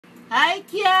Hi,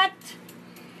 cat.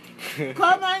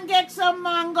 Come and get some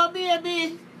mango,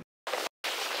 baby.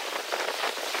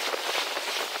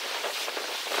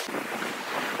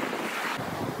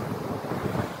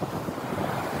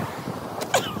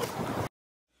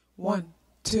 One,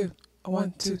 two,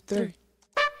 1, 2, 3.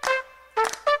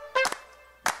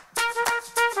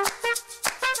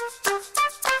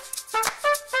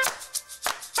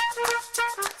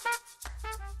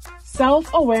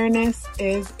 Self-awareness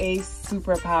is a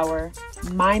superpower.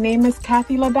 My name is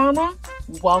KathyLaDonna.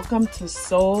 Welcome to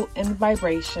Soul and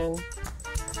Vibration.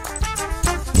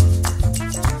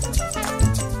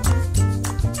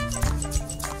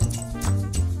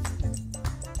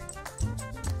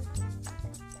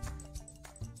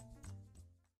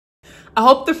 I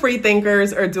hope the free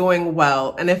thinkers are doing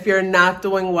well. And if you're not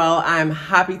doing well, I'm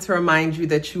happy to remind you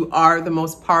that you are the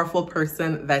most powerful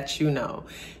person that you know.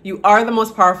 You are the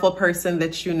most powerful person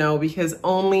that you know because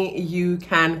only you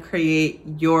can create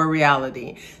your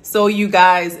reality. So you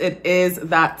guys, it is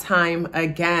that time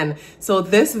again. So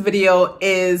this video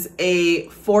is a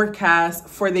forecast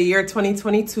for the year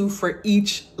 2022 for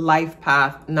each life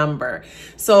path number.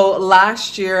 So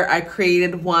last year I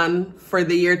created one for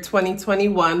the year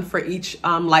 2021 for each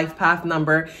life path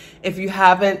number. If you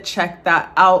haven't checked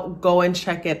that out, go and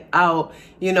check it out,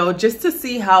 you know, just to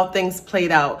see how things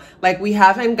played out. Like, we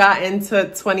haven't gotten to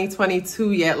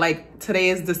 2022 yet. Like, today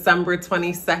is December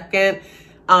 22nd,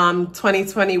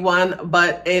 2021,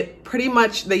 but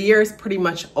the year is pretty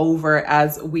much over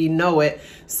as we know it.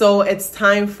 So it's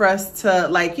time for us to,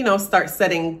 like, you know, start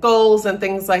setting goals and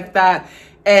things like that,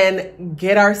 and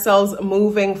get ourselves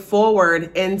moving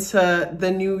forward into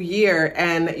the new year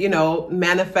and, you know,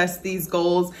 manifest these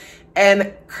goals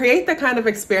and create the kind of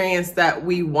experience that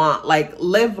we want, like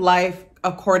live life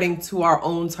according to our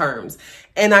own terms.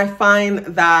 And I find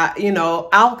that, you know,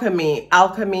 alchemy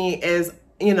is,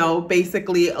 you know,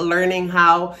 basically learning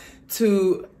how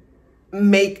to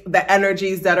make the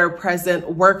energies that are present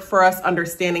work for us,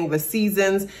 understanding the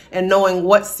seasons and knowing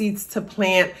what seeds to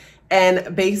plant,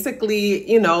 and basically,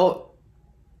 you know,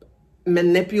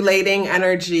 manipulating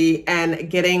energy and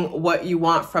getting what you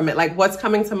want from it. Like, what's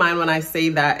coming to mind when I say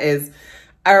that is,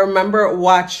 I remember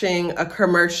watching a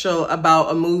commercial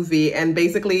about a movie, and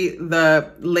basically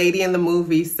the lady in the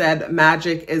movie said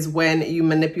magic is when you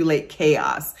manipulate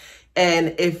chaos.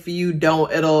 And if you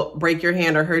don't, it'll break your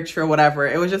hand or hurt you or whatever.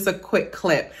 It was just a quick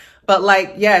clip. But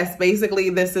like, yes,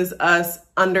 basically this is us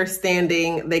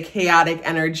understanding the chaotic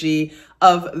energy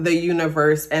of the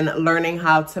universe and learning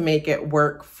how to make it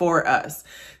work for us.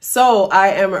 So I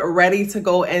am ready to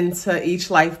go into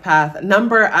each life path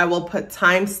number. I will put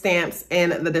timestamps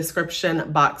in the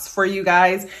description box for you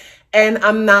guys. And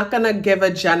I'm not going to give a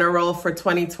general for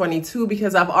 2022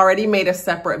 because I've already made a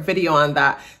separate video on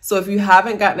that. So if you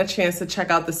haven't gotten a chance to check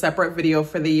out the separate video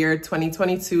for the year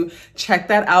 2022, check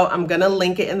that out. I'm going to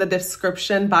link it in the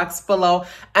description box below.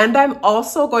 And I'm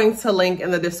also going to link in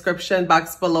the description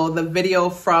box below the video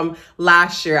from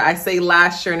last year. I say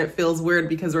last year and it feels weird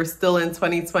because we're still in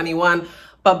 2021.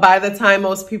 But by the time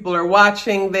most people are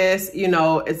watching this, you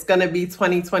know, it's going to be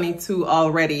 2022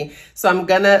 already. So I'm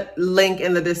going to link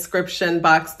in the description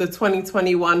box the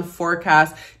 2021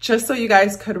 forecast just so you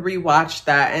guys could rewatch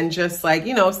that and just, like,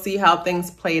 you know, see how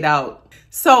things played out.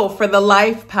 So for the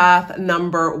life path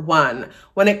number 1,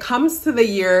 when it comes to the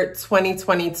year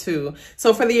 2022,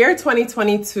 so for the year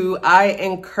 2022, I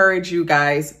encourage you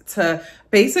guys to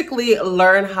basically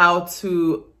learn how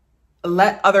to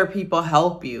let other people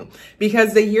help you,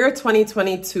 because the year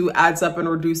 2022 adds up and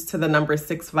reduced to the number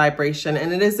 6 vibration.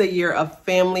 And it is a year of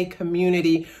family,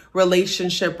 community,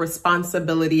 relationship,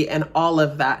 responsibility, and all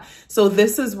of that. So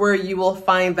this is where you will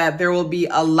find that there will be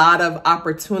a lot of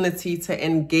opportunity to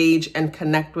engage and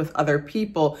connect with other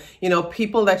people, you know,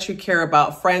 people that you care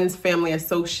about, friends, family,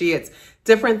 associates,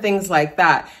 different things like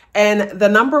that. And the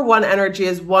number 1 energy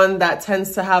is one that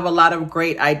tends to have a lot of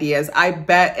great ideas. I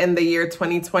bet in the year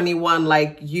 2021,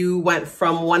 like, you went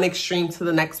from one extreme to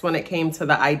the next when it came to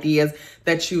the ideas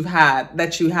that you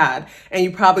had. And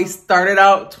you probably started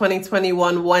out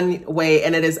 2021 one way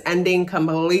and it is ending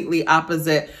completely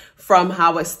opposite from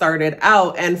how it started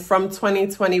out. And from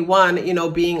 2021, you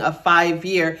know, being a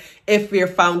 5-year, if your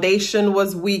foundation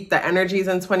was weak, the energies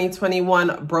in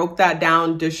 2021 broke that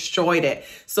down, destroyed it.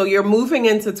 So you're moving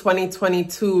into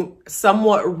 2022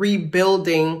 somewhat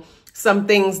rebuilding some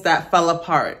things that fell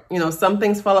apart. You know, some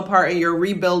things fell apart and you're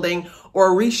rebuilding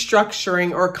or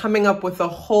restructuring or coming up with a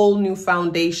whole new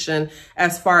foundation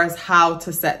as far as how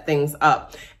to set things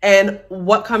up. And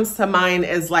what comes to mind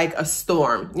is like a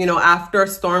storm. You know, after a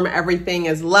storm, everything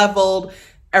is leveled.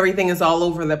 everything is all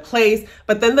over the place,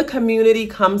 but then the community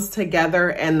comes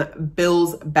together and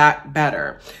builds back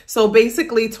better. So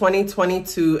basically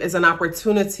 2022 is an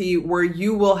opportunity where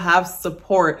you will have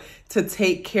support to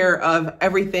take care of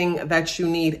everything that you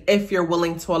need if you're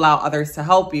willing to allow others to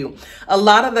help you. A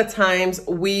lot of the times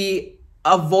we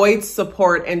avoid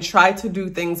support and try to do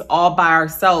things all by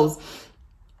ourselves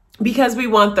because we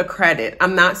want the credit.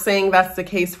 I'm not saying that's the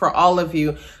case for all of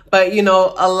you, but you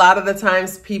know, a lot of the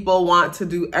times people want to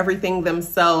do everything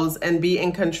themselves and be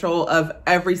in control of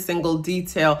every single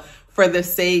detail for the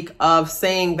sake of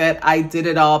saying that I did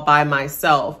it all by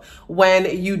myself,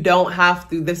 when you don't have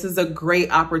to. This is a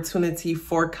great opportunity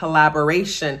for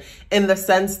collaboration in the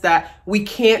sense that we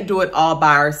can't do it all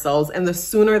by ourselves. And the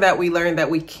sooner that we learn that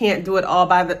we can't do it all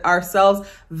by ourselves,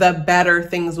 the better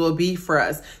things will be for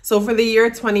us. So for the year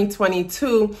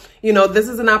 2022, you know, this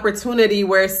is an opportunity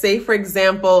where, say, for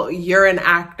example, you're an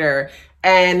actor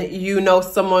and you know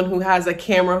someone who has a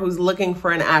camera who's looking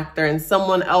for an actor, and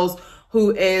someone else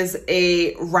who is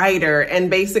a writer, and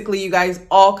basically you guys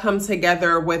all come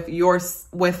together with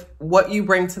what you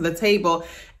bring to the table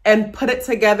and put it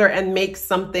together and make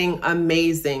something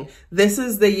amazing. This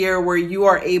is the year where you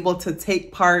are able to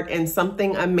take part in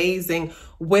something amazing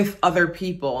with other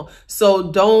people.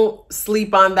 So don't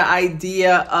sleep on the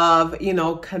idea of, you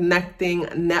know, connecting,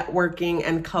 networking,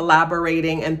 and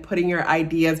collaborating and putting your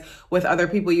ideas with other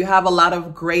people. You have a lot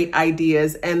of great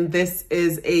ideas, and this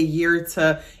is a year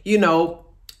to, you know,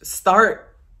 start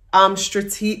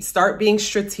being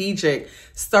strategic,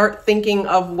 start thinking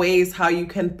of ways how you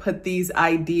can put these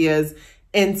ideas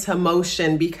into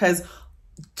motion, because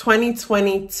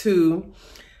 2022,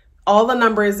 all the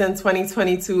numbers in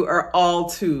 2022 are all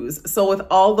twos. So with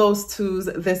all those twos,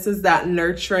 this is that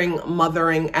nurturing,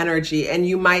 mothering energy. And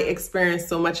you might experience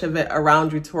so much of it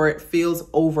around you to where it feels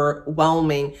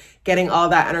overwhelming, getting all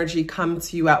that energy come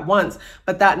to you at once.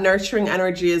 But that nurturing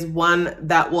energy is one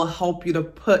that will help you to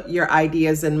put your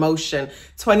ideas in motion.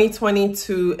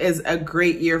 2022 is a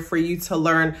great year for you to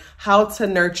learn how to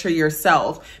nurture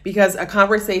yourself, because a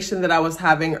conversation that I was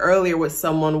having earlier with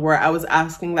someone where I was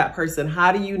asking that person,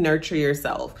 how do you nurture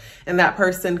yourself? And that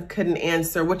person couldn't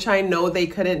answer, which I know they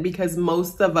couldn't, because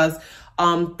most of us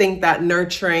think that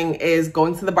nurturing is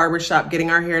going to the barbershop, getting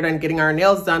our hair done, getting our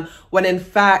nails done, when in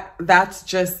fact, that's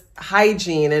just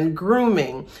hygiene and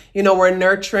grooming, you know, where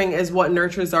nurturing is what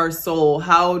nurtures our soul.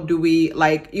 How do we,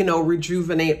 like, you know,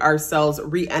 rejuvenate ourselves,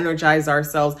 re-energize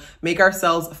ourselves, make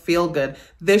ourselves feel good?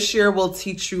 This year will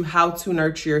teach you how to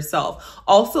nurture yourself.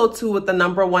 Also, too, with the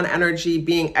number one energy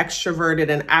being extroverted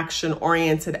and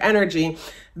action-oriented energy,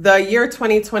 the year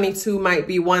 2022 might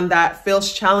be one that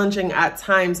feels challenging at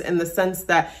times, in the sense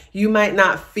that you might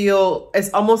not feel,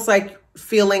 it's almost like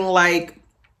feeling like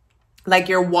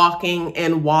you're walking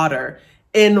in water,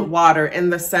 in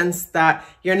the sense that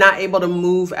you're not able to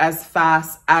move as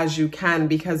fast as you can,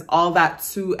 because all that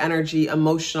 2 energy,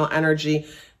 emotional energy,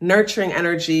 nurturing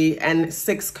energy, and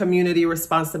 6 community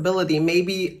responsibility.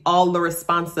 Maybe all the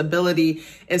responsibility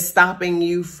is stopping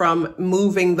you from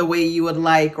moving the way you would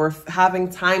like, or having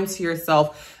time to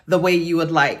yourself the way you would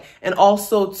like. And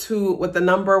also too, with the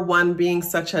number one being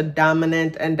such a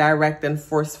dominant and direct and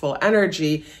forceful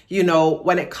energy, you know,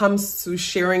 when it comes to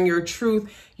sharing your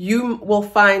truth, you will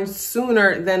find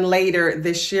sooner than later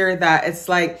this year that it's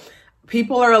like,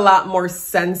 people are a lot more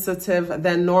sensitive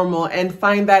than normal, and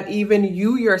find that even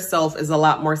you yourself is a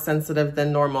lot more sensitive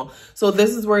than normal. So this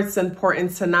is where it's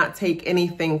important to not take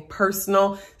anything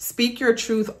personal. Speak your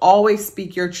truth, always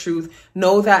speak your truth.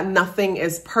 Know that nothing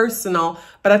is personal,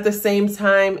 but at the same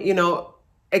time, you know,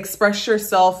 express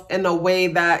yourself in a way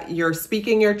that you're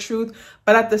speaking your truth,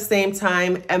 but at the same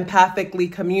time, empathically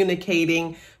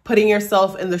communicating, putting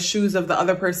yourself in the shoes of the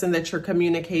other person that you're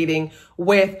communicating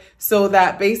with, so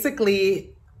that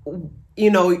basically, you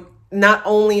know, not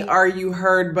only are you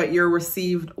heard, but you're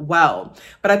received well.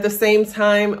 But at the same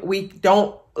time, we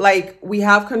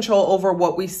have control over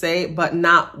what we say, but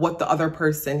not what the other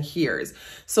person hears.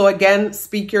 So again,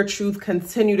 speak your truth,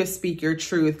 continue to speak your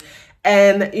truth.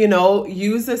 And, you know,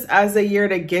 use this as a year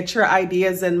to get your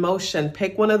ideas in motion.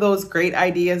 Pick one of those great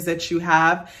ideas that you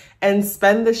have and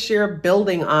spend this year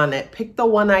building on it. Pick the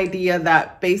one idea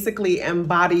that basically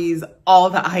embodies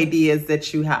all the ideas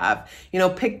that you have. You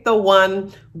know, pick the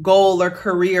one goal or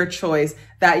career choice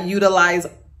that utilize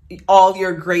all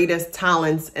your greatest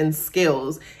talents and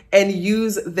skills, and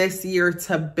use this year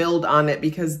to build on it,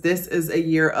 because this is a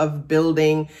year of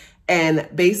building and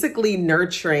basically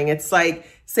nurturing. It's like,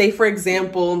 say, for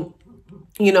example,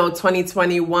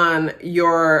 2021,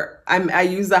 I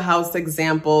use the house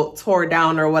example, tore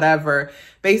down or whatever.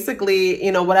 Basically,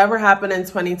 whatever happened in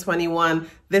 2021,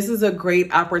 this is a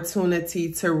great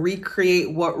opportunity to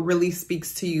recreate what really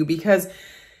speaks to you. Because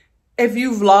if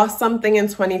you've lost something in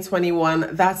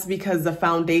 2021, that's because the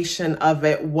foundation of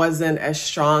it wasn't as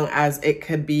strong as it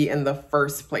could be in the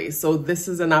first place. So this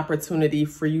is an opportunity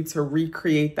for you to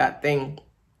recreate that thing.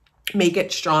 Make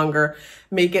it stronger,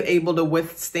 make it able to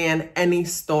withstand any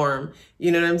storm.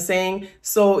 You know what I'm saying?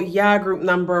 So yeah, group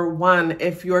number 1,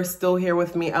 if you're still here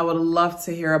with me, I would love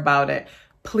to hear about it.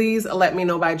 Please let me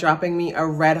know by dropping me a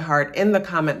red heart in the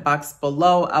comment box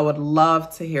below. I would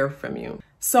love to hear from you.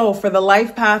 So for the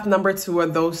life path number 2, or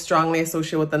those strongly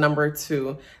associated with the number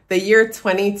 2, the year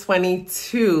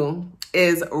 2022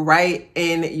 is right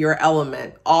in your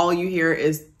element. All you hear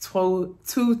is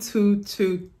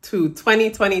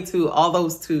 2022, all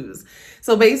those twos.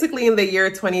 So basically in the year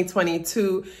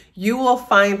 2022, you will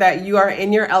find that you are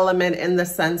in your element in the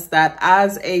sense that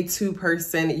as a 2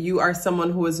 person, you are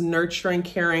someone who is nurturing,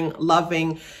 caring,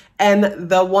 loving, and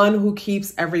the one who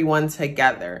keeps everyone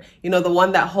together. The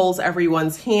one that holds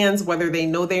everyone's hands, whether they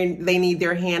know they need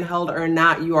their hand held or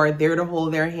not. You are there to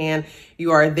hold their hand.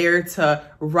 You are there to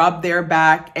rub their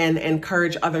back and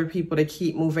encourage other people to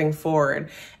keep moving forward.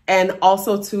 And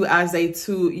also too, as a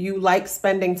 2, you like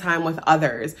spending time with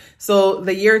others. So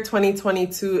the year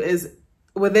 2022 is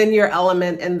within your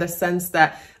element in the sense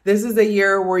that this is a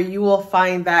year where you will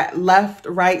find that left,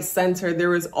 right, center,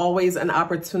 there is always an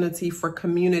opportunity for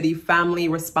community, family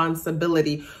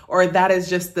responsibility, or that is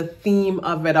just the theme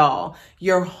of it all.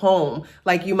 Your home,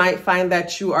 like you might find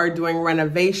that you are doing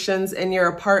renovations in your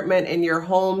apartment, in your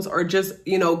homes, or just,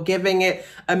 giving it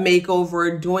a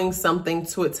makeover, doing something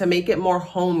to it to make it more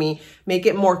homey, make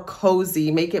it more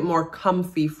cozy, make it more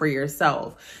comfy for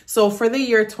yourself. So for the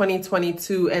year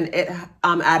 2022 and it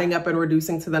adding up and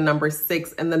reducing to the number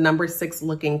 6 and the number 6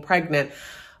 looking pregnant,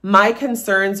 my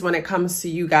concerns when it comes to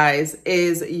you guys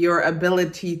is your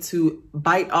ability to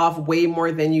bite off way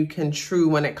more than you can chew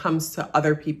when it comes to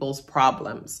other people's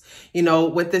problems.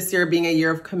 With this year being a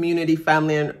year of community,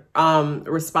 family, and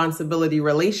responsibility,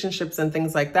 relationships, and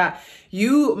things like that,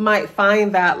 you might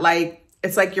find that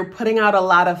it's like you're putting out a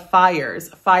lot of fires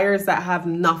that have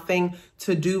nothing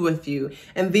to do with you.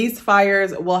 And these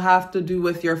fires will have to do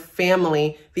with your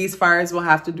family. These fires will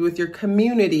have to do with your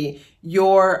community,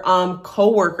 your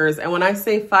coworkers. And when I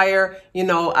say fire,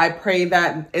 I pray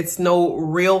that it's no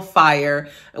real fire.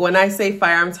 When I say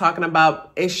fire, I'm talking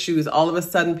about issues. All of a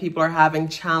sudden, people are having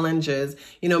challenges.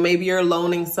 Maybe you're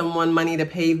loaning someone money to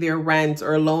pay their rent,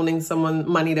 or loaning someone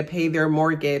money to pay their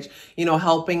mortgage,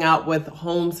 helping out with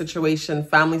home situation,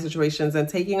 family situations, and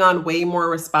taking on way more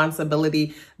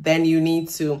responsibility than you need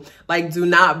to. Do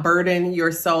not burden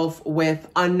yourself with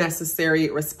unnecessary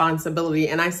responsibility.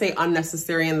 And I say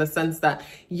unnecessary in the sense that,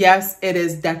 yes, it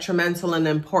is detrimental and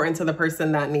important to the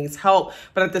person that needs help,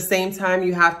 but at the same time,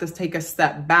 you have to take a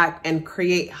step back and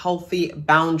create healthy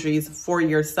boundaries for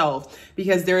yourself,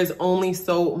 because there is only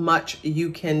so much you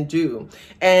can do.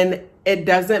 And it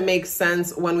doesn't make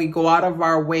sense when we go out of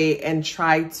our way and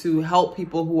try to help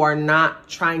people who are not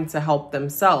trying to help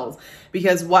themselves.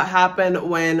 Because what happened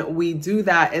when we do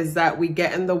that is that we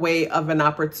get in the way of an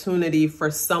opportunity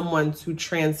for someone to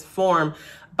transform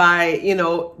by,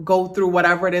 go through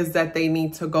whatever it is that they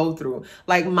need to go through.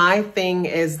 My thing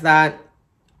is that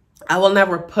I will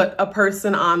never put a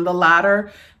person on the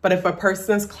ladder, but if a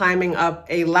person is climbing up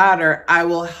a ladder, I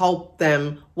will help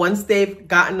them. Once they've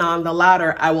gotten on the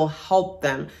ladder, I will help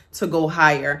them to go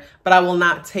higher, but I will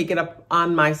not take it up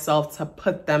on myself to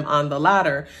put them on the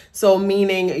ladder. So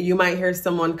meaning you might hear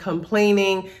someone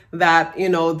complaining that,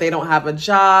 they don't have a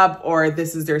job or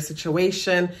this is their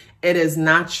situation. It is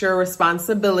not your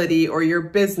responsibility or your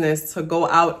business to go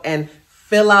out and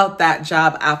fill out that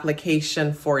job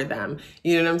application for them.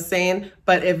 You know what I'm saying?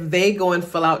 But if they go and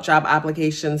fill out job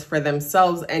applications for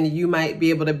themselves and you might be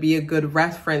able to be a good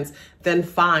reference, then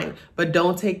fine. But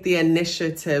don't take the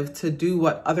initiative to do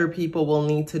what other people will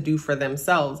need to do for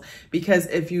themselves. Because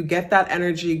if you get that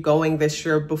energy going this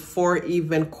year, before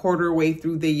even quarter way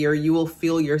through the year, you will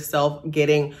feel yourself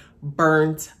getting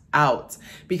burnt out.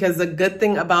 Because the good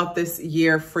thing about this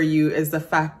year for you is the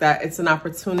fact that it's an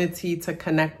opportunity to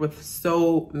connect with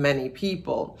so many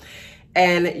people.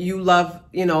 And you love,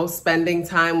 spending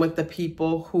time with the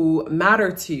people who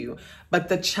matter to you. But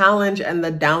the challenge and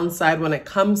the downside when it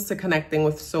comes to connecting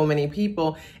with so many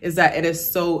people is that it is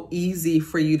so easy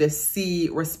for you to see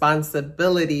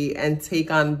responsibility and take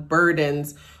on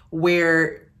burdens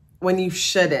when you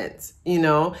shouldn't,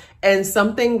 and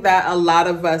something that a lot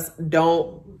of us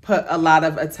don't put a lot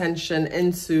of attention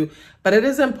into, but it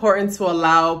is important to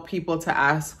allow people to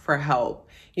ask for help.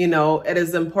 You know, it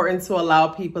is important to allow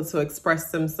people to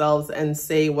express themselves and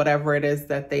say whatever it is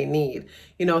that they need.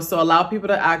 You know, so allow people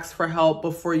to ask for help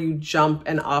before you jump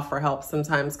and offer help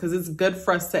sometimes, because it's good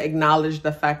for us to acknowledge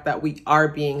the fact that we are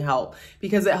being helped,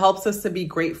 because it helps us to be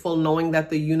grateful knowing that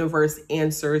the universe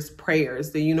answers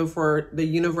prayers. The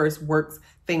universe works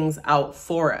things out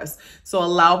for us. So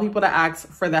allow people to ask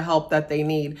for the help that they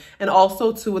need. And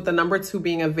also too, with the number 2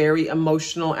 being a very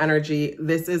emotional energy,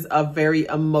 this is a very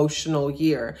emotional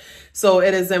year. So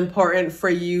it is important for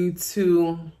you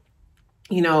to,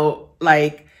 you know,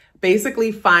 like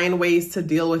basically find ways to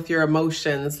deal with your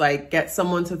emotions, like get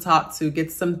someone to talk to,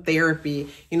 get some therapy,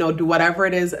 you know, do whatever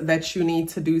it is that you need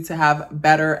to do to have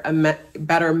better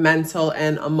mental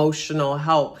and emotional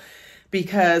health.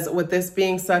 Because with this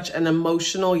being such an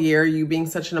emotional year, you being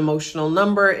such an emotional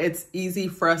number, it's easy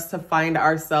for us to find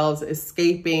ourselves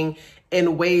escaping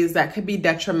in ways that could be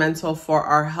detrimental for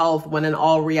our health, when in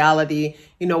all reality,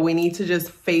 you know, we need to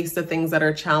just face the things that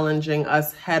are challenging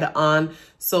us head on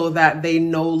so that they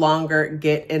no longer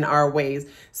get in our ways.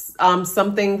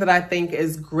 Something that I think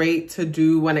is great to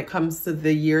do when it comes to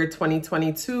the year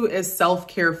 2022 is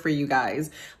self-care for you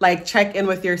guys. Like, check in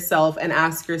with yourself and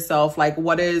ask yourself, like,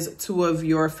 what is 2 of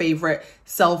your favorite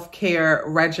self-care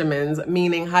regimens?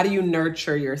 Meaning, how do you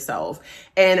nurture yourself?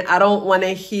 And I don't want to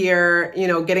hear, you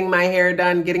know, getting my hair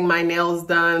done, getting my nails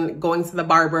done, going to the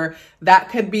barber. That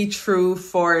could be true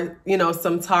for, you know,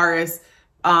 some Taurus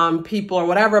people or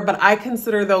whatever, but I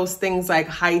consider those things like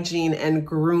hygiene and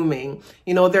grooming.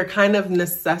 You know, they're kind of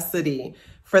necessity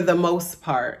for the most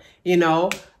part, you know?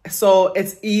 So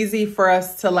it's easy for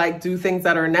us to like do things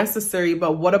that are necessary,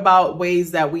 but what about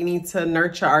ways that we need to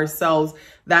nurture ourselves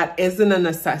that isn't a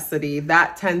necessity?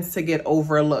 That tends to get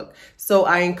overlooked. So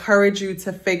I encourage you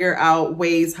to figure out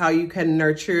ways how you can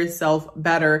nurture yourself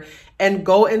better and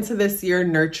go into this year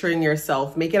nurturing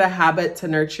yourself. Make it a habit to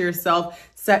nurture yourself.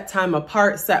 Set time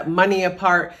apart, set money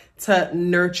apart to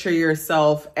nurture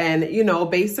yourself, and, you know,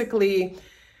 basically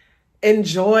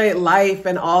enjoy life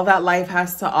and all that life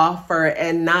has to offer,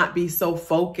 and not be so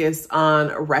focused on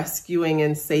rescuing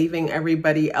and saving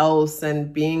everybody else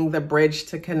and being the bridge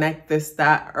to connect this,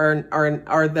 that,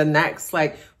 or the next.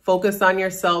 Like, focus on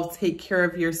yourself, take care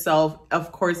of yourself.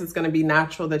 Of course, it's going to be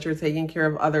natural that you're taking care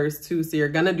of others too. So you're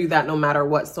going to do that no matter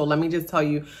what. So let me just tell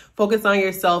you, focus on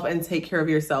yourself and take care of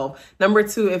yourself. Number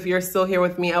 2, if you're still here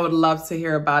with me, I would love to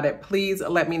hear about it. Please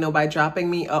let me know by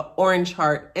dropping me an orange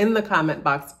heart in the comment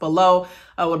box below.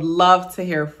 I would love to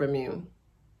hear from you.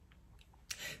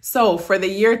 So for the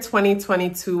year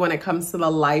 2022, when it comes to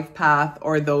the life path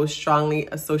or those strongly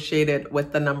associated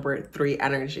with the number 3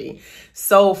 energy.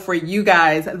 So for you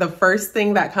guys, the first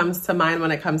thing that comes to mind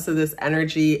when it comes to this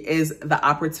energy is the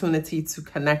opportunity to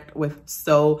connect with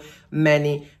so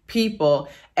many people.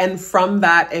 And from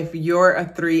that, if you're a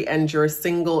 3 and you're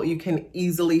single, you can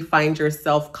easily find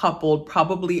yourself coupled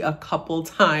probably a couple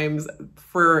times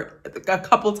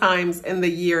in the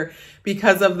year,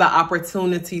 because of the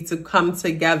opportunity to come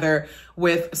together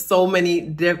with so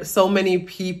many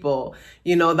people,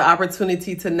 you know, the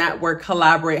opportunity to network,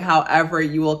 collaborate, however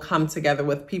you will come together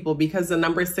with people. Because the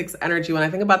number 6 energy, when I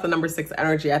think about the number 6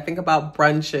 energy, I think about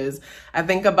brunches. I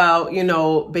think about, you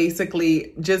know,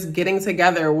 basically just getting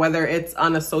together, whether it's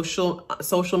on a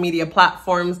social media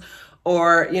platforms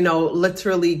or, you know,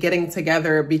 literally getting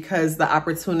together because the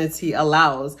opportunity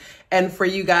allows. And for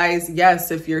you guys,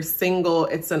 yes, if you're single,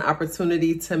 it's an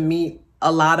opportunity to meet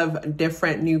a lot of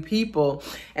different new people.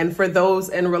 And for those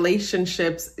in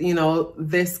relationships, you know,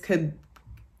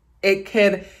 it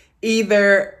could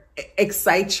either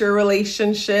excite your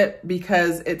relationship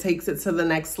because it takes it to the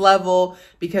next level,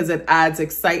 because it adds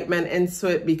excitement into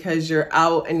it, because you're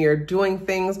out and you're doing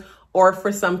things. Or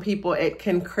for some people, it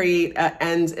can create an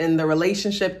end in the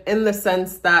relationship, in the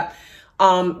sense that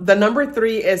the number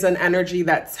 3 is an energy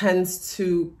that tends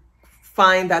to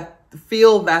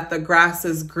feel that the grass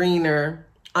is greener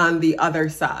on the other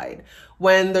side,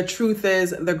 when the truth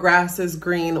is the grass is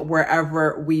green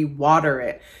wherever we water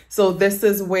it. So this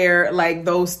is where, like,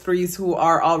 those 3s who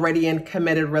are already in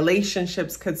committed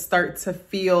relationships could start to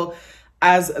feel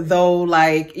as though,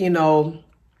 like, you know,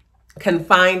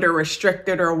 confined or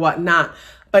restricted or whatnot.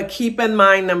 But keep in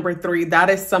mind, number 3, that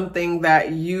is something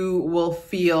that you will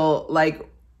feel like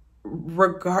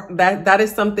that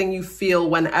is something you feel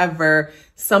whenever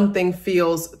something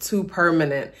feels too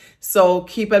permanent. So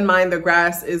keep in mind, the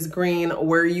grass is green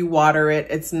where you water it.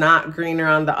 It's not greener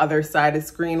on the other side.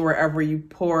 It's green wherever you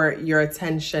pour your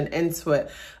attention into it.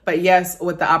 But yes,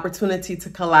 with the opportunity to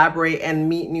collaborate and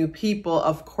meet new people,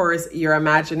 of course, your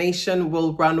imagination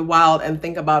will run wild and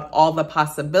think about all the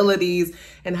possibilities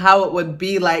and how it would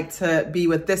be like to be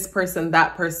with this person,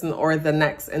 that person, or the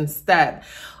next instead.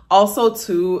 Also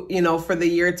too, you know, for the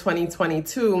year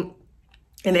 2022,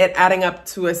 and it adding up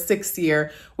to a 6th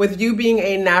year, with you being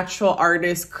a natural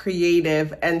artist,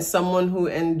 creative, and someone who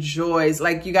enjoys,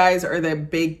 like, you guys are the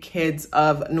big kids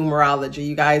of numerology.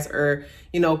 You guys are,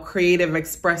 you know, creative,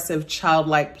 expressive,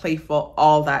 childlike, playful,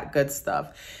 all that good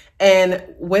stuff. And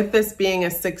with this being a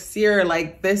 6th year,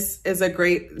 like, this is a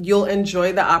great, you'll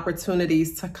enjoy the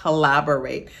opportunities to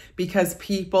collaborate because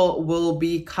people will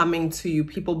be coming to you.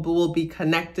 People will be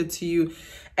connected to you.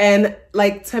 And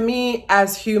like, to me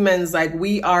as humans, like,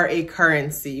 we are a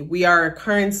currency. We are a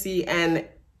currency, and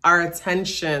our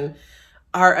attention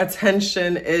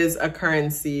is a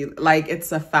currency. Like,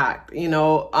 it's a fact, you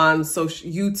know, on social,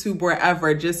 YouTube,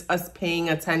 wherever, just us paying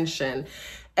attention.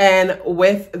 And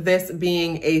with this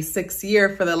being a 6th year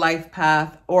for the life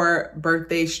path or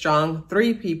birthday strong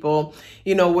 3 people,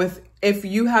 you know, if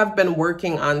you have been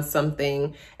working on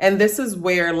something, and this is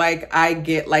where, like, I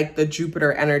get like the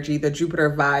Jupiter energy, the Jupiter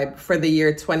vibe for the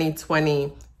year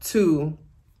 2022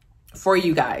 for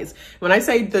you guys. When I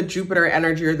say the Jupiter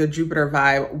energy or the Jupiter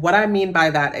vibe, what I mean by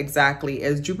that exactly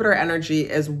is Jupiter energy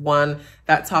is one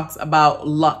that talks about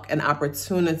luck and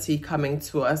opportunity coming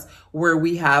to us where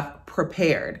we have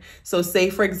prepared. So say,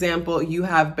 for example, you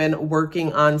have been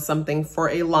working on something for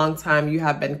a long time. You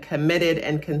have been committed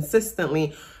and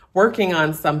consistently working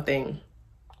on something.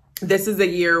 This is a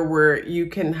year where you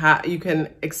can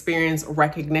experience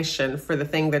recognition for the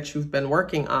thing that you've been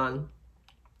working on.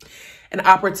 And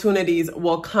opportunities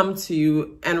will come to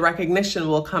you and recognition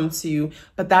will come to you,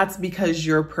 but that's because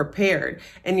you're prepared.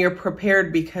 And you're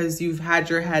prepared because you've had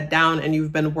your head down and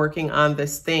you've been working on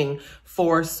this thing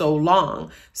for so long.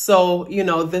 So, you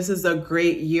know, this is a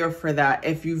great year for that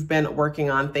if you've been working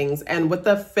on things. And with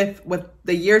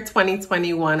the year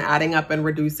 2021 adding up and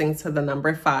reducing to the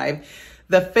number 5,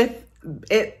 the 5th,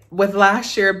 with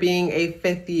last year being a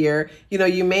 5th year, you know,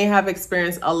 you may have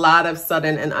experienced a lot of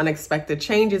sudden and unexpected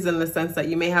changes in the sense that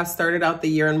you may have started out the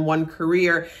year in one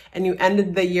career and you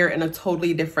ended the year in a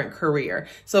totally different career.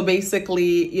 So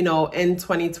basically, you know, in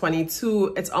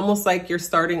 2022, it's almost like you're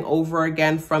starting over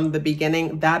again from the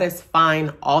beginning. That is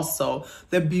fine also.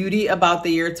 The beauty about the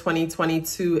year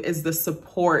 2022 is the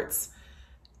support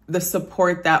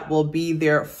that will be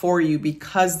there for you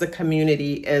because the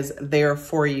community is there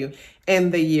for you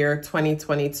in the year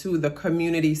 2022. The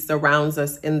community surrounds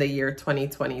us in the year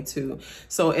 2022.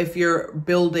 So if you're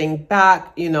building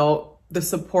back, you know, the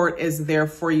support is there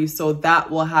for you. So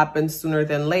that will happen sooner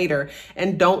than later.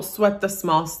 And don't sweat the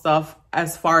small stuff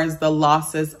as far as the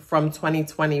losses from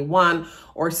 2021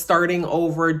 or starting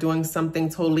over, doing something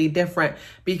totally different.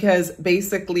 Because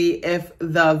basically, if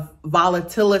the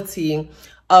volatility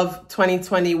of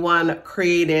 2021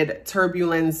 created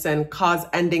turbulence and caused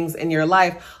endings in your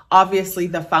life, obviously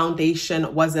the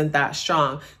foundation wasn't that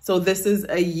strong. So this is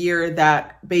a year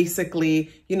that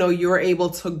basically, you know, you're able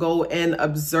to go and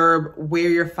observe where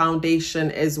your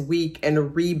foundation is weak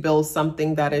and rebuild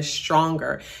something that is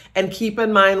stronger. And keep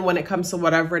in mind, when it comes to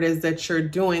whatever it is that you're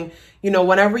doing, you know,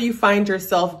 whenever you find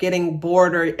yourself getting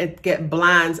bored or it get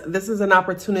bland, this is an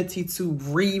opportunity to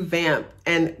revamp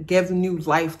and give new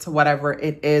life to whatever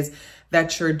it is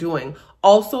that you're doing.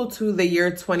 Also, to the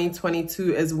year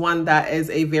 2022 is one that is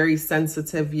a very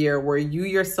sensitive year where you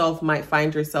yourself might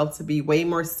find yourself to be way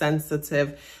more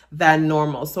sensitive than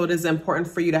normal. So it is important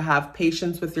for you to have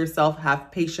patience with yourself,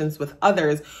 have patience with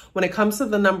others. When it comes to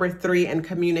the number 3 and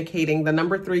communicating, the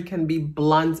number 3 can be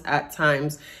blunt at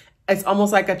times. It's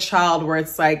almost like a child where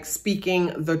it's like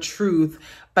speaking the truth,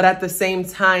 but at the same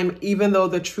time, even though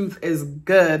the truth is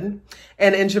good,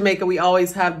 and in Jamaica, we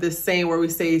always have this saying where we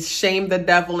say, shame the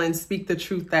devil and speak the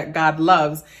truth that God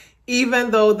loves.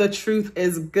 Even though the truth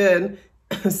is good,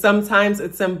 sometimes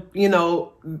it's, you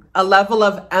know, a level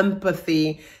of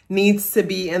empathy needs to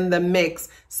be in the mix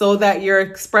so that you're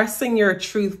expressing your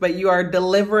truth, but you are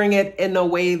delivering it in a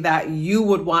way that you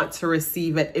would want to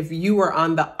receive it if you were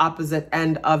on the opposite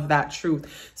end of that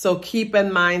truth. So keep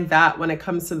in mind that when it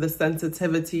comes to the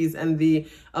sensitivities and the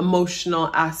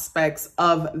emotional aspects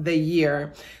of the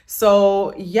year.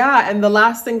 So yeah, and the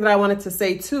last thing that I wanted to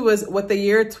say too is with the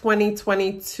year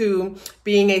 2022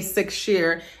 being a 6th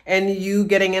year and you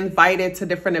getting invited to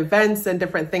different events and different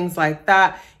different things like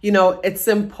that. You know, it's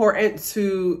important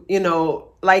to, you know,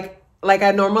 like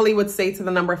I normally would say to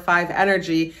the number 5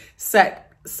 energy, set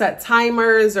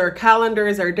timers or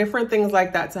calendars or different things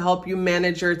like that to help you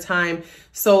manage your time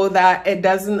so that it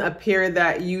doesn't appear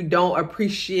that you don't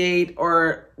appreciate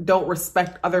or don't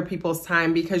respect other people's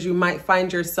time, because you might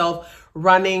find yourself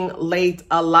running late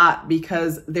a lot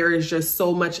because there is just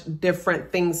so much different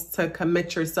things to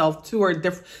commit yourself to, or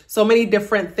so many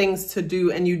different things to do,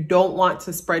 and you don't want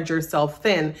to spread yourself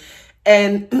thin.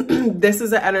 And this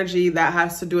is an energy that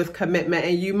has to do with commitment.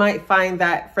 And you might find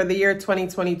that for the year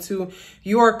 2022,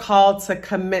 you are called to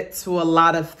commit to a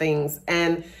lot of things.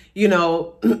 And, you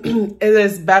know, it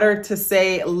is better to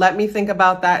say, let me think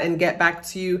about that and get back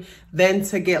to you, than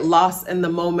to get lost in the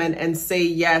moment and say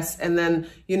yes. And then,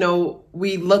 you know,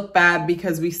 we look bad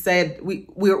because we said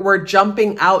we're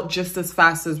jumping out just as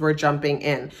fast as we're jumping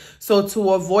in. So to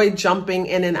avoid jumping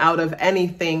in and out of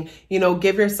anything, you know,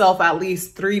 give yourself at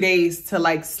least 3 days to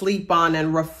like sleep on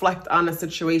and reflect on a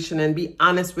situation and be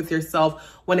honest with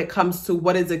yourself when it comes to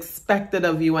what is expected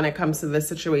of you when it comes to this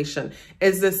situation.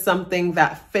 Is this something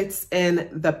that fits in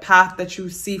the path that you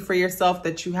see for yourself,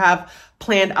 that you have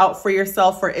planned out for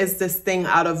yourself, or is this thing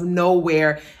out of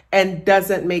nowhere and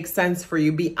doesn't make sense for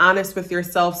you? Be honest with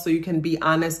yourself so you can be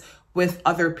honest with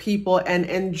other people, and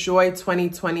enjoy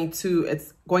 2022.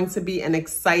 It's going to be an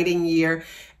exciting year,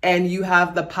 and you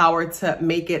have the power to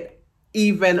make it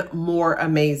even more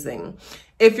amazing.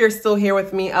 If you're still here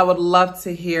with me, I would love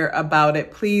to hear about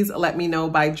it. Please let me know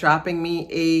by dropping me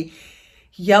a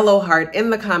yellow heart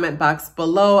in the comment box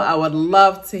below. I would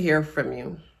love to hear from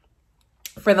you.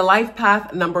 For the life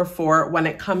path number 4, when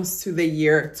it comes to the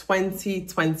year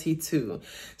 2022.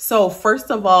 So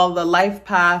first of all, the life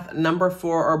path number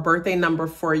 4, or birthday number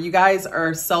 4, you guys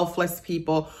are selfless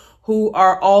people who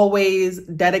are always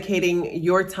dedicating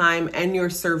your time and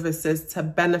your services to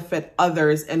benefit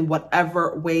others in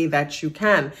whatever way that you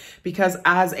can. Because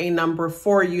as a number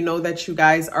 4, you know that you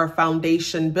guys are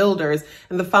foundation builders,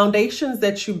 and the foundations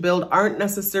that you build aren't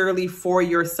necessarily for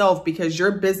yourself, because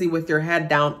you're busy with your head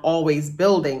down, always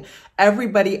building.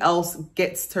 Everybody else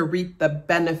gets to reap the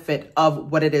benefit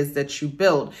of what it is that you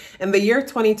build. And the year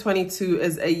 2022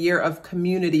 is a year of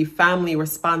community, family,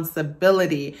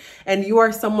 responsibility. And you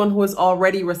are someone who is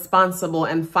already responsible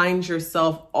and finds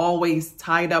yourself always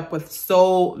tied up with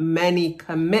so many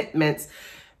commitments,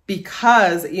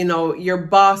 because, you know, your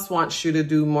boss wants you to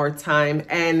do more time,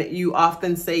 and you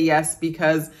often say yes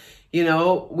because, you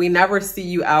know, we never see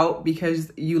you out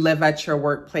because you live at your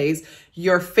workplace.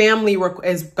 Your family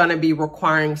is going to be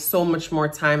requiring so much more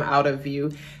time out of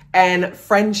you, and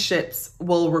friendships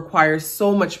will require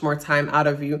so much more time out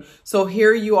of you. So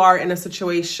here you are in a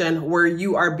situation where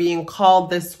you are being called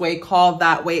this way, called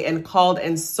that way, and called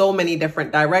in so many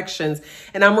different directions.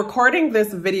 And I'm recording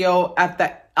this video at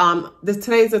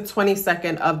today's the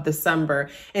 22nd of December.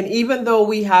 And even though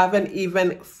we haven't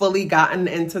even fully gotten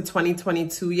into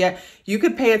 2022 yet, you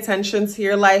could pay attention to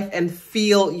your life and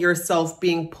feel yourself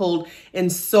being pulled in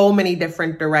so many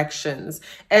different directions.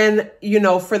 And, you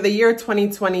know, for the year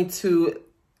 2022,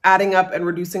 adding up and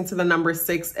reducing to the number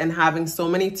 6 and having so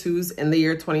many 2s in the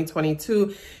year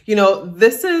 2022, you know,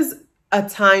 this is a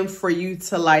time for you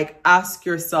to like ask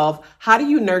yourself, how do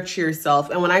you nurture yourself?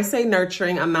 And when I say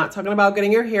nurturing, I'm not talking about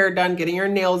getting your hair done, getting your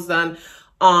nails done,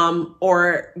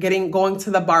 or going to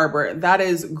the barber. That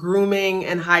is grooming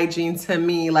and hygiene to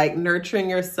me. Like, nurturing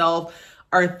yourself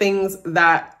are things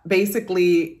that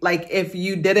basically, like, if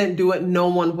you didn't do it, no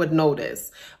one would notice.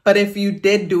 But if you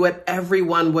did do it,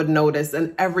 everyone would notice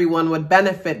and everyone would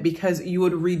benefit, because you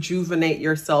would rejuvenate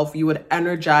yourself. You would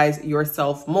energize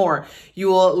yourself more. You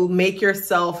will make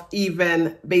yourself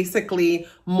even basically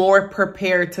more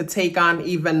prepared to take on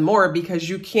even more, because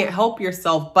you can't help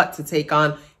yourself but to take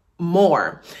on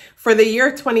more. For the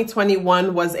year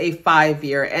 2021 was a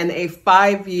 5-year, and a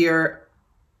 5-year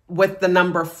with the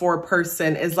number 4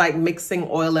 person is like mixing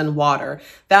oil and water.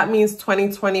 That means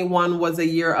 2021 was a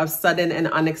year of sudden and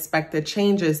unexpected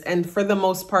changes. And for the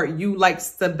most part, you like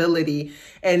stability,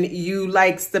 and you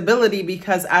like stability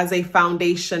because as a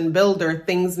foundation builder,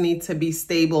 things need to be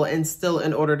stable and still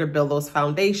in order to build those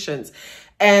foundations.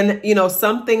 And, you know,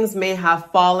 some things may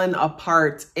have fallen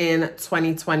apart in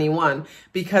 2021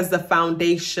 because the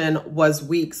foundation was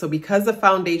weak. So because the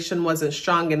foundation wasn't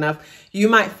strong enough, you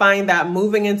might find that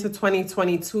moving into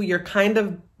 2022, you're kind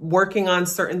of working on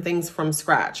certain things from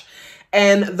scratch.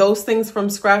 And those things from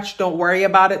scratch, don't worry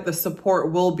about it. The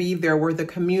support will be there, where the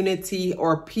community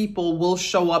or people will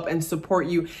show up and support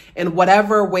you in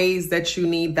whatever ways that you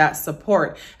need that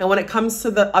support. And when it comes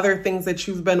to the other things that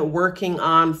you've been working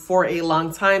on for a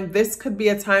long time, this could be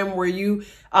a time where you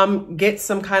get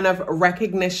some kind of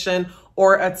recognition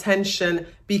or attention,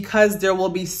 because there will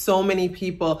be so many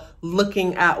people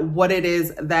looking at what it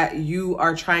is that you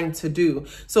are trying to do.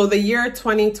 So the year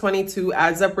 2022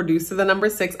 adds up reduced to the number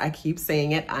 6. I keep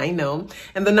saying it, I know.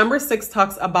 And the number 6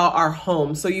 talks about our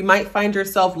home. So you might find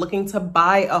yourself looking to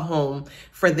buy a home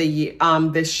for the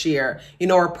this year,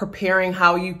 or preparing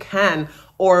how you can,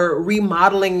 or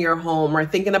remodeling your home, or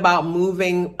thinking about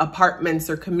moving apartments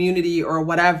or community or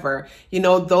whatever.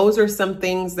 Those are some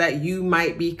things that you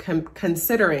might be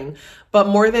considering. But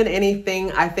more than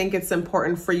anything, I think it's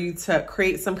important for you to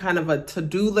create some kind of a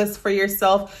to-do list for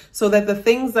yourself, so that the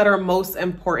things that are most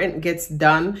important gets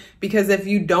done. Because if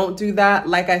you don't do that,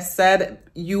 like I said,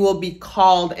 you will be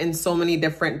called in so many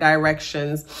different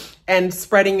directions and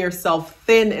spreading yourself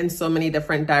thin in so many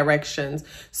different directions.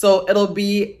 So it'll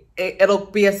be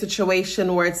a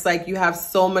situation where it's like you have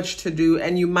so much to do,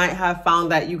 and you might have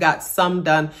found that you got some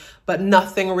done, but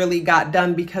nothing really got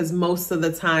done, because most of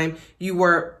the time you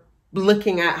were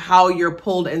looking at how you're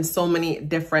pulled in so many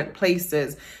different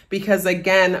places. Because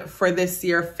again, for this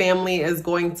year, family is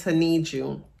going to need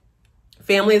you.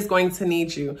 Family is going to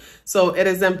need you. So it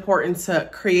is important to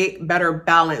create better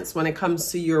balance when it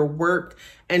comes to your work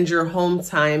and your home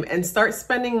time, and start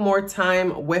spending more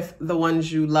time with the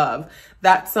ones you love.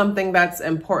 That's something that's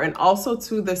important. Also,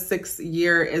 too, the 6th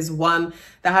year is one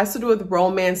that has to do with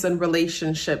romance and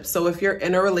relationships. So if you're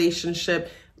in a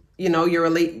relationship,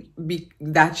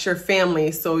 that's your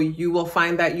family. So you will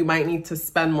find that you might need to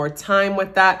spend more time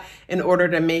with that in order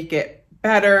to make it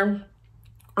better.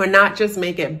 Or not just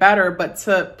make it better, but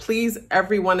to please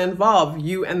everyone involved,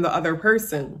 you and the other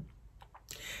person.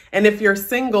 And if you're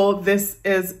single, this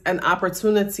is an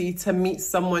opportunity to meet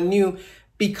someone new,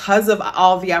 because of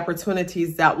all the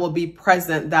opportunities that will be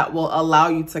present, that will allow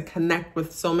you to connect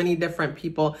with so many different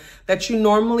people that you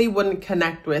normally wouldn't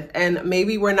connect with. And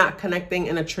maybe we're not connecting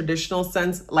in a traditional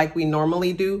sense like we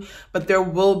normally do, but there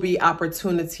will be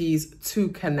opportunities to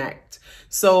connect.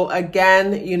 So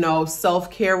again,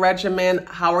 self-care regimen.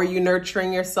 How are you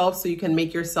nurturing yourself so you can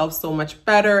make yourself so much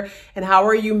better? And how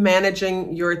are you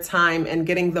managing your time and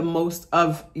getting the most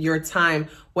of your time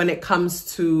when it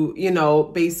comes to,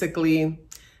 basically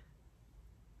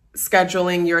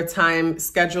scheduling your time,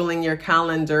 scheduling your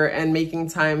calendar, and making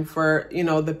time for,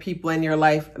 the people in your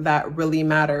life that really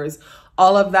matters.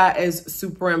 All of that is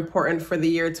super important for the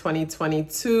year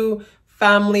 2022.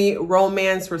 Family,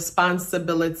 romance,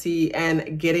 responsibility,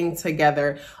 and getting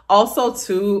together. Also,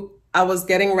 too, I was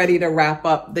getting ready to wrap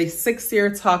up. The 6th year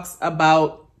talks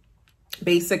about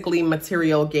basically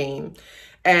material gain.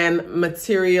 And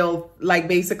material, like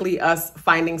basically us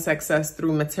finding success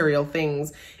through material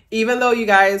things. Even though you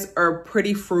guys are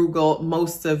pretty frugal,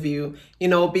 most of you,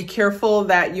 be careful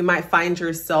that you might find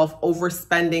yourself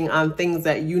overspending on things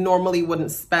that you normally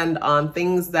wouldn't spend on,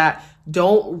 things that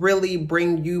don't really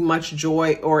bring you much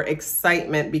joy or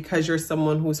excitement because you're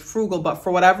someone who's frugal. But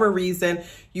for whatever reason,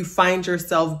 you find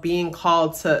yourself being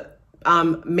called to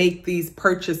make these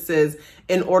purchases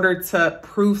in order to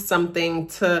prove something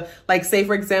to, like, say,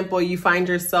 for example, you find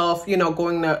yourself,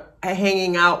 going to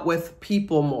hanging out with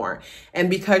people more. And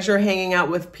because you're hanging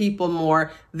out with people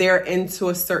more, they're into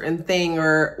a certain thing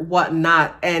or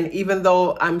whatnot. And even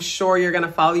though I'm sure you're going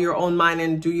to follow your own mind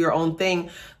and do your own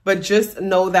thing, but just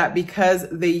know that because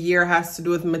the year has to do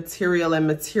with material and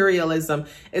materialism,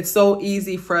 it's so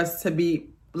easy for us to be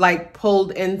like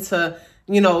pulled into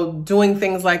doing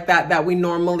things like that we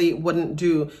normally wouldn't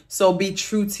do. So be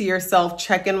true to yourself,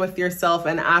 check in with yourself,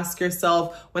 and ask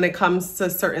yourself when it comes to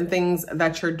certain things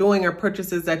that you're doing or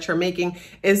purchases that you're making,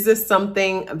 is this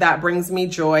something that brings me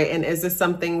joy? And is this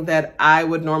something that I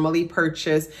would normally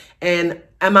purchase? And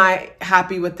am I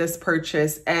happy with this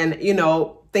purchase? And,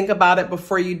 think about it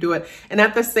before you do it. And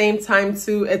at the same time,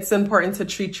 too, it's important to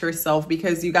treat yourself,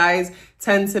 because you guys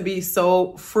tend to be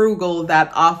so frugal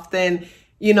that often,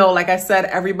 like I said,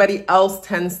 everybody else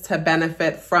tends to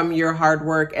benefit from your hard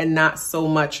work and not so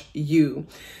much you.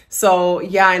 So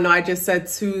yeah, I know I just said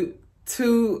two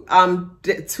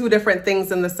different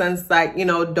things in the sense that,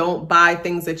 don't buy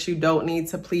things that you don't need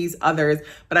to please others,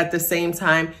 but at the same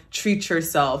time, treat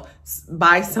yourself.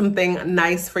 Buy something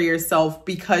nice for yourself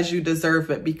because you deserve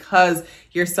it, because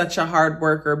you're such a hard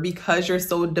worker, because you're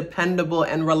so dependable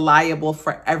and reliable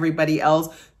for everybody else.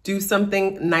 Do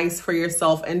something nice for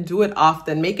yourself and do it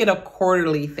often. Make it a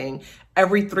quarterly thing.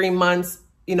 Every 3 months,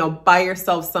 you know, buy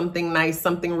yourself something nice,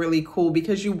 something really cool,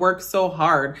 because you work so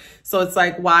hard. So it's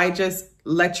like, why just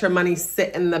let your money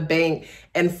sit in the bank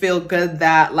and feel good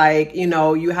that, like, you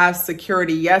know, you have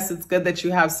security? Yes, it's good that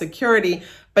you have security,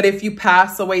 but if you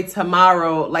pass away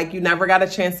tomorrow, like, you never got a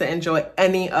chance to enjoy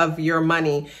any of your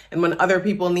money. And when other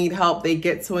people need help, they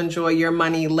get to enjoy your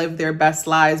money, live their best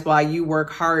lives while you work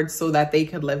hard so that they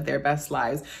could live their best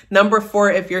lives. Number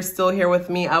 4, if you're still here with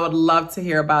me, I would love to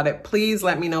hear about it. Please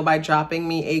let me know by dropping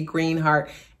me a green heart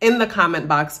in the comment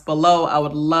box below. I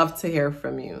would love to hear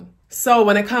from you. So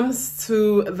when it comes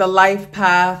to the life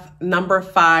path number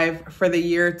 5 for the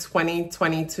year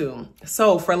 2022.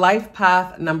 So for life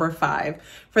path number 5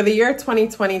 for the year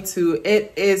 2022,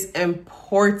 it is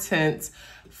important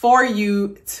for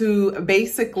you to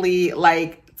basically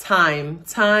like time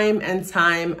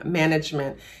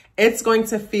management. It's going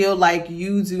to feel like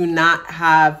you do not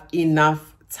have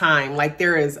enough time. Like,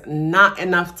 there is not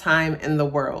enough time in the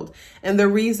world. And the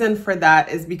reason for that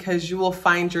is because you will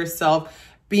find yourself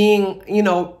being, you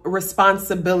know,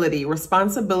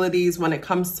 responsibilities when it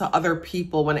comes to other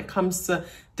people, when it comes to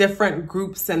different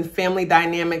groups and family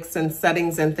dynamics and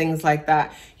settings and things like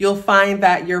that. You'll find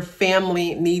that your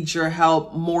family needs your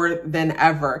help more than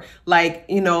ever. Like,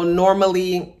 you know,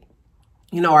 normally,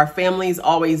 you know, our families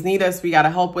always need us. We got to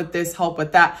help with this, help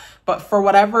with that. But for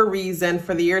whatever reason,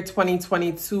 for the year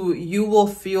 2022, you will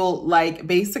feel like,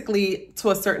 basically,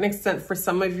 to a certain extent, for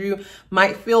some of you,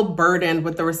 might feel burdened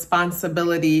with the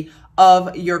responsibility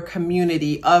of your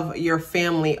community, of your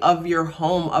family, of your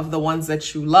home, of the ones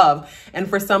that you love. And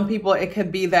for some people, it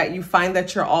could be that you find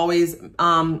that you're always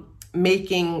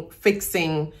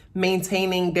fixing,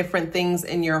 maintaining different things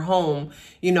in your home,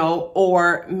 you know,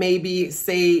 or maybe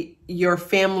say your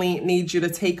family needs you to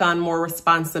take on more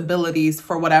responsibilities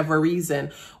for whatever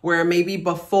reason, where maybe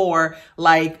before,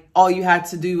 like, all you had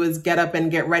to do was get up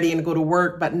and get ready and go to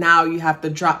work, but now you have to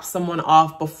drop someone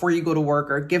off before you go to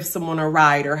work, or give someone a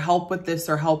ride, or help with this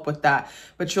or help with that.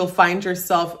 But you'll find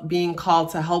yourself being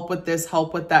called to help with this,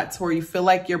 help with that, to where you feel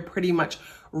like you're pretty much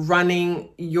running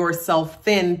yourself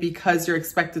thin because you're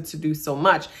expected to do so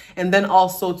much. And then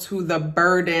also to the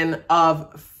burden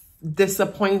of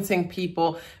disappointing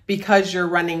people because you're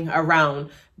running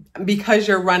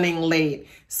late.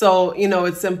 So, you know,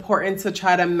 it's important to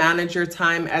try to manage your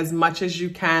time as much as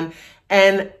you can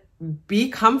and be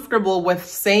comfortable with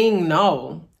saying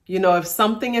no. You know, if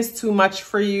something is too much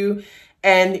for you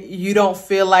and you don't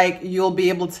feel like you'll be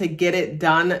able to get it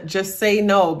done, just say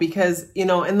no, because, you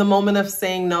know, in the moment of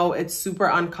saying no, it's super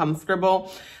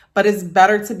uncomfortable. But it's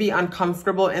better to be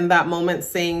uncomfortable in that moment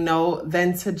saying no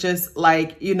than to just,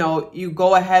 like, you know, you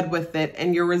go ahead with it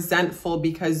and you're resentful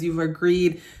because you've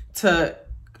agreed to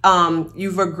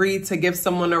give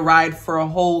someone a ride for a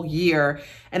whole year.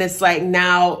 And it's like,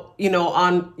 now, you know,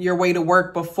 on your way to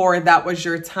work, before that was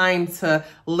your time to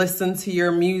listen to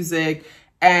your music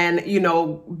and, you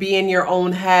know, be in your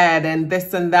own head and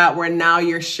this and that, where now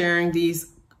you're sharing these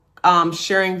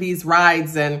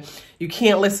rides and you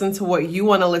can't listen to what you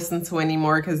want to listen to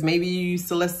anymore, because maybe you used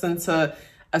to listen to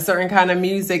a certain kind of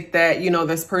music that, you know,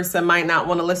 this person might not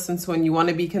want to listen to, and you want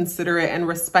to be considerate and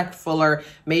respectful. Or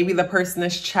maybe the person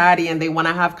is chatty and they want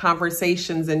to have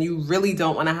conversations and you really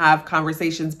don't want to have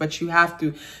conversations, but you have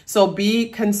to. So be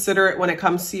considerate when it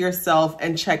comes to yourself,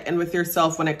 and check in with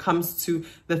yourself when it comes to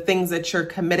the things that you're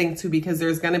committing to, because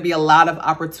there's going to be a lot of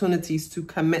opportunities to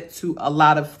commit to a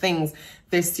lot of things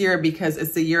this year, because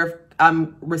it's a year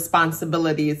of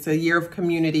responsibility. It's a year of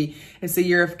community. It's a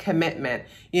year of commitment.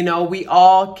 You know, we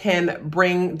all can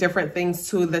bring different things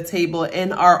to the table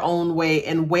in our own way,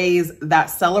 in ways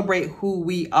that celebrate who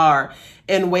we are,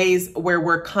 in ways where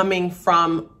we're coming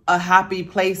from a happy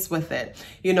place with it.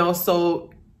 You know, so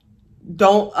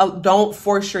don't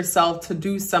force yourself to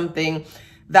do something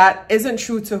that isn't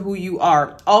true to who you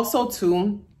are. Also,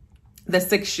 too, the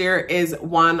 6th year is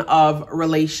one of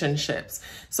relationships.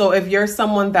 So if you're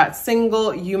someone that's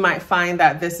single, you might find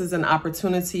that this is an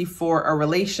opportunity for a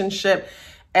relationship.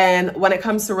 And when it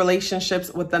comes to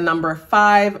relationships with the number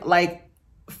 5, like,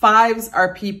 5s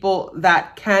are people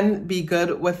that can be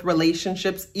good with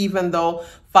relationships, even though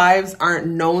 5s aren't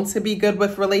known to be good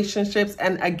with relationships.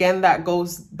 And again, that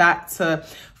goes back to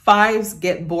 5s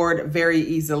get bored very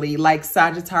easily, like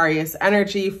Sagittarius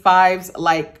energy. 5s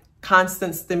like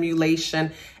constant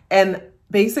stimulation, and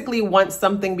basically, once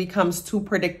something becomes too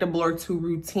predictable or too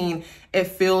routine, it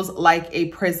feels like a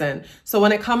prison. So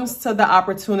when it comes to the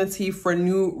opportunity for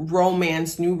new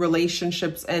romance, new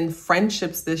relationships and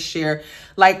friendships this year,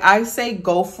 like I say,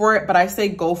 go for it, but I say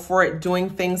go for it doing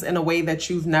things in a way that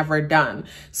you've never done.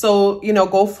 So, you know,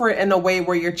 go for it in a way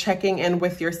where you're checking in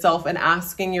with yourself and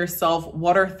asking yourself,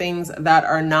 what are things that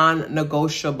are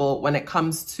non-negotiable when it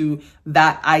comes to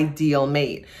that ideal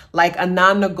mate? Like a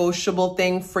non-negotiable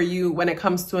thing for you when it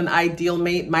comes to an ideal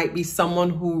mate might be someone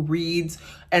who reads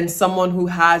and someone who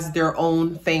has their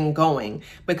own thing going.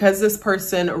 Because this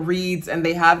person reads and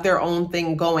they have their own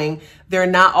thing going, they're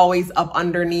not always up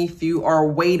underneath you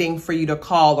or waiting for you to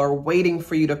call or waiting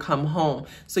for you to come home.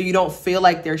 So you don't feel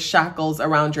like there's shackles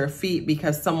around your feet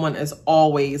because someone is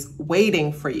always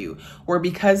waiting for you. Or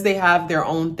because they have their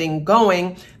own thing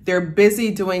going, they're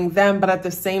busy doing them, but at the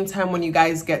same time, when you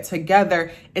guys get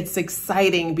together, it's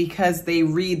exciting because they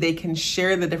read, they can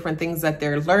share the different things that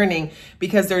they're learning.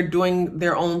 Because they're doing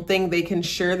their own thing, they can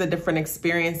share the different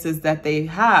experiences that they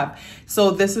have.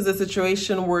 So this is a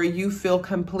situation where you feel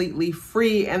completely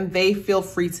free and they feel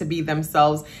free to be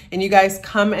themselves. And you guys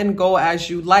come and go as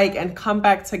you like and come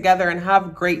back together and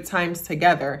have great times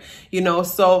together, you know.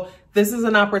 So this is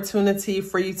an opportunity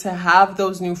for you to have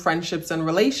those new friendships and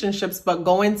relationships, but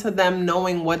go into them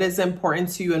knowing what is important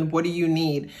to you and what do you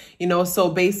need, you know. So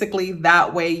basically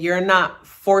that way you're not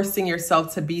forcing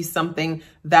yourself to be something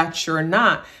that you're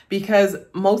not, because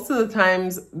most of the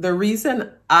times the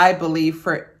reason I believe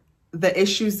for the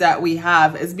issues that we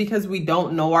have is because we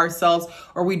don't know ourselves,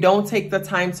 or we don't take the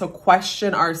time to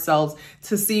question ourselves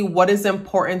to see what is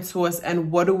important to us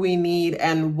and what do we need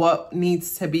and what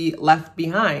needs to be left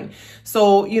behind.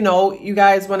 So, you know, you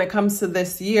guys, when it comes to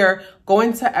this year, go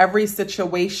into every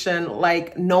situation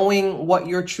like knowing what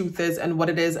your truth is and what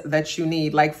it is that you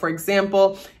need. Like, for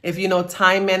example, if you know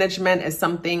time management is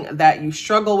something that you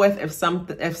struggle with,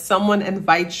 if someone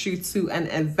invites you to an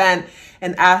event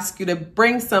and asks you to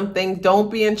bring something,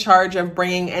 don't be in charge of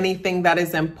bringing anything that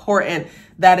is important,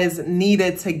 that is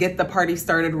needed to get the party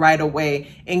started right away.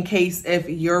 In case if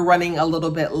you're running a little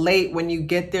bit late, when you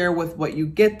get there with what you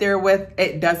get there with,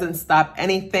 it doesn't stop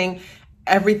anything.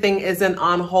 Everything isn't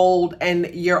on hold and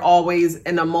you're always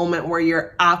in a moment where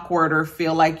you're awkward or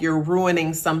feel like you're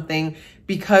ruining something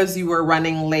because you were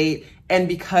running late and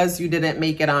because you didn't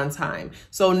make it on time.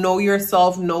 So know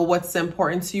yourself, know what's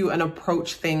important to you, and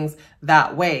approach things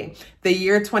that way. The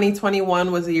year 2021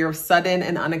 was a year of sudden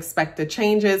and unexpected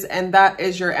changes, and that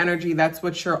is your energy. That's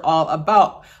what you're all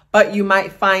about. But you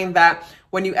might find that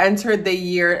when you entered the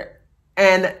year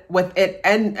and once it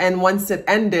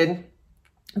ended,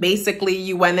 basically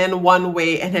you went in one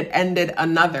way and it ended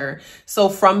another. So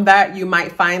from that, you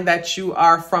might find that you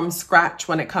are from scratch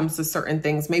when it comes to certain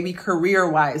things, maybe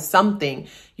career-wise, something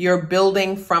you're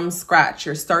building from scratch.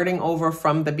 You're starting over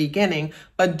from the beginning,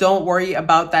 but don't worry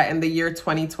about that in the year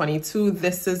 2022.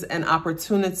 This is an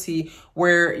opportunity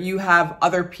where you have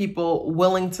other people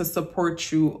willing to support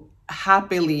you,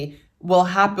 will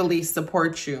happily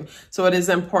support you. So it is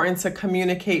important to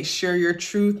communicate, share your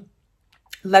truth.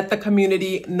 Let the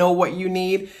community know what you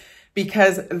need,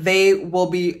 because they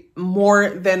will be more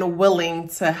than willing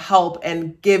to help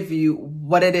and give you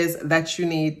what it is that you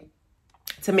need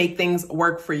to make things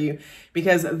work for you,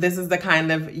 because this is the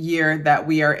kind of year that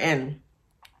we are in.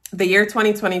 The year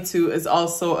 2022 is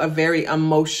also a very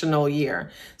emotional year.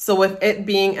 So with it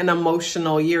being an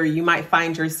emotional year, you might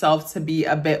find yourself to be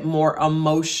a bit more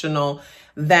emotional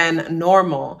than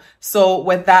normal. So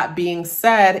with that being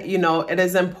said, you know, it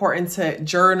is important to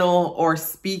journal or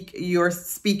speak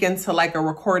into like a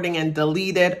recording and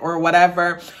delete it or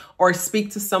whatever, or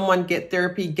speak to someone, get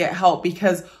therapy, get help,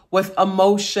 because with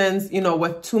emotions, you know,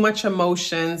 with too much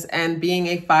emotions and being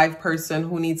a 5 person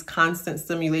who needs constant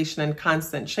stimulation and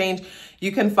constant change,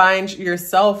 you can find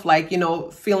yourself like, you know,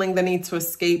 feeling the need to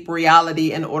escape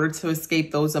reality in order to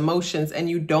escape those emotions. And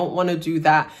you don't want to do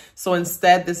that. So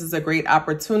instead, this is a great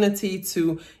opportunity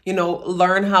to, you know,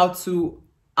 learn how to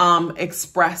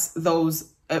express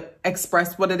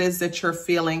what it is that you're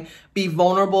feeling. Be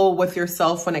vulnerable with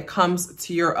yourself when it comes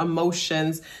to your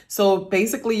emotions. So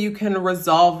basically you can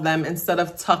resolve them instead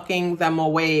of tucking them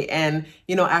away and,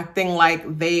 you know, acting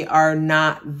like they are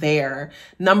not there.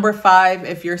 Number 5,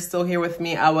 if you're still here with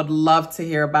me, I would love to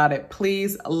hear about it.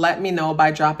 Please let me know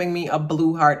by dropping me a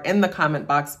blue heart in the comment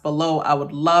box below. I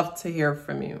would love to hear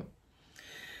from you.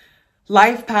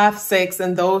 Life path 6,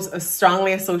 and those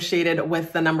strongly associated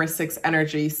with the number 6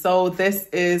 energy. So this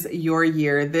is your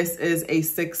year. This is a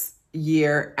 6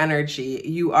 year energy.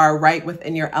 You are right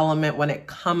within your element when it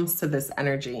comes to this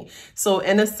energy. So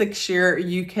in a 6 year,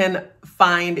 you can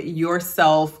find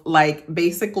yourself like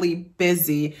basically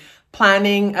busy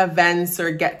planning events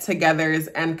or get-togethers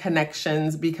and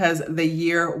connections because the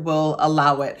year will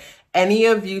allow it. Any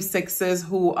of you 6s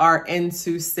who are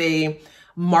into, say,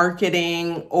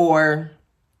 marketing or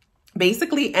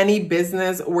basically any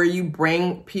business where you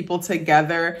bring people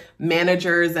together,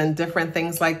 managers and different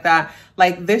things like that,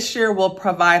 like this year will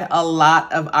provide a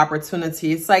lot of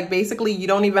opportunity. It's like basically you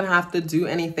don't even have to do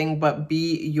anything but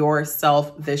be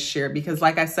yourself this year because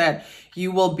like I said,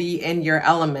 you will be in your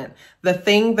element. The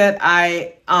thing that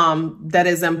that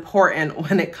is important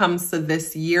when it comes to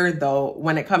this year though,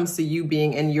 when it comes to you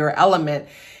being in your element,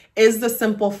 is the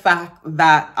simple fact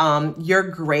that you're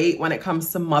great when it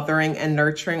comes to mothering and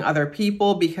nurturing other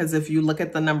people, because if you look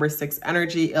at the number 6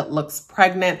 energy, it looks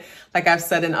pregnant. Like I've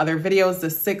said in other videos, the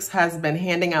 6 has been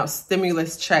handing out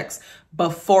stimulus checks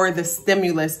before the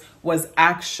stimulus was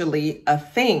actually a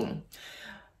thing.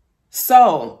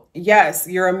 So yes,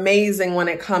 you're amazing when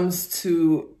it comes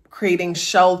to creating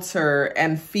shelter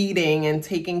and feeding and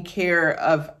taking care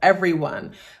of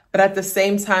everyone. But at the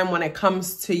same time, when it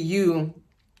comes to you,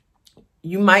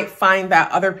 you might find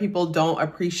that other people don't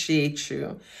appreciate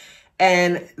you.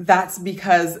 And that's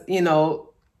because, you know,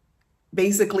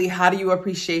 basically, how do you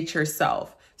appreciate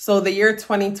yourself? So the year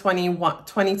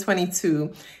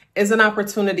 2022 is an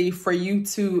opportunity for you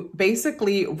to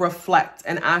basically reflect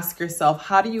and ask yourself,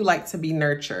 how do you like to be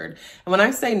nurtured? And when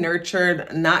I say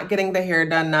nurtured, not getting the hair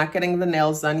done, not getting the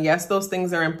nails done. Yes, those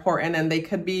things are important and they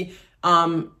could be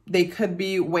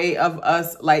way of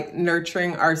us like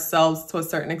nurturing ourselves to a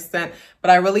certain extent. But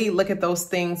I really look at those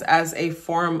things as a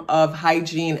form of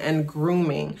hygiene and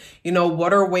grooming. You know,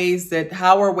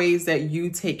 how are ways that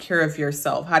you take care of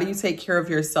yourself? How do you take care of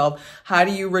yourself? How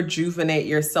do you rejuvenate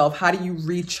yourself? How do you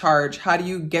recharge? How do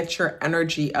you get your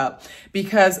energy up?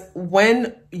 Because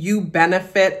when you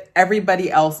benefit, everybody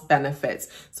else benefits.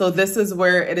 So this is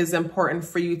where it is important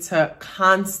for you to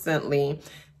constantly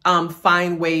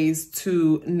find ways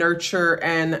to nurture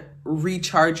and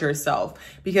recharge yourself,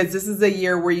 because this is a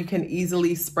year where you can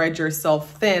easily spread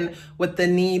yourself thin with the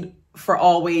need for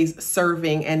always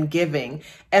serving and giving.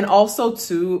 And also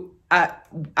too,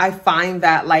 I find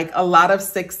that like a lot of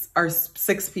six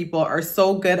people are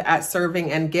so good at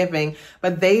serving and giving,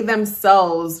 but they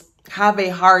themselves have a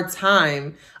hard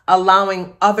time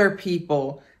allowing other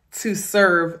people to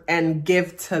serve and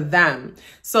give to them.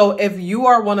 So if you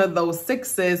are one of those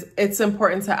 6s, it's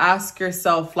important to ask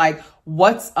yourself, like,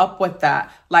 what's up with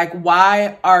that? Like,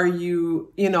 why are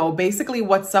you, basically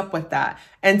what's up with that?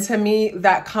 And to me,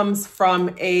 that comes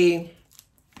from a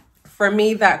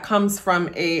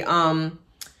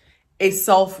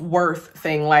self-worth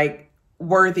thing, like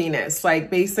worthiness. Like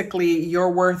basically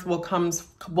your worth will come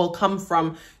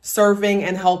from serving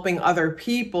and helping other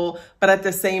people. But at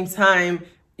the same time,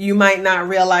 you might not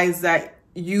realize that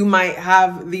you might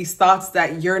have these thoughts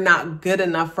that you're not good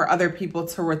enough for other people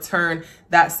to return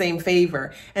that same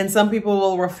favor. And some people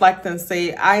will reflect and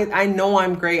say, I know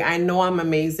I'm great. I know I'm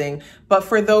amazing. But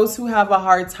for those who have a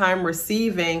hard time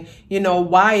receiving,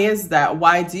 why is that?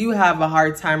 Why do you have a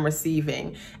hard time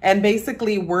receiving? And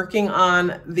basically working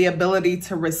on the ability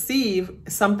to receive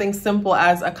something simple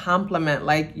as a compliment,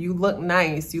 like you look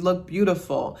nice, you look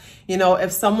beautiful.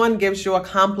 If someone gives you a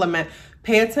compliment,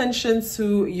 pay attention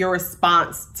to your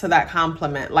response to that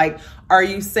compliment. Like, are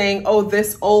you saying, oh,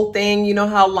 this old thing, you know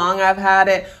how long I've had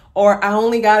it, or I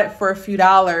only got it for a few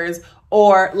dollars?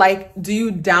 Or like, do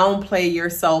you downplay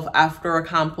yourself after a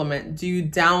compliment? Do you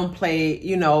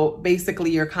downplay, basically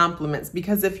your compliments?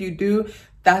 Because if you do,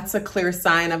 that's a clear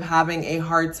sign of having a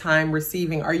hard time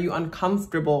receiving. Are you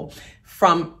uncomfortable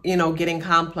from, getting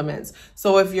compliments?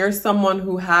 So if you're someone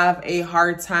who have a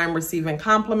hard time receiving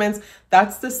compliments,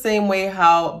 that's the same way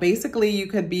how basically you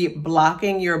could be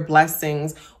blocking your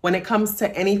blessings when it comes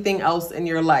to anything else in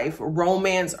your life,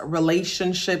 romance,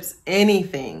 relationships,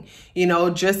 anything.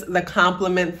 Just the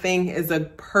compliment thing is a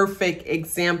perfect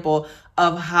example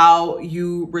of how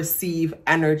you receive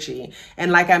energy.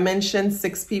 And like I mentioned,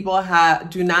 6 people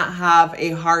do not have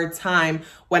a hard time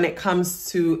when it comes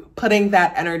to putting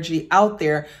that energy out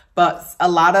there. But a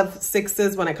lot of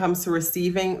 6s, when it comes to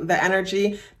receiving the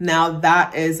energy, now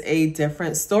that is a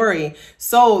different story.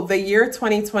 So the year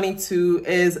 2022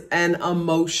 is an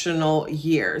emotional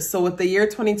year. So with the year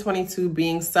 2022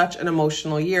 being such an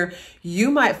emotional year, you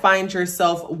might find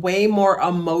yourself way more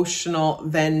emotional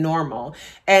than normal.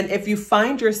 And if you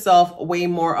find yourself way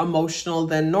more emotional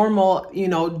than normal,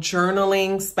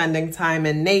 journaling, spending time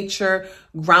in nature,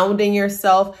 grounding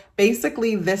yourself.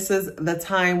 Basically, this is the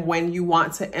time when you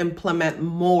want to implement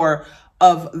more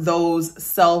of those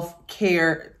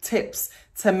self-care tips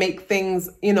to make things,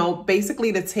 you know,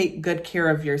 basically to take good care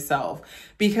of yourself.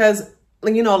 Because,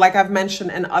 you know, like I've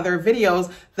mentioned in other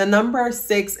videos, the number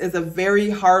 6 is a very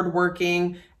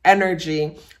hardworking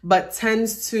energy, but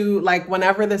tends to, like,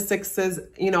 whenever the 6 is,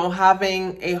 you know,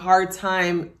 having a hard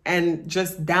time and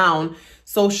just down,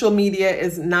 social media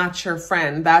is not your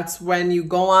friend. That's when you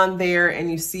go on there and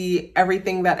you see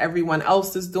everything that everyone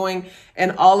else is doing,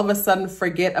 and all of a sudden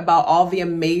forget about all the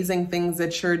amazing things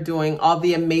that you're doing, all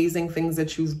the amazing things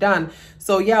that you've done.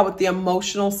 So yeah, with the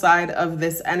emotional side of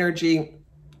this energy,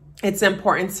 it's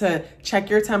important to check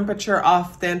your temperature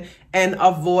often and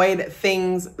avoid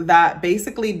things that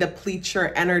basically deplete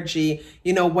your energy,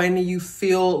 you know, when you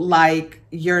feel like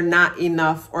you're not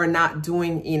enough or not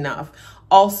doing enough.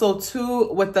 Also,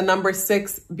 too, with the number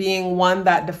 6 being one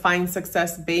that defines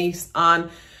success based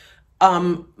on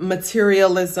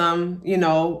materialism, you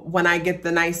know, when I get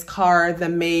the nice car, the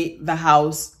mate, the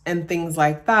house, and things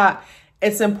like that,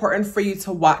 it's important for you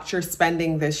to watch your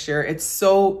spending this year. It's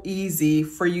so easy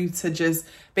for you to just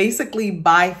basically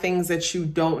buy things that you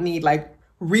don't need, like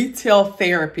retail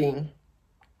therapy.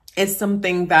 It's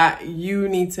something that you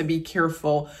need to be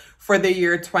careful for the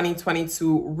year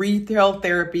 2022. Retail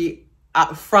therapy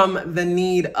from the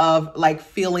need of like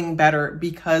feeling better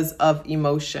because of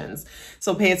emotions.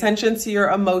 So pay attention to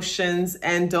your emotions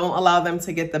and don't allow them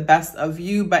to get the best of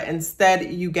you, but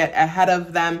instead you get ahead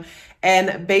of them.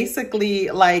 And basically,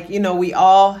 like, you know, we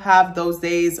all have those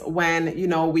days when, you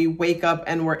know, we wake up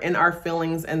and we're in our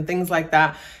feelings and things like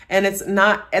that. And it's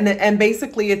not, and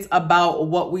basically it's about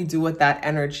what we do with that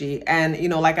energy. And, you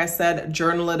know, like I said,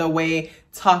 journal it away,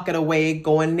 talk it away,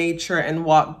 go in nature and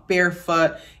walk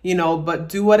barefoot, you know, but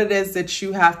do what it is that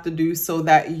you have to do so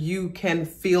that you can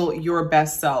feel your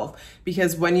best self.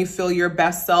 Because when you feel your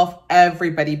best self,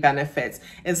 everybody benefits.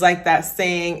 It's like that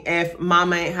saying, if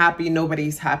mama ain't happy,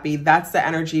 nobody's happy. That's the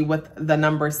energy with the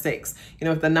number 6. You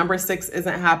know, if the number 6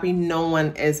 isn't happy, no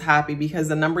one is happy, because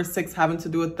the number 6 having to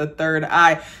do with the third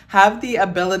eye, have the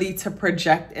ability to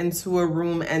project into a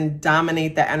room and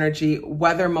dominate the energy,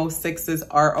 whether most 6s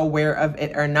are aware of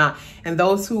it or not. And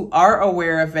those who are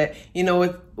aware of it, you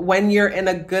know, when you're in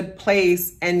a good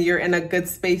place and you're in a good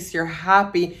space, you're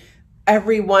happy,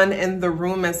 everyone in the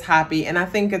room is happy. And I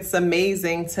think it's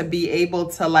amazing to be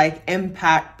able to like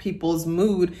impact people's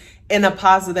mood in a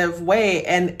positive way.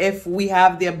 And if we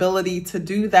have the ability to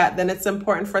do that, then it's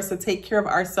important for us to take care of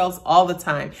ourselves all the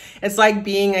time. It's like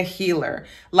being a healer.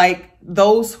 Like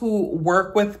those who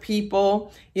work with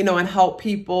people, you know, and help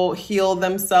people heal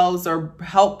themselves or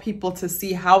help people to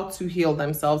see how to heal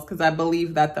themselves, because I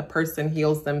believe that the person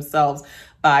heals themselves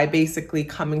by basically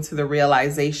coming to the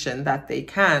realization that they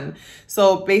can.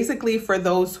 So basically for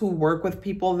those who work with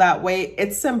people that way,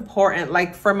 it's important.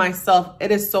 Like for myself,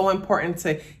 it is so important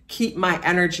to keep my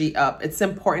energy up. It's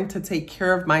important to take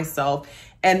care of myself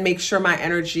and make sure my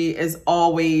energy is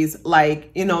always like,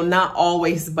 you know, not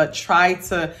always, but try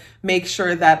to make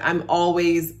sure that I'm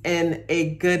always in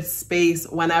a good space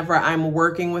whenever I'm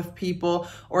working with people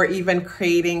or even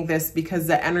creating this, because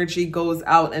the energy goes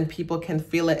out and people can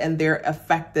feel it and they're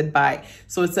affected by it.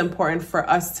 So it's important for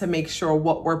us to make sure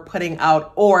what we're putting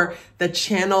out or the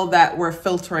channel that we're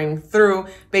filtering through,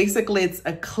 basically it's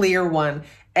a clear one.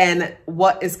 And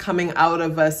what is coming out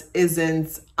of us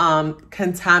isn't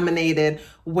contaminated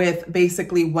with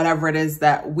basically whatever it is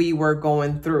that we were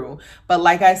going through. But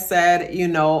like I said, you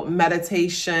know,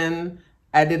 meditation,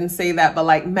 I didn't say that, but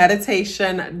like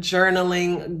meditation,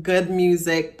 journaling, good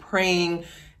music, praying,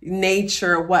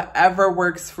 nature, whatever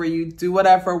works for you, do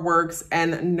whatever works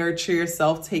and nurture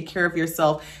yourself, take care of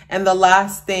yourself. And the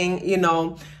last thing, you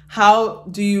know, how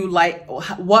do you like,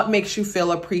 what makes you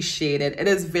feel appreciated? It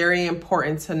is very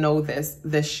important to know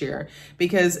this year,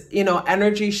 because, you know,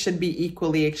 energy should be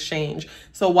equally exchanged.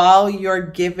 So while you're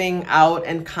giving out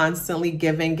and constantly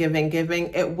giving,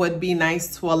 it would be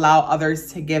nice to allow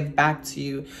others to give back to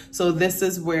you. So this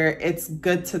is where it's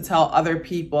good to tell other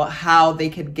people how they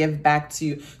could give back to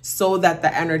you so that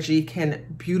the energy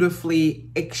can beautifully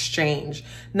exchange.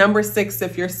 Number 6,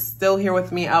 if you're still here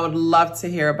with me, I would love to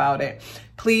hear about it.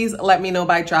 Please let me know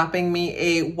by dropping me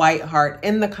a white heart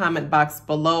in the comment box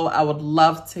below. I would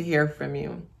love to hear from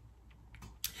you.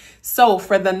 So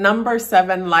for the number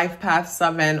 7, life path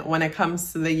 7, when it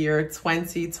comes to the year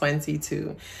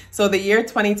 2022. So the year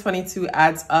 2022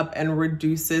 adds up and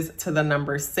reduces to the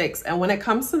number 6. And when it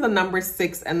comes to the number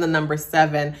 6 and the number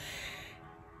 7,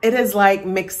 it is like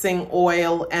mixing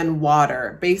oil and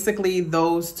water. Basically,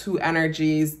 those two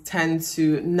energies tend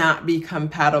to not be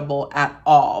compatible at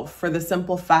all, for the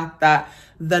simple fact that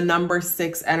the number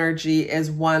 6 energy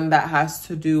is one that has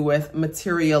to do with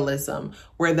materialism,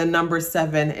 where the number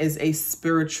 7 is a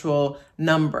spiritual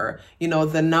number. You know,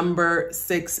 the number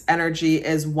 6 energy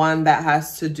is one that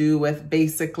has to do with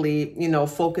basically, you know,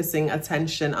 focusing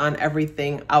attention on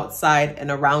everything outside and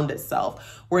around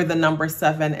itself, where the number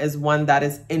 7 is one that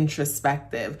is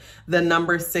introspective. The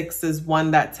number 6 is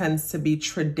one that tends to be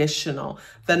traditional.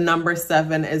 The number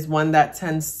 7 is one that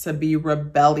tends to be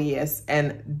rebellious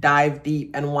and dive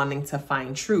deep and wanting to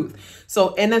find truth.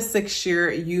 So in a 6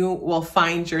 year, you will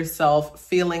find yourself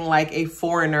feeling like a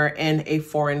foreigner in a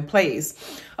foreign place.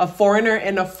 A foreigner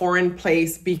in a foreign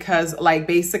place because, like,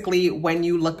 basically when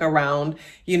you look around,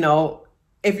 you know,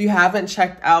 if you haven't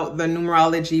checked out the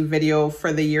numerology video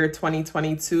for the year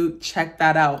 2022, check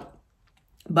that out.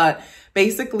 But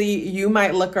basically, you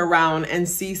might look around and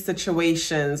see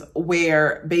situations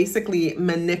where basically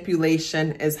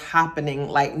manipulation is happening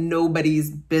like nobody's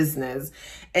business.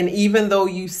 And even though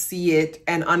you see it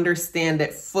and understand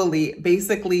it fully,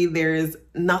 basically there's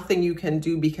nothing you can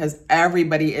do because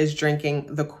everybody is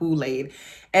drinking the Kool-Aid.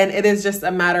 And it is just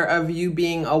a matter of you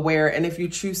being aware. And if you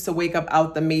choose to wake up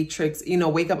out the matrix, you know,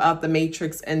 wake up out the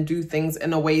matrix and do things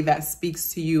in a way that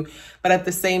speaks to you. But at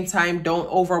the same time, don't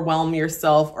overwhelm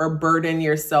yourself or burden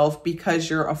yourself because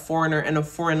you're a foreigner in a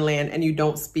foreign land and you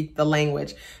don't speak the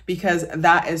language, because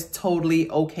that is totally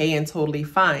okay and totally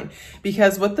fine.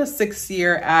 Because with the 6th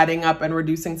year adding up and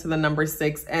reducing to the number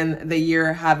 6 and the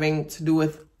year having to do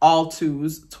with all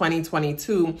twos,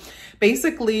 2022,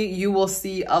 basically you will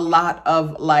see a lot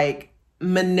of like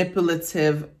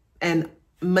manipulative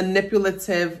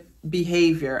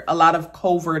behavior, a lot of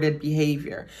coverted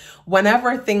behavior.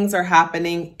 Whenever things are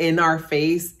happening in our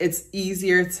face, it's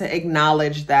easier to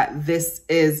acknowledge that this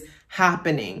is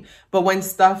happening. But when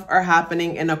stuff are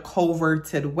happening in a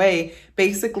coverted way,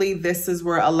 basically this is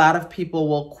where a lot of people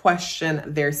will question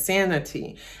their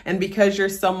sanity. And because you're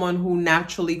someone who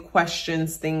naturally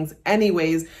questions things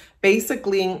anyways,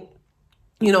 basically,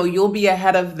 you know, you'll be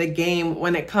ahead of the game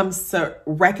when it comes to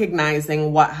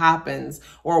recognizing what happens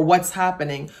or what's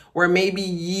happening, where maybe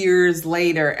years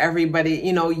later, everybody,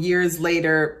 you know, years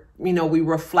later, you know, we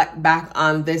reflect back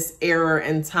on this era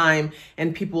in time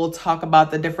and people will talk about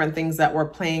the different things that were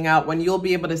playing out, when you'll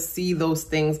be able to see those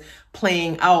things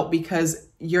playing out because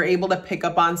you're able to pick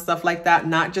up on stuff like that,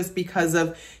 not just because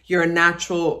of your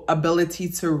natural ability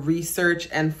to research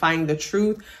and find the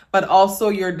truth, but also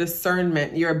your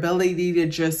discernment, your ability to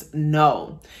just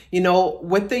know. You know,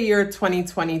 with the year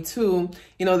 2022,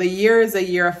 you know, the year is a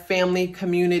year of family,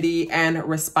 community, and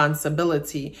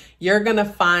responsibility. You're going to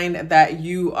find that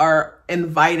you are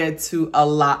invited to a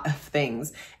lot of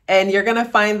things. And you're going to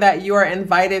find that you are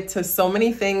invited to so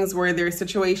many things where there are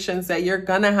situations that you're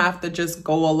going to have to just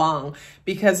go along.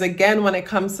 Because again, when it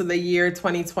comes to the year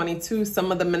 2022,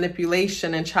 some of the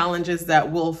manipulation and challenges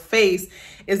that we'll face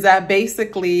is that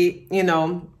basically, you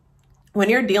know, when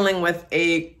you're dealing with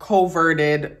a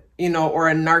coverted, you know, or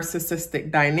a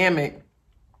narcissistic dynamic,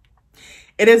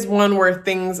 it is one where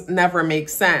things never make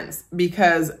sense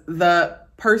because the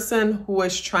person who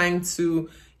is trying to,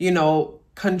 you know,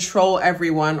 control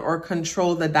everyone or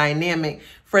control the dynamic,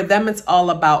 for them, it's all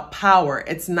about power.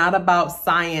 It's not about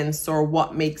science or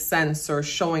what makes sense or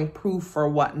showing proof or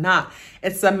whatnot.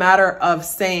 It's a matter of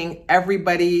saying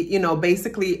everybody, you know,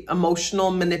 basically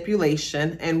emotional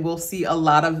manipulation. And we'll see a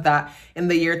lot of that in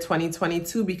the year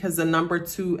 2022 because the number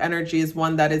 2 energy is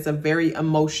one that is a very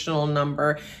emotional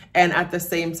number. And at the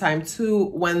same time, too,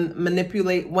 when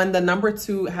the number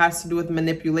 2 has to do with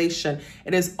manipulation,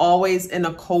 it is always in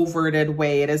a coverted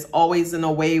way. It is always in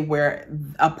a way where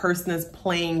a person is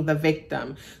playing the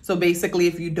victim. So basically,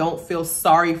 if you don't feel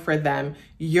sorry for them,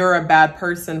 you're a bad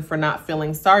person for not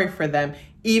feeling sorry for them,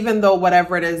 even though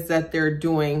whatever it is that they're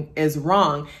doing is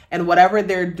wrong. And whatever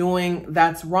they're doing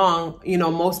that's wrong, you know,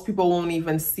 most people won't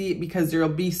even see it because they'll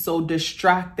be so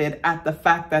distracted at the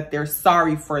fact that they're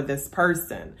sorry for this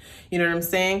person. You know what I'm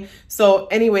saying? So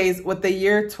anyways, with the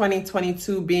year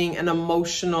 2022 being an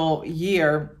emotional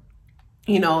year,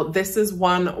 you know, this is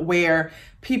one where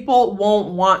people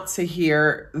won't want to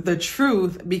hear the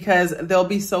truth because they'll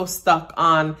be so stuck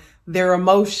on their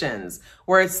emotions,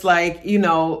 where it's like, you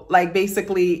know, like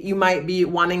basically you might be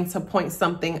wanting to point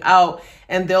something out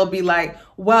and they'll be like,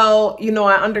 well, you know,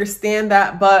 I understand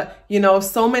that, but, you know,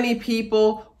 so many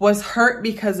people was hurt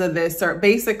because of this, or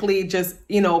basically just,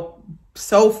 you know,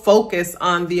 so focused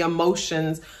on the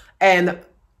emotions and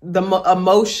the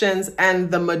emotions and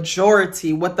the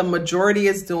majority, what the majority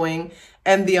is doing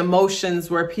and the emotions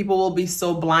where people will be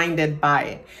so blinded by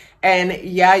it. And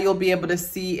yeah, you'll be able to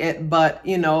see it, but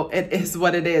you know, it is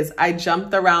what it is. I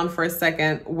jumped around for a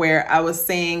second where I was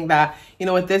saying that, you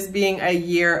know, with this being a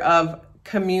year of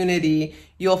community,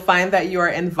 you'll find that you are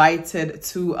invited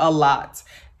to a lot,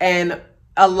 and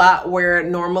a lot where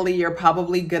normally you're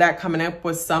probably good at coming up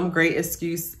with some great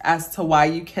excuse as to why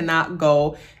you cannot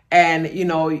go. And, you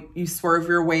know, you swerve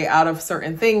your way out of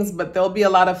certain things, but there'll be a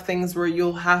lot of things where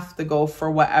you'll have to go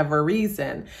for whatever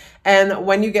reason. And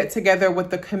when you get together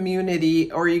with the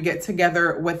community or you get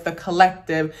together with the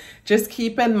collective, just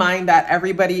keep in mind that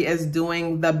everybody is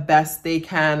doing the best they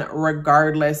can,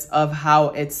 regardless of how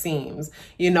it seems,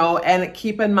 you know, and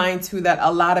keep in mind too, that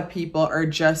a lot of people are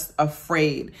just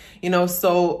afraid, you know,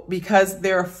 so because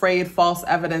they're afraid false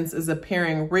evidence is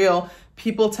appearing real,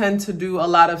 people tend to do a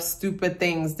lot of stupid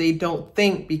things. They don't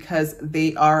think because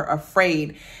they are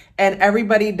afraid. And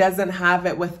everybody doesn't have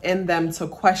it within them to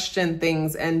question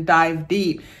things and dive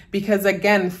deep. Because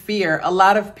again, fear. A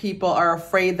lot of people are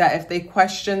afraid that if they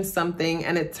question something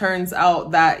and it turns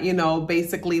out that, you know,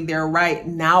 basically they're right,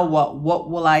 now what? What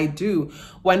will I do?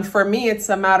 When for me, it's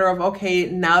a matter of, okay,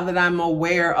 now that I'm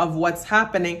aware of what's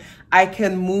happening, I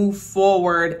can move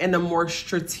forward in a more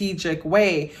strategic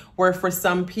way. Where for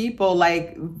some people,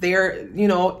 like they're, you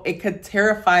know, it could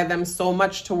terrify them so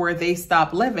much to where they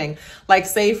stop living. Like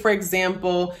say, for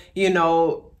example, you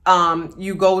know,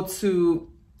 you go to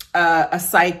a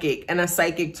psychic and a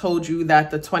psychic told you that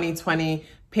the 2020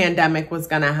 pandemic was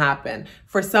going to happen.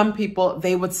 For some people,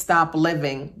 they would stop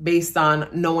living based on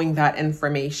knowing that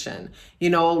information, you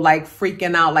know, like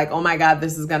freaking out, like, oh my God,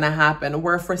 this is going to happen.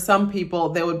 Where for some people,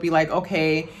 they would be like,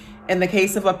 okay, in the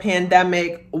case of a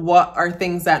pandemic, what are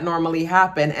things that normally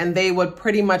happen? And they would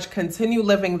pretty much continue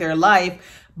living their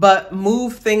life, but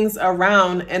move things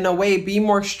around in a way, be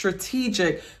more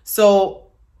strategic. So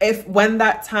if when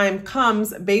that time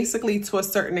comes, basically to a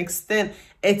certain extent,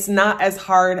 it's not as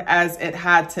hard as it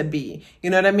had to be. You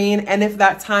know what I mean? And if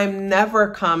that time never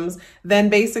comes, then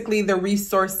basically the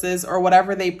resources or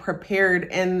whatever they prepared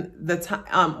in the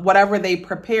time, whatever they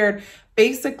prepared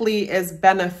basically is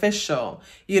beneficial,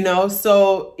 you know?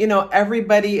 So, you know,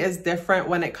 everybody is different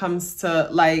when it comes to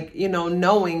like, you know,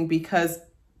 knowing, because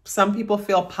some people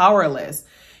feel powerless.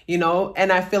 You know,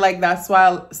 and I feel like that's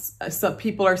why some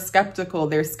people are skeptical.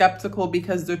 They're skeptical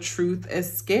because the truth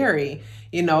is scary,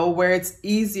 you know, where it's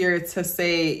easier to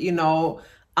say, you know,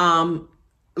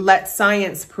 let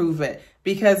science prove it.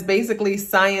 Because basically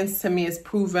science to me is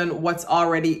proven what's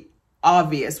already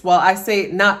obvious. Well, I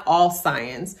say not all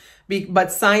science,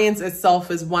 but science itself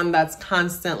is one that's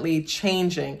constantly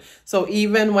changing. So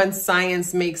even when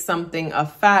science makes something a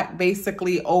fact,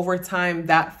 basically over time,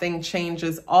 that thing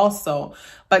changes also.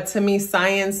 But to me,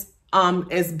 science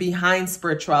is behind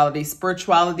spirituality.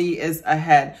 Spirituality is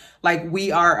ahead. Like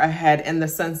we are ahead in the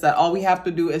sense that all we have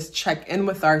to do is check in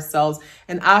with ourselves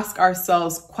and ask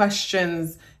ourselves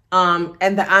questions.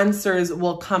 And the answers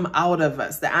will come out of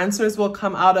us. The answers will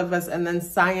come out of us, and then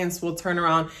science will turn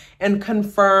around and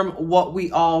confirm what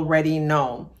we already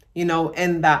know, you know,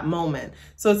 in that moment.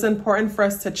 So it's important for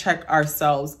us to check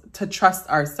ourselves, to trust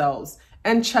ourselves,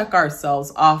 and check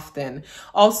ourselves often.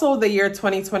 Also, the year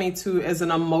 2022 is an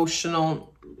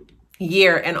emotional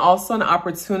year and also an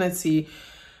opportunity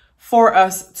for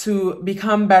us to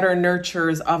become better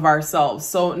nurturers of ourselves.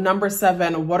 So number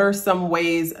 7, what are some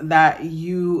ways that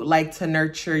you like to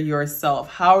nurture yourself?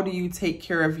 How do you take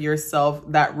care of yourself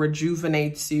that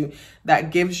rejuvenates you,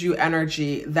 that gives you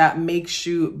energy, that makes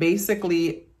you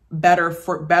basically better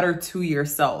to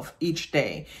yourself each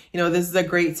day? You know, this is a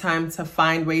great time to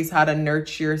find ways how to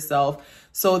nurture yourself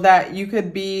so that you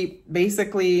could be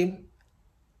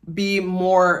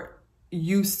more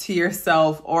used to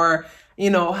yourself, or you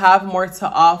know, have more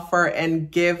to offer and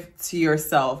give to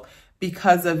yourself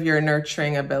because of your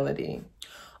nurturing ability.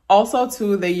 Also,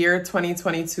 too, the year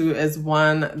 2022 is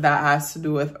one that has to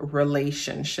do with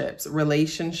relationships,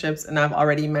 and I've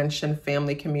already mentioned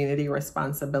family, community,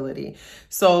 responsibility.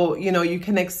 So, you know, you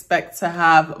can expect to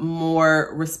have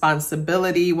more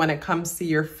responsibility when it comes to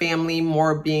your family,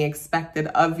 more being expected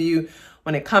of you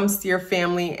when it comes to your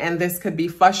family. And this could be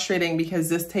frustrating because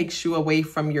this takes you away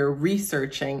from your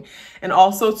researching. And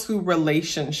also to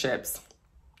relationships.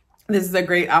 This is a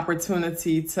great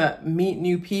opportunity to meet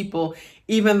new people,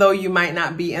 even though you might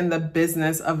not be in the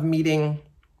business of meeting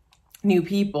new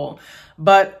people.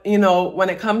 But, you know, when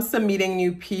it comes to meeting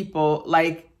new people,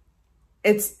 like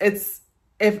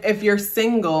if you're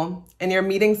single and you're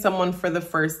meeting someone for the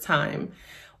first time,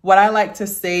 what I like to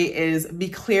say is be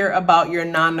clear about your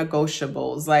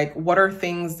non-negotiables. Like, what are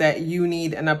things that you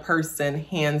need in a person,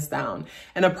 hands down?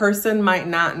 And a person might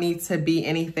not need to be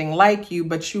anything like you,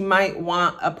 but you might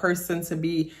want a person to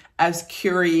be as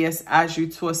curious as you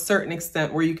to a certain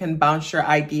extent where you can bounce your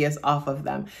ideas off of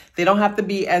them. They don't have to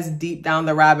be as deep down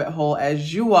the rabbit hole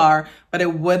as you are, but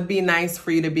it would be nice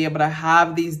for you to be able to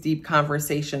have these deep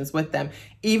conversations with them.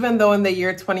 Even though in the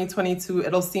year 2022,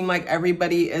 it'll seem like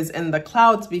everybody is in the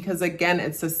clouds because, again,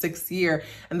 it's the 6th year.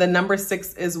 And the number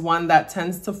 6 is one that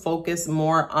tends to focus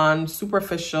more on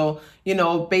superficial,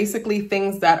 basically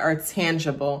things that are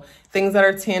tangible, things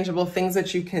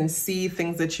that you can see,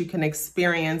 things that you can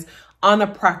experience on a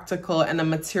practical and a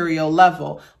material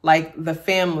level, like the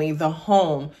family, the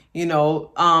home,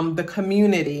 the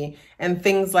community and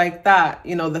things like that,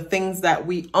 the things that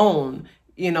we own.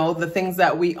 The things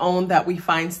that we own that we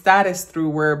find status through,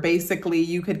 where basically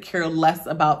you could care less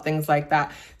about things like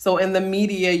that. So in the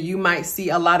media, you might see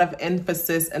a lot of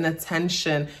emphasis and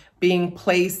attention being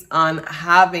placed on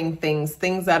having things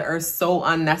that are so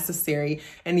unnecessary.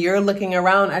 And you're looking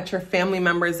around at your family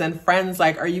members and friends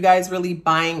like, are you guys really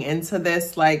buying into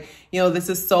this? Like, this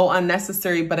is so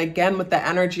unnecessary. But again, with the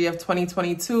energy of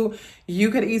 2022, you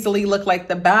could easily look like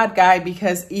the bad guy,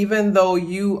 because even though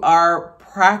you are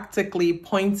practically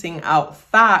pointing out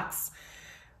facts,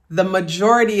 the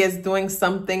majority is doing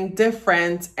something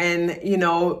different. And,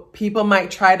 people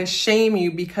might try to shame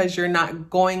you because you're not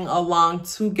going along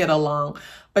to get along.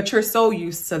 But you're so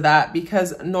used to that,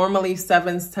 because normally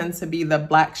 7s tend to be the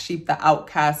black sheep, the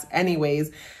outcast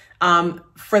anyways,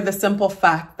 for the simple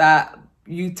fact that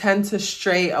you tend to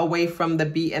stray away from the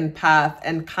beaten path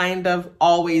and kind of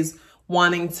always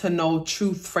wanting to know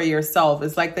truth for yourself.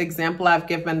 It's like the example I've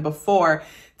given before.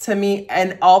 To me,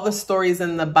 and all the stories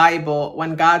in the Bible,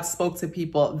 when God spoke to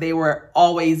people, they were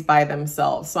always by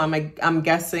themselves. So I'm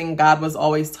guessing God was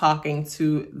always talking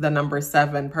to the number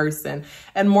 7 person.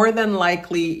 And more than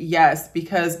likely, yes,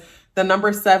 because the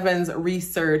number 7's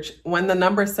research, when the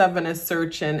number 7 is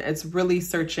searching, it's really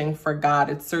searching for God.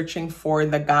 It's searching for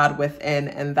the God within.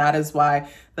 And that is why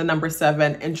the number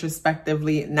 7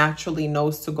 introspectively naturally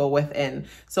knows to go within.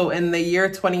 So in the year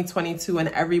 2022, and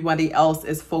everybody else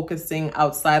is focusing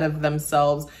outside of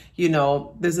themselves,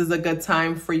 this is a good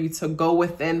time for you to go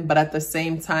within. But at the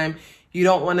same time, you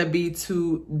don't want to be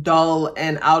too dull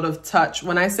and out of touch.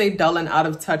 When I say dull and out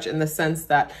of touch, in the sense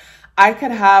that I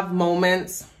could have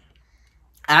moments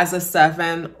as a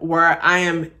 7 where I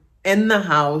am in the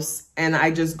house and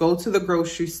I just go to the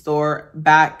grocery store,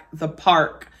 back, the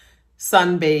park,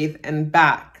 sunbathe, and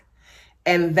back.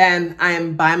 And then I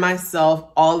am by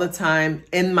myself all the time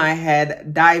in my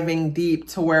head, diving deep,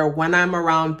 to where when I'm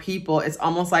around people, it's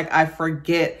almost like I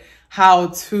forget how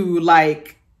to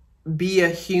be a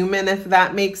human, if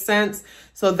that makes sense.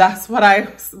 So that's why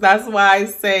I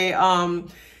say,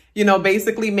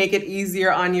 basically make it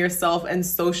easier on yourself and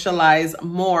socialize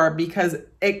more, because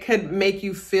it could make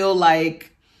you feel like,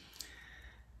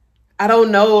 I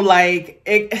don't know, like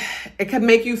it could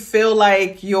make you feel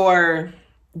like you're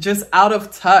just out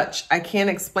of touch. I can't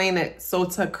explain it. So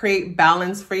to create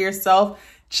balance for yourself,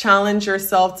 challenge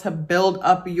yourself to build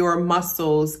up your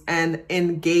muscles and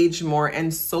engage more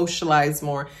and socialize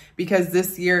more, because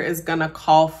this year is going to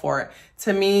call for it.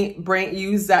 To me,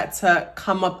 use that to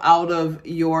come up out of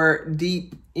your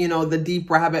deep, the deep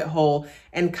rabbit hole,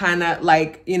 and kind of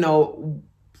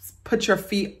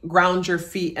ground your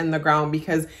feet in the ground.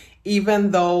 Because even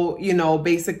though,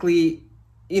 basically,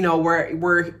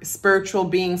 we're spiritual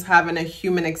beings having a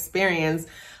human experience,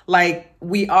 like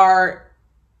we are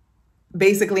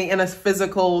basically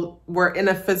we're in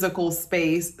a physical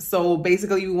space. So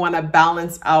basically we want to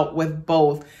balance out with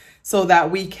both, so that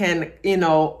we can,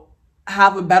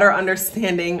 have a better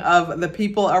understanding of the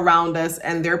people around us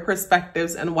and their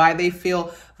perspectives and why they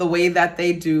feel the way that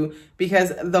they do.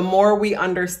 Because the more we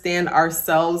understand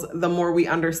ourselves, the more we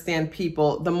understand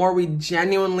people. The more we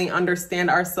genuinely understand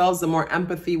ourselves, the more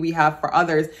empathy we have for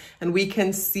others. And we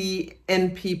can see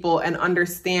in people and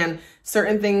understand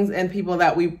certain things in people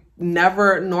that we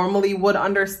never normally would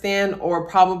understand or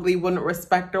probably wouldn't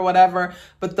respect or whatever.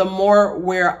 But the more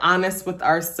we're honest with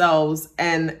ourselves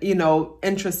and,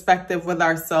 introspective with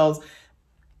ourselves,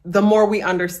 the more we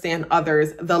understand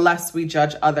others, the less we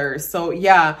judge others. So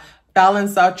yeah,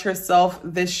 balance out yourself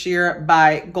this year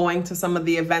by going to some of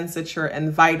the events that you're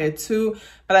invited to.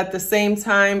 But at the same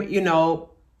time,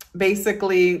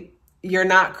 basically, you're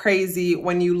not crazy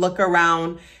when you look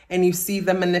around and you see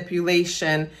the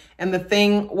manipulation. And the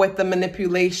thing with the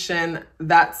manipulation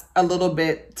that's a little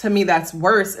bit, to me, that's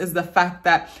worse, is the fact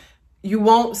that you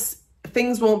won't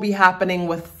things won't be happening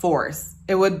with force.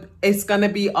 It's going to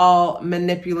be all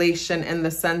manipulation in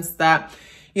the sense that,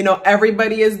 you know,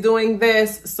 everybody is doing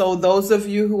this, so those of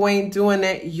you who ain't doing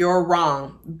it, you're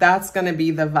wrong. That's going to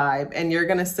be the vibe. And you're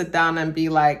going to sit down and be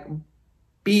like,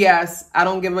 BS, I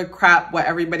don't give a crap what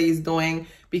everybody's doing,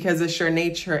 because it's your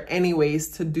nature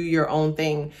anyways to do your own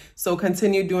thing. So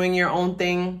continue doing your own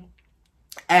thing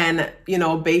and, you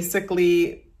know,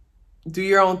 basically do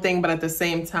your own thing, but at the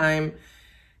same time,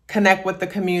 connect with the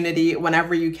community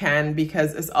whenever you can,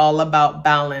 because it's all about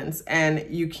balance. And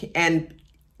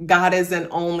God isn't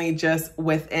only just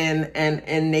within and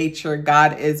in nature,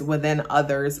 God is within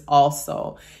others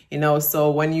also, you know.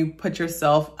 So when you put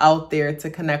yourself out there to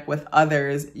connect with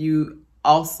others, you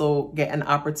also get an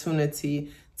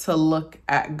opportunity to look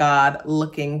at God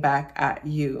looking back at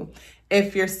you.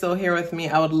 If you're still here with me,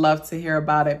 I would love to hear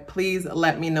about it. Please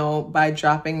let me know by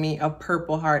dropping me a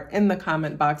purple heart in the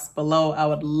comment box below. I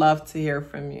would love to hear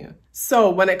from you. So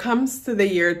when it comes to the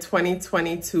year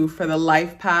 2022 for the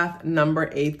life path number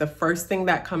 8, the first thing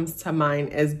that comes to mind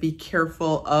is be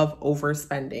careful of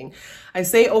overspending. I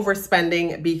say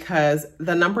overspending because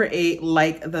the number 8,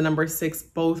 like the number 6,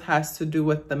 both has to do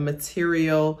with the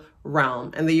material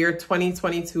realm. And the year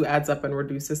 2022 adds up and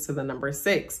reduces to the number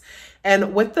 6.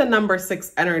 And with the number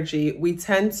 6 energy, we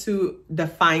tend to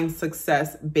define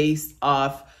success based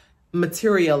off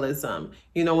materialism.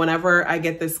 You know, whenever I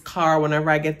get this car, whenever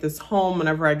I get this home,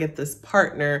 whenever I get this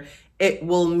partner, it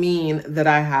will mean that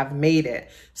I have made it.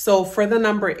 So for the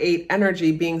number 8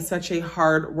 energy being such a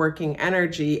hard working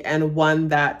energy and one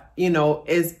that, you know,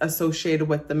 is associated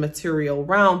with the material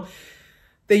realm,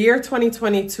 the year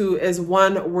 2022 is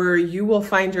one where you will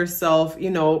find yourself, you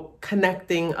know,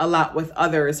 connecting a lot with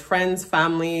others, friends,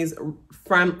 family,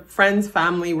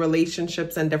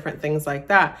 relationships, and different things like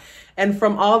that. And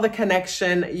from all the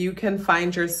connection, you can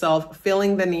find yourself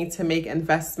feeling the need to make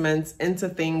investments into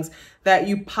things that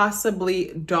you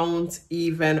possibly don't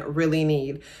even really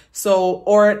need. So,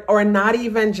 or not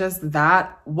even just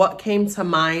that. What came to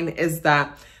mind is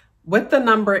that with the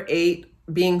number 8,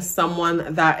 being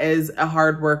someone that is a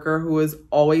hard worker who is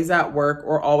always at work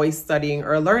or always studying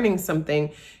or learning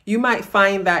something, you might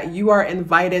find that you are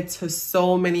invited to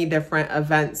so many different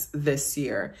events this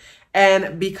year.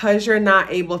 And because you're not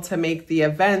able to make the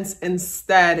events,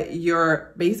 instead,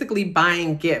 you're basically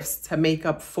buying gifts to make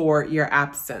up for your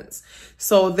absence.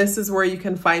 So this is where you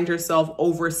can find yourself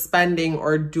overspending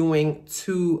or doing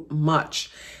too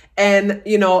much. And,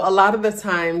 you know, a lot of the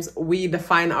times we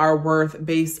define our worth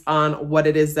based on what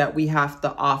it is that we have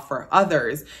to offer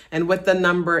others. And with the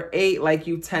number 8, like,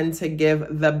 you tend to give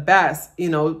the best, you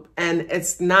know, and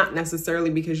it's not necessarily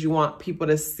because you want people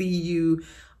to see you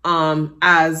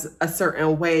as a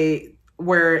certain way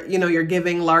where, you know, you're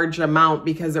giving large amount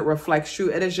because it reflects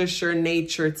you. It is just your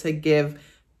nature to give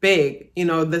big. You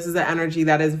know, this is an energy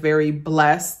that is very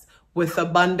blessed with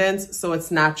abundance. So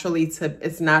it's natural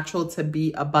to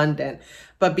be abundant,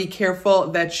 but be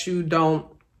careful that you don't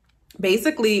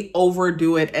basically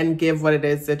overdo it and give what it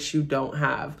is that you don't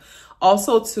have.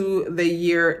 Also to the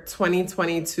year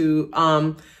 2022,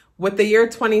 with the year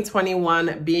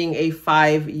 2021 being a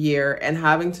 5 year and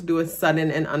having to do with sudden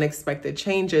and unexpected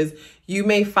changes, you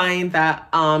may find that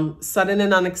sudden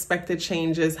and unexpected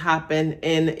changes happen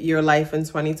in your life in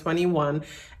 2021.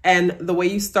 And the way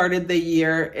you started the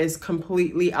year is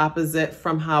completely opposite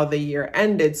from how the year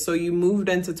ended. So you moved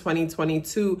into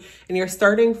 2022 and you're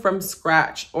starting from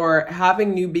scratch or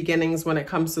having new beginnings when it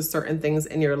comes to certain things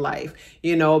in your life.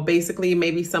 You know, basically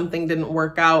maybe something didn't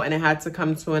work out and it had to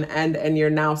come to an end and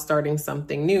you're now starting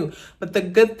something new. But the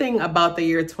good thing about the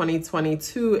year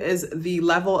 2022 is the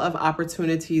level of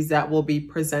opportunities that will be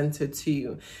presented to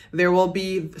you. There will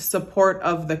be support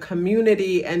of the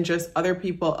community and just other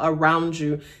people around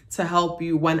you to help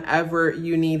you whenever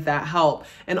you need that help.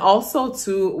 And also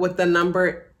too, with the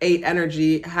number 8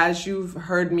 energy, as you've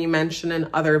heard me mention in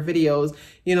other videos,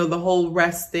 you know, the whole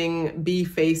resting,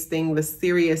 be-face thing, the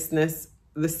seriousness,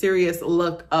 the serious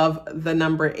look of the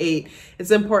number 8.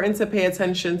 It's important to pay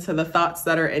attention to the thoughts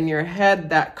that are in your head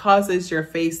that causes your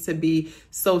face to be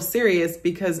so serious,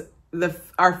 because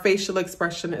our facial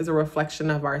expression is a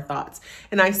reflection of our thoughts.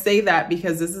 And I say that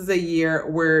because this is a year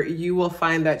where you will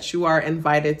find that you are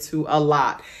invited to a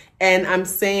lot. And I'm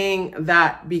saying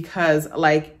that because,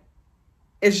 like,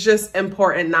 it's just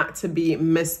important not to be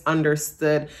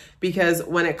misunderstood, because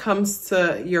when it comes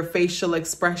to your facial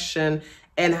expression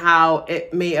and how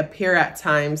it may appear at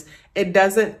times,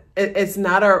 it's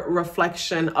not a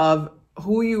reflection of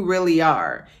who you really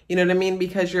are. You know what I mean?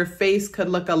 Because your face could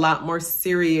look a lot more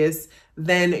serious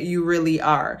than you really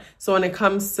are. So when it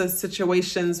comes to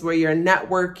situations where you're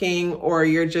networking or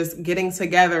you're just getting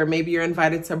together, maybe you're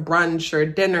invited to brunch or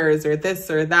dinners or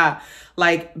this or that,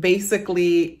 like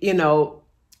basically,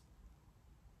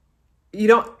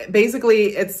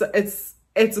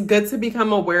 it's good to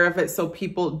become aware of it so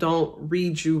people don't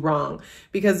read you wrong,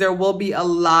 because there will be a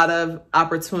lot of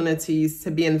opportunities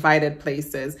to be invited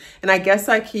places. And I guess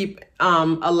I keep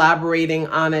elaborating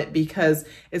on it because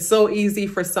it's so easy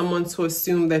for someone to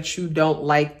assume that you don't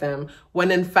like them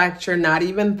when in fact you're not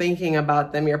even thinking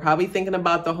about them. You're probably thinking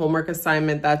about the homework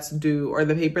assignment that's due, or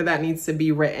the paper that needs to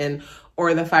be written,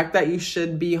 or the fact that you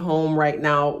should be home right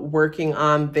now working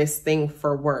on this thing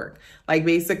for work. Like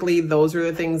basically those are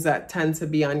the things that tend to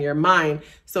be on your mind.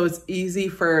 So it's easy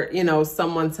for,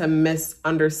 someone to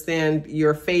misunderstand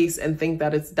your face and think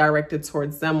that it's directed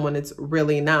towards them when it's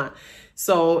really not.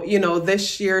 So,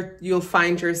 this year you'll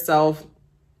find yourself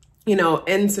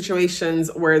in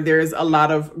situations where there's a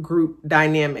lot of group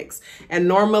dynamics. And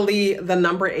normally the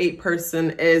number 8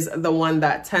 person is the one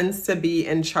that tends to be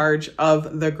in charge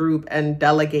of the group and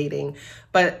delegating.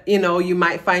 But, you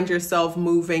might find yourself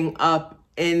moving up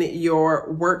in your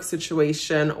work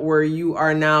situation where you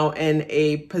are now in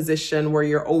a position where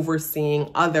you're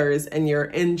overseeing others and you're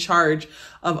in charge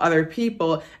of other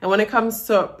people. And when it comes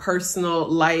to personal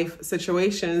life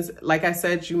situations, like I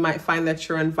said, you might find that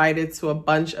you're invited to a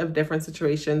bunch of different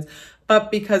situations, but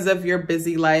because of your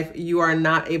busy life, you are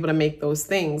not able to make those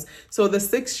things. So the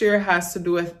 6th year has to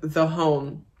do with the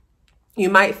home. You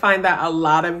might find that a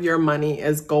lot of your money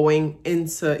is going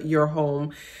into your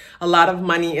home. A lot of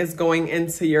money is going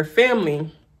into your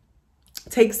family.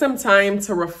 Take some time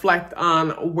to reflect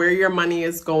on where your money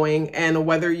is going and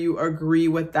whether you agree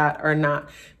with that or not,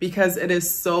 because it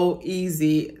is so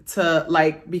easy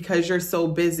to because you're so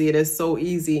busy, it is so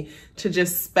easy to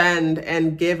just spend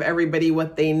and give everybody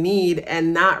what they need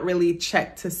and not really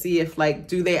check to see if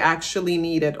do they actually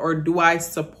need it, or do I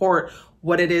support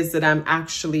what it is that I'm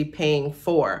actually paying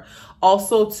for.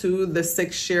 Also too, the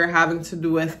 6th year having to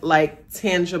do with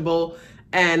tangible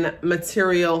and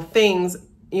material things.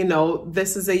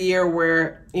 This is a year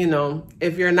where,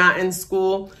 if you're not in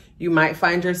school, you might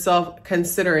find yourself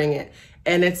considering it.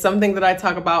 And it's something that I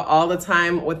talk about all the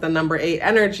time with the number 8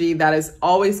 energy, that is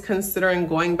always considering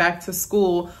going back to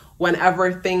school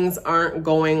whenever things aren't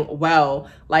going well.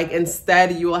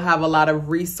 Instead, you will have a lot of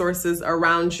resources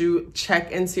around you.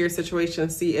 Check into your situation,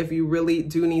 see if you really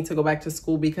do need to go back to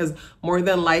school, because more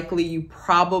than likely you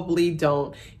probably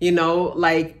don't,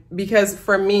 because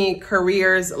for me,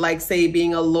 careers say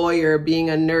being a lawyer, being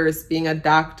a nurse, being a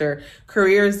doctor,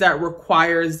 careers that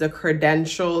requires the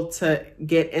credential to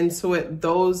get into it,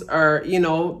 those are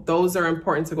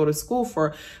important to go to school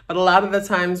for. But a lot of the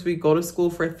times we go to school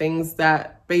for things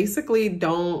that basically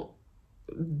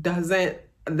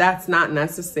that's not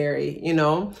necessary,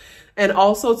 And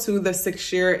also too, the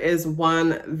 6th year is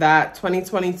one that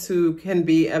 2022 can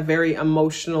be a very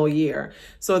emotional year.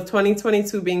 So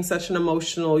 2022 being such an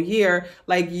emotional year,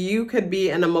 you could be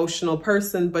an emotional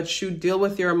person, but you deal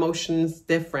with your emotions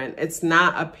different. It's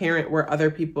not apparent where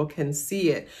other people can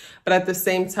see it. But at the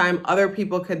same time, other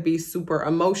people could be super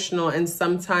emotional, and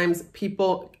sometimes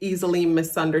people easily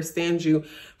misunderstand you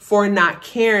for not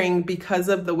caring because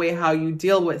of the way how you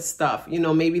deal with stuff.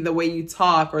 Maybe the way you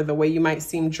talk, or the way you might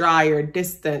seem dry or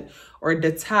distant or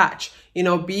detached.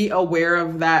 Be aware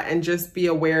of that, and just be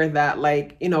aware that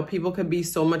people could be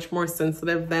so much more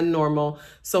sensitive than normal.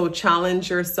 So challenge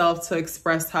yourself to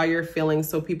express how you're feeling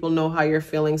so people know how you're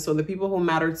feeling, so the people who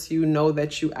matter to you know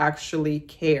that you actually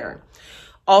care.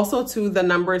 Also too, the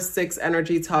number 6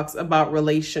 energy talks about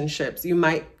relationships.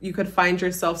 You could find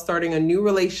yourself starting a new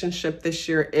relationship this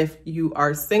year if you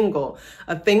are single.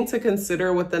 A thing to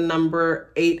consider with the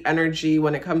number 8 energy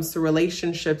when it comes to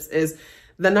relationships is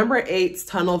the number 8's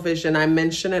tunnel vision. I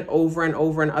mention it over and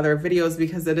over in other videos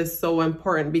because it is so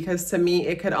important, because to me,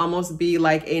 it could almost be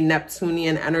like a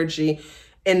Neptunian energy,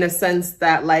 in the sense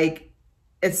that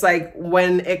it's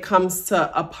when it comes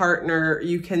to a partner,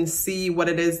 you can see what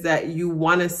it is that you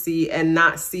want to see and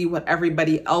not see what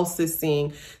everybody else is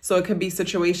seeing. So it could be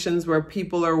situations where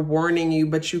people are warning you,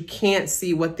 but you can't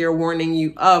see what they're warning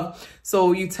you of.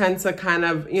 So you tend to kind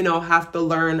of, have to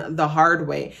learn the hard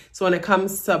way. So when it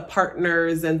comes to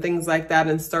partners and things like that,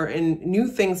 and starting new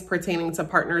things pertaining to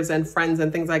partners and friends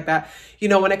and things like that,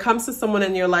 when it comes to someone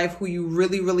in your life who you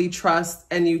really, really trust,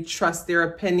 and you trust their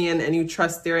opinion and you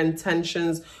trust their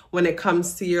intentions when it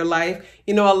comes to your life,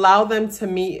 allow them to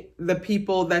meet the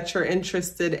people that you're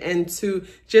interested in too,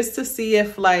 just to see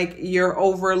if you're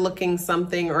overlooking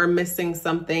something or missing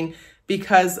something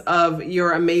because of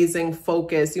your amazing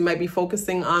focus. You might be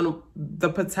focusing on the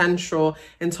potential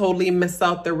and totally miss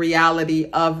out the reality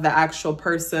of the actual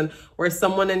person, or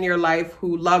someone in your life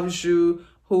who loves you,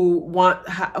 who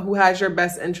has your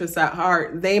best interests at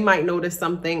heart. They might notice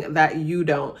something that you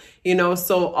don't,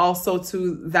 so also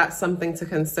too, that's something to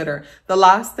consider. The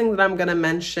last thing that I'm going to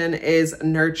mention is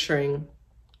nurturing.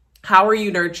 How are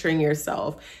you nurturing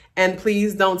yourself? And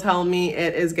please don't tell me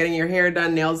it is getting your hair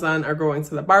done, nails done, or going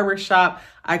to the barber shop.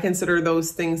 I consider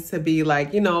those things to be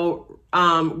like,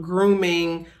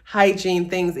 grooming, hygiene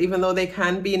things, even though they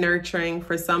can be nurturing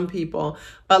for some people.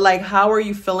 But like, how are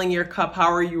you filling your cup?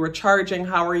 How are you recharging?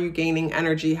 How are you gaining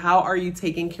energy? How are you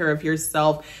taking care of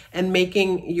yourself and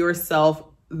making yourself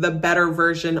the better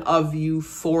version of you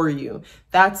for you?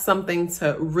 That's something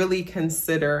to really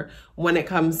consider when it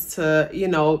comes to,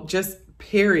 just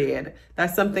period.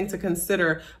 That's something to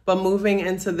consider. But moving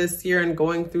into this year and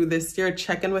going through this year,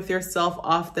 check in with yourself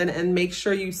often and make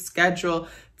sure you schedule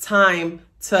time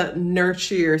to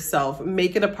nurture yourself.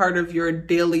 Make it a part of your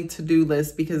daily to-do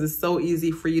list, because it's so easy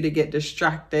for you to get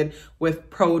distracted with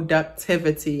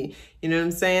productivity. You know what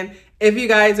I'm saying? If you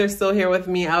guys are still here with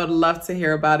me, I would love to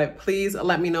hear about it. Please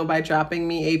let me know by dropping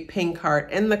me a pink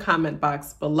heart in the comment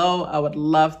box below. I would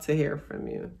love to hear from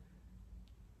you.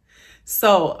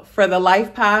 So for the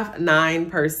life path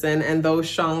 9 person and those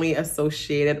strongly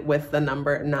associated with the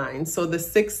number 9. So the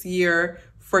 6th year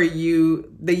for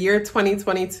you, the year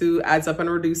 2022 adds up and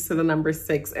reduced to the number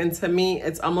 6. And to me,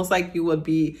 it's almost like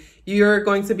you're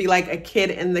going to be like a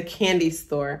kid in the candy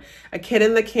store. A kid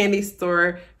in the candy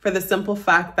store, for the simple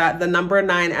fact that the number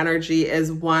 9 energy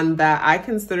is one that I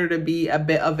consider to be a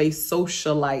bit of a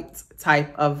socialite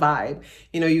type of vibe.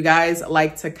 You guys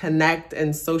like to connect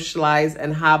and socialize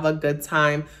and have a good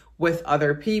time with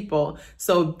other people.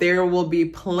 So there will be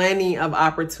plenty of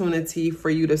opportunity for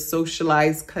you to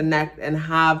socialize, connect, and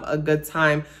have a good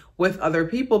time with other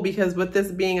people, because with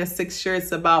this being a 6th year,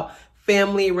 it's about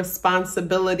family,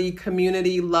 responsibility,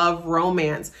 community, love,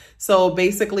 romance. So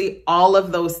basically all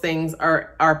of those things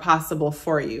are possible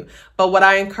for you. But what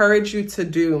I encourage you to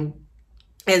do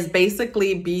is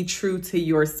basically be true to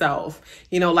yourself.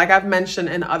 Like I've mentioned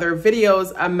in other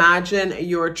videos, imagine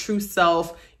your true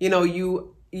self,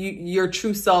 your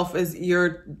true self is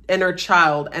your inner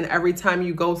child. And every time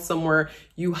you go somewhere,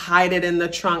 you hide it in the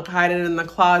trunk, hide it in the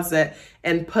closet,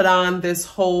 and put on this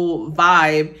whole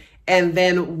vibe. And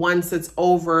then once it's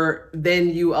over, then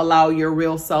you allow your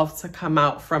real self to come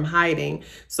out from hiding.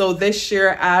 So this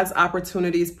year, as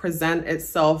opportunities present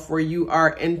itself where you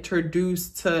are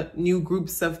introduced to new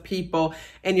groups of people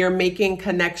and you're making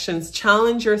connections,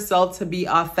 challenge yourself to be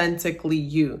authentically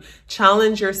you.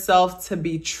 Challenge yourself to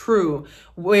be true,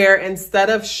 where instead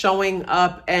of showing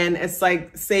up and it's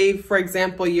like, say, for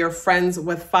example, you're friends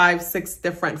with 5, 6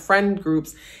 different friend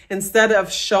groups, instead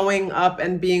of showing up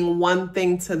and being one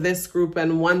thing to this group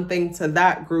and one thing to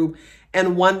that group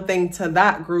and one thing to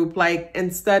that group, like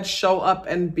instead show up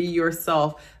and be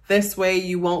yourself. This way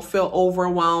you won't feel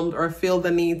overwhelmed or feel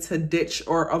the need to ditch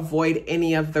or avoid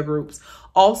any of the groups.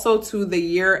 Also, too, the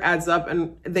year adds up,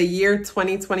 and the year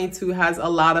 2022 has a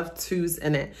lot of 2s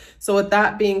in it. So with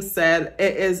that being said,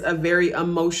 it is a very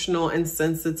emotional and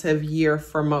sensitive year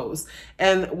for most.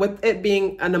 And with it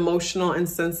being an emotional and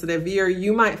sensitive year,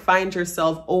 you might find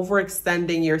yourself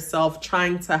overextending yourself,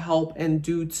 trying to help and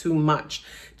do too much.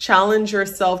 Challenge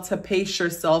yourself to pace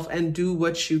yourself and do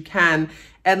what you can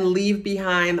and leave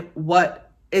behind what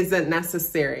isn't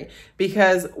necessary.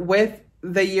 Because with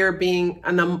the year being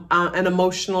an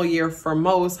emotional year for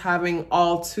most, having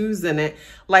all 2s in it,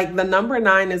 like the number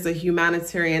 9 is a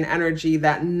humanitarian energy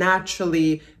that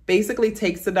naturally basically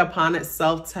takes it upon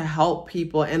itself to help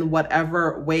people in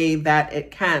whatever way that it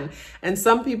can. And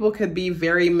some people could be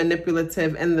very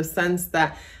manipulative in the sense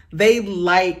that they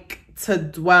like to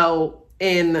dwell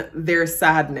in their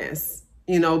sadness.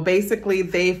 Basically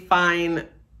they find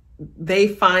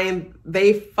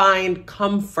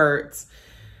comfort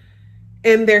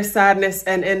in their sadness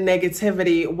and in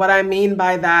negativity. What I mean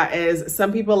by that is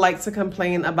some people like to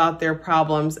complain about their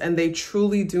problems and they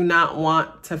truly do not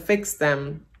want to fix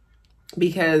them,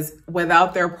 because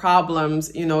without their problems,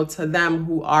 to them,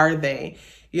 who are they?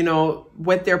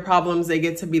 With their problems, they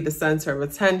get to be the center of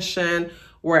attention,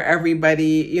 where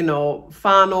everybody,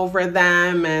 fawn over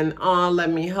them and, oh, let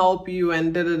me help you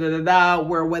and da-da-da-da-da,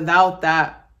 where without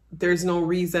that, there's no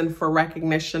reason for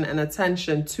recognition and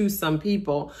attention to some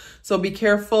people. So be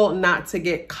careful not to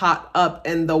get caught up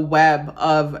in the web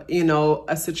of,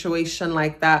 a situation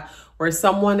like that, where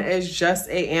someone is just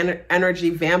an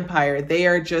energy vampire. They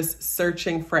are just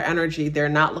searching for energy. They're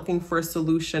not looking for a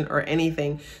solution or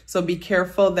anything. So be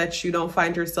careful that you don't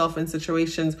find yourself in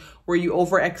situations where you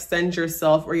overextend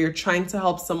yourself, or you're trying to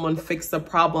help someone fix a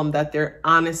problem that they're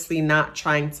honestly not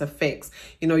trying to fix.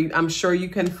 You know, I'm sure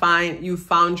you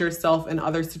found yourself in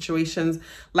other situations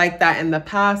like that in the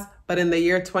past, but in the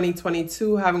year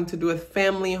 2022, having to do with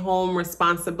family, home,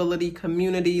 responsibility,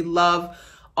 community, love,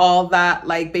 all that,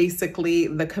 like basically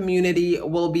the community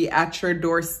will be at your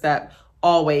doorstep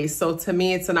always. So to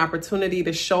me, it's an opportunity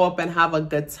to show up and have a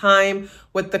good time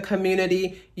with the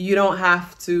community. You don't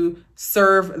have to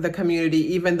serve the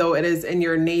community, even though it is in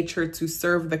your nature to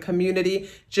serve the community.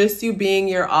 Just you being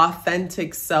your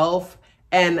authentic self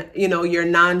and, you know, your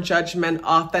non-judgment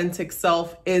authentic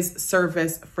self is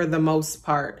service for the most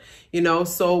part, you know.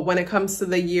 So when it comes to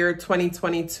the year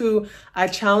 2022, I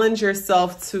challenge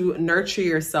yourself to nurture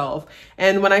yourself.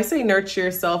 And when I say nurture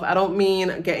yourself, I don't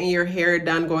mean getting your hair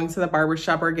done, going to the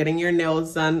barbershop, or getting your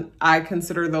nails done. I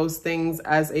consider those things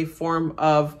as a form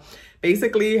of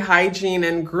basically hygiene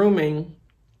and grooming.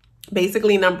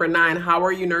 Basically, number 9, how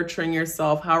are you nurturing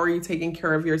yourself? How are you taking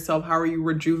care of yourself? How are you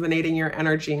rejuvenating your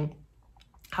energy?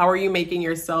 How are you making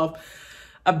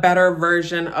yourself a better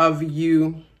version of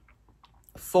you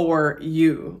for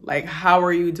you? Like, how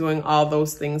are you doing all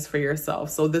those things for yourself?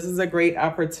 So this is a great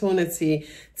opportunity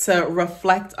to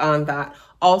reflect on that.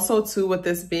 Also, too, with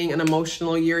this being an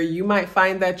emotional year, you might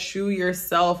find that you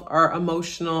yourself are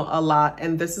emotional a lot.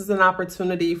 And this is an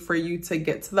opportunity for you to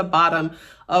get to the bottom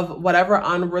of whatever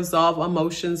unresolved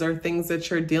emotions or things that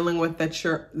you're dealing with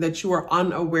that you are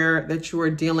unaware that you were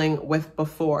dealing with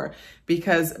before.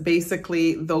 Because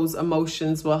basically those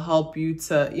emotions will help you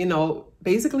to, you know,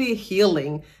 basically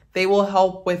healing. They will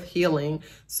help with healing.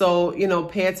 So, you know,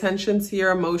 pay attention to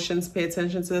your emotions, pay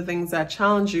attention to the things that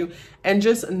challenge you, and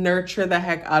just nurture the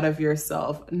heck out of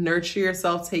yourself. Nurture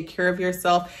yourself, take care of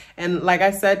yourself. And like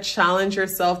I said, challenge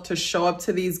yourself to show up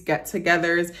to these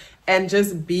get-togethers and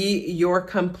just be your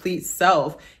complete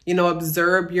self. You know,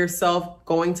 observe yourself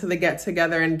going to the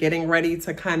get-together and getting ready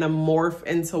to kind of morph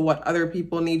into what other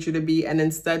people need you to be, and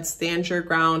instead stand your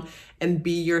ground and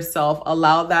be yourself.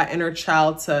 Allow that inner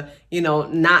child to, you know,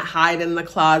 not hide in the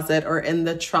closet or in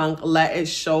the trunk. Let it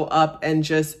show up and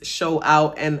just show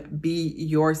out and be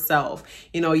yourself.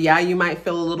 You know, yeah, you might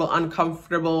feel a little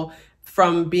uncomfortable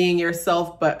from being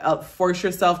yourself, but force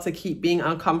yourself to keep being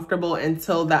uncomfortable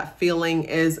until that feeling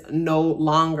is no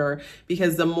longer.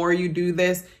 Because the more you do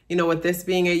this, you know, with this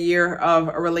being a year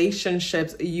of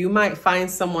relationships, you might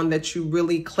find someone that you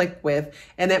really click with,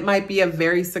 and it might be a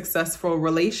very successful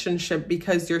relationship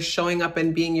because you're showing up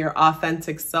and being your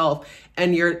authentic self,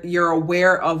 and you're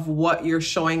aware of what you're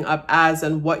showing up as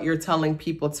and what you're telling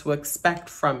people to expect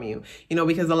from you. You know,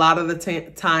 because a lot of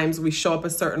the times we show up a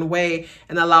certain way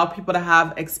and allow people to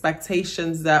have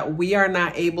expectations that we are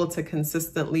not able to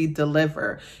consistently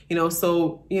deliver. You know,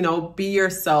 so, you know, be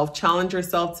yourself, challenge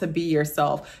yourself to be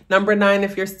yourself. Number 9,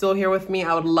 if you're still here with me,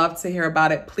 I would love to hear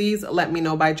about it. Please let me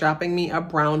know by dropping me a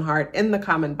brown heart in the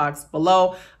comment box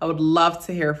below. I would love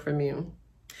to hear from you.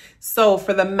 So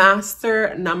for the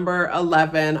master number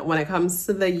 11, when it comes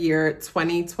to the year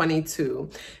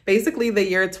 2022, basically the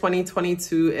year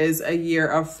 2022 is a year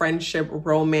of friendship,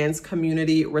 romance,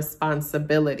 community,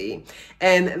 responsibility.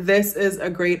 And this is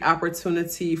a great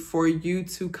opportunity for you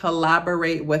to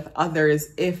collaborate with others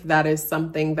if that is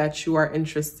something that you are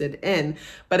interested in.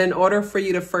 But in order for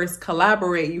you to first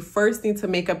collaborate, you first need to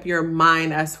make up your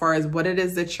mind as far as what it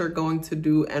is that you're going to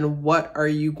do and what are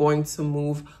you going to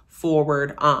move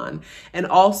forward on. And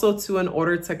also too, in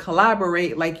order to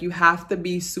collaborate, like, you have to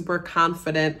be super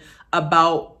confident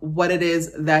about what it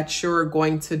is that you're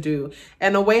going to do.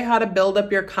 And a way how to build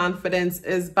up your confidence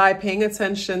is by paying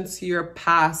attention to your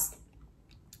past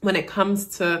when it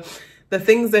comes to the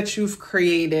things that you've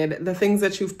created, the things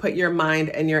that you've put your mind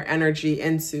and your energy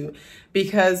into.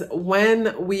 Because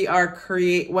when we are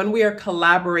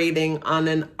collaborating on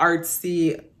an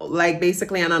artsy, like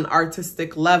basically on an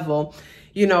artistic level,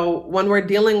 you know, when we're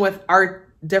dealing with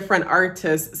different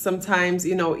artists, sometimes,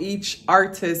 you know, each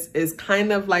artist is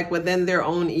kind of like within their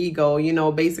own ego, you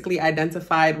know, basically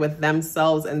identified with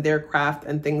themselves and their craft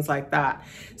and things like that.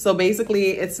 So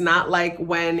basically, it's not like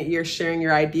when you're sharing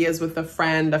your ideas with a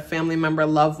friend, a family member,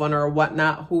 loved one, or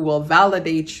whatnot, who will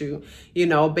validate you. You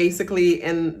know, basically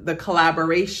in the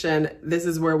collaboration, this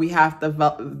is where we have to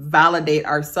validate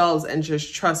ourselves and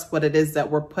just trust what it is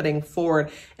that we're putting forward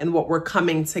and what we're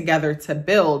coming together to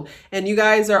build. And you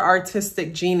guys are artistic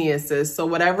creative geniuses. So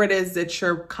whatever it is that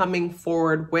you're coming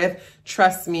forward with,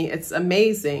 trust me, it's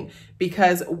amazing,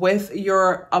 because with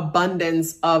your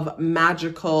abundance of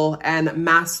magical and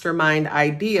mastermind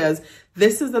ideas,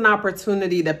 this is an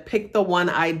opportunity to pick the one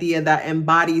idea that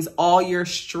embodies all your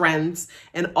strengths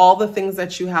and all the things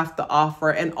that you have to offer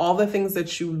and all the things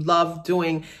that you love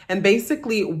doing, and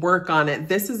basically work on it.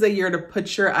 This is a year to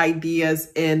put your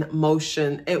ideas in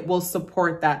motion. It will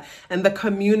support that. And the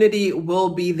community will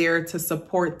be there to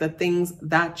support the things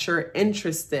that you're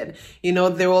interested. You know,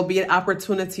 there will be an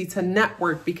opportunity to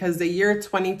network, because the year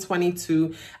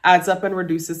 2022 adds up and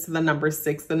reduces to the number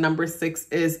 6. The number 6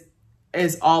 is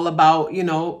all about, you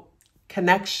know,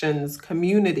 connections,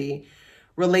 community,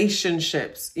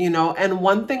 relationships, you know. And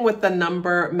one thing with the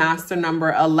master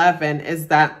number 11 is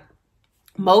that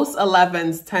most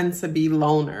 11s tend to be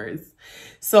loners.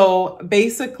 So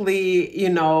basically, you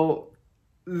know,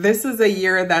 this is a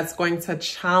year that's going to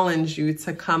challenge you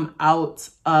to come out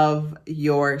of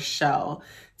your shell,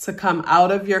 to come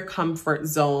out of your comfort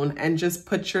zone and just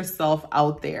put yourself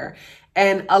out there.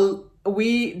 And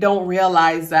we don't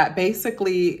realize that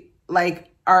basically, like,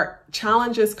 our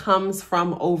challenges comes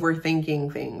from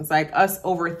overthinking things, like us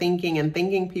overthinking and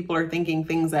thinking people are thinking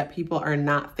things that people are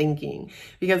not thinking.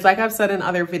 Because like I've said in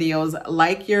other videos,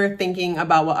 like you're thinking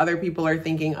about what other people are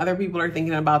thinking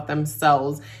about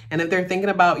themselves. And if they're thinking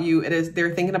about you,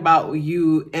 they're thinking about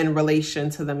you in relation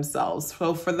to themselves.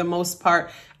 So for the most part,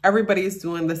 everybody's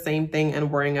doing the same thing and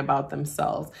worrying about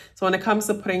themselves. So when it comes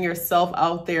to putting yourself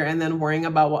out there and then worrying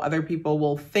about what other people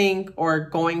will think, or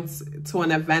going to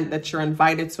an event that you're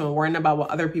invited to and worrying about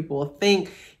what other people will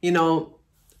think, you know,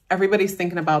 everybody's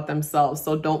thinking about themselves.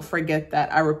 So don't forget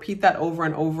that. I repeat that over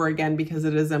and over again because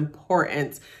it is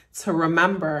important to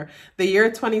remember. The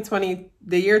year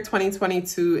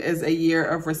 2022 is a year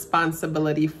of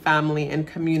responsibility, family, and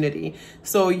community.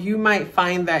 So you might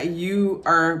find that you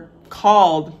are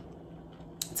called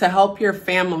to help your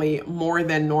family more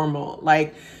than normal.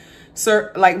 Like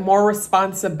more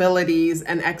responsibilities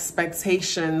and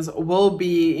expectations will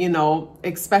be, you know,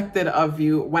 expected of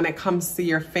you when it comes to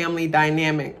your family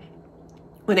dynamic,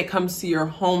 when it comes to your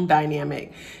home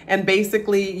dynamic. And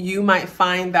basically you might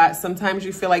find that sometimes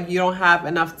you feel like you don't have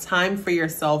enough time for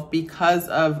yourself because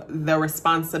of the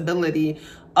responsibility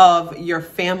of your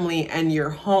family and your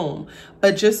home.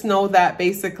 But just know that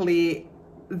basically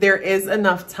there is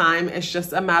enough time. It's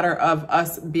just a matter of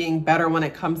us being better when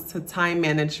it comes to time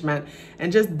management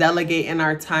and just delegating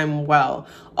our time well.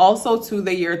 Also, to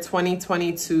the year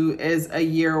 2022 is an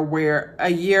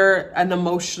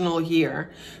emotional year.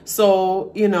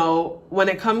 So, you know, when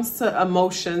it comes to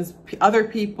emotions, other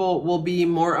people will be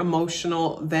more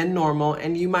emotional than normal.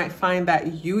 And you might find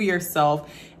that you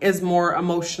yourself is more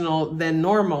emotional than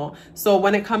normal. So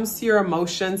when it comes to your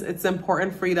emotions, it's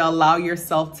important for you to allow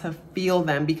yourself to feel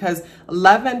them, because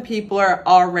 11 people are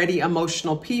already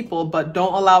emotional people, but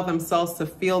don't allow themselves to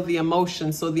feel the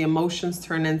emotions. So the emotions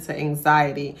turn into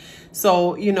anxiety.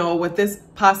 So, you know, with this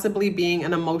possibly being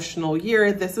an emotional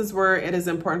year, this is where it is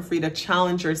important for you to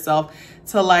challenge yourself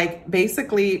to, like,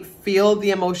 basically feel the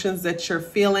emotions that you're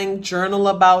feeling, journal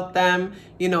about them,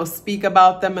 you know, speak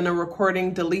about them in a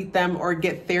recording, delete them, or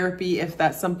get therapy if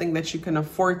that's something that you can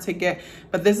afford to get.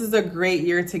 But this is a great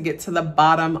year to get to the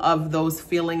bottom of those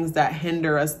feelings that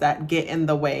hinder us, that get in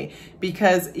the way.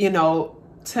 Because, you know,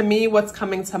 to me, what's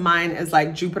coming to mind is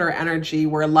like Jupiter energy,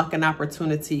 where luck and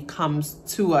opportunity comes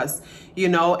to us, you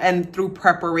know, and through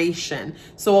preparation.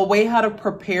 So a way how to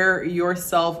prepare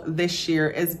yourself this year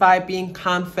is by being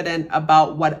confident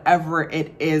about whatever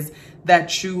it is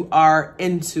that you are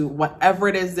into, whatever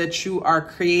it is that you are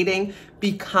creating,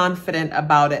 be confident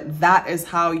about it. That is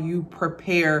how you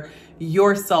prepare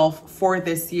yourself for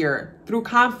this year, through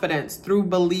confidence, through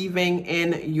believing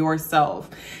in yourself.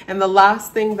 And the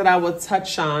last thing that I will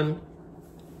touch on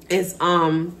is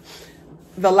the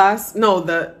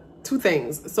two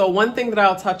things. So one thing that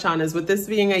I'll touch on is, with this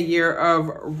being a year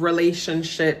of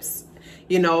relationships,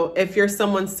 you know, if you're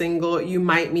someone single, you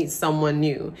might meet someone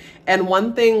new. And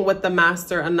one thing with the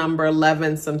master and number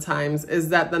 11 sometimes is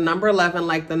that the number 11,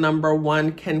 like the number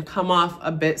 1, can come off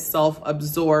a bit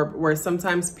self-absorbed, where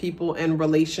sometimes people in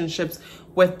relationships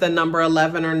with the number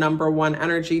 11 or number 1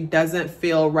 energy doesn't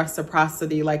feel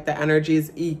reciprocity, like the energy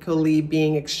is equally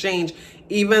being exchanged.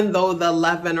 Even though the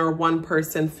 11 or 1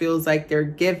 person feels like they're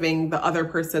giving, the other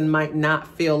person might not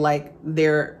feel like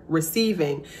they're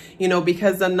receiving, you know,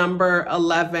 because the number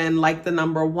 11, like the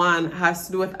number 1, has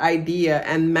to do with idea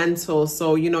and mental.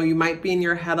 So, you know, you might be in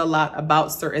your head a lot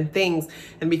about certain things.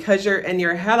 And because you're in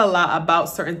your head a lot about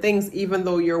certain things, even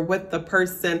though you're with the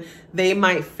person, they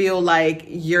might feel like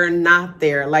you're not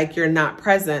there, like you're not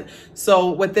present.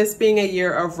 So with this being a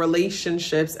year of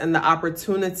relationships and the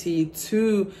opportunity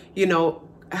to, you know,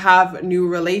 have new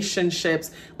relationships,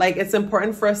 like it's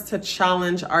important for us to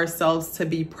challenge ourselves to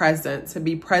be present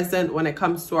when it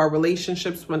comes to our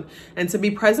relationships, and to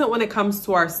be present when it comes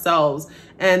to ourselves,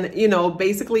 and, you know,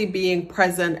 basically being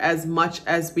present as much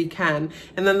as we can.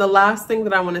 And then the last thing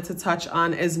that I wanted to touch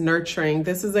on is nurturing.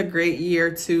 This is a great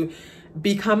year to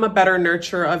become a better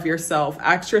nurturer of yourself.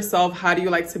 Ask yourself, how do you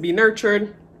like to be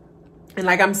nurtured? And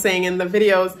like I'm saying in the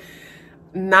videos,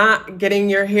 not getting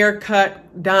your hair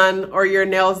cut done or your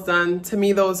nails done, to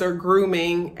me those are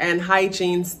grooming and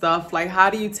hygiene stuff. Like, how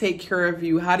do you take care of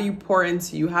you? How do you pour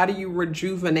into you? How do you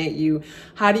rejuvenate you?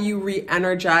 How do you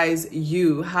re-energize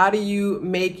you? How do you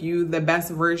make you the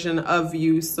best version of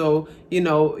you, so, you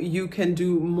know, you can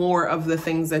do more of the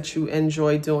things that you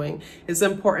enjoy doing? It's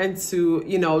important to,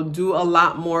 you know, do a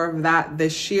lot more of that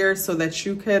this year, so that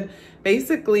you could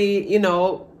basically, you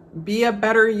know, be a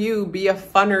better you, be a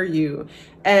funner you.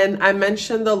 And I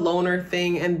mentioned the loner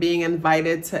thing and being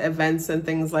invited to events and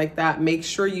things like that. Make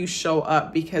sure you show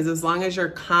up, because as long as you're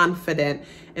confident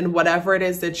in whatever it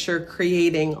is that you're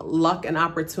creating, luck and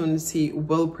opportunity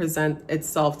will present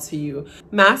itself to you.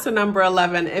 Master number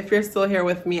 11, if you're still here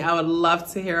with me, I would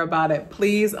love to hear about it.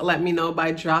 Please let me know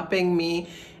by dropping me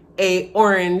a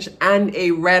orange and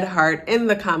a red heart in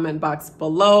the comment box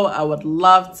below. I would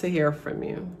love to hear from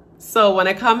you. So when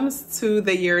it comes to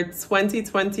the year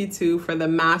 2022 for the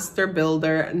Master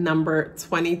Builder number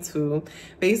 22,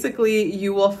 basically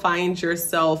you will find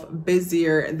yourself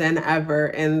busier than ever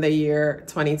in the year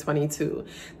 2022.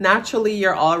 Naturally,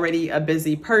 you're already a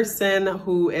busy person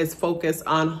who is focused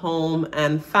on home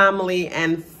and family,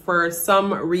 and for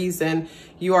some reason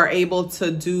you are able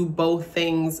to do both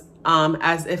things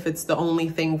as if it's the only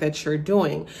thing that you're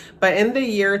doing. But in the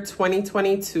year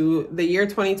 2022, the year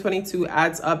 2022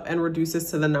 adds up and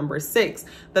reduces to the number 6.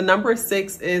 The number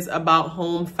 6 is about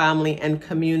home, family, and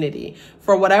community.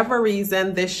 For whatever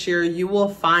reason, this year you will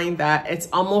find that it's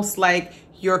almost like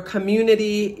your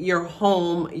community, your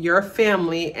home, your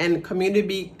family, and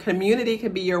community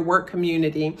could be your work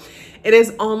community. It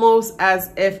is almost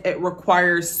as if it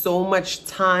requires so much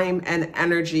time and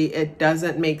energy, it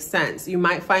doesn't make sense. You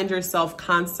might find yourself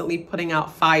constantly putting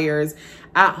out fires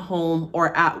at home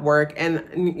or at work,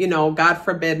 and, you know, God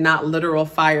forbid, not literal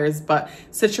fires, but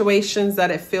situations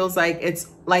that it feels like it's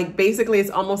like, basically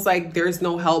it's almost like there's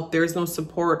no help, there's no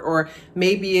support, or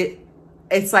maybe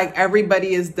it's like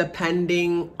everybody is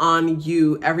depending on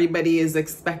you. Everybody is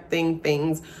expecting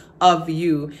things of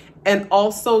you. And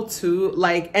also too,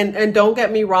 like, and don't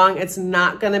get me wrong, it's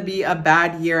not going to be a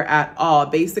bad year at all.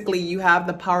 Basically, you have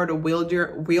the power to wield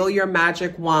your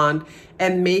magic wand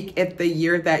and make it the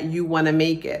year that you want to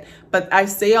make it. But I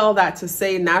say all that to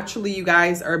say, naturally, you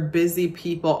guys are busy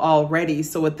people already.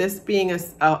 So with this being a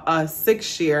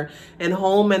 6th year and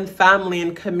home and family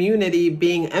and community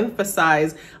being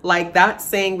emphasized, like that's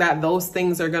saying that those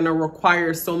things are going to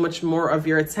require so much more of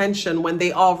your attention when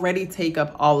they already take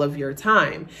up all of your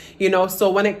time. You know,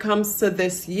 so when it comes to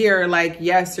this year, like,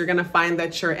 yes, you're going to find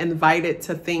that you're invited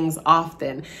to things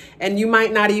often. And you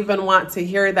might not even want to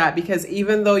hear that, because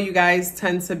even though you guys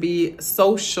tend to be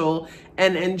social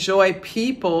and enjoy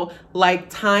people, like,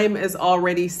 time is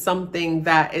already something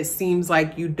that it seems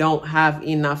like you don't have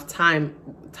enough time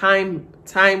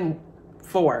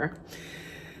for.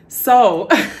 So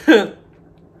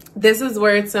this is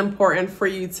where it's important for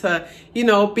you to, you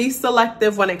know, be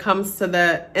selective when it comes to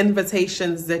the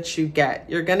invitations that you get.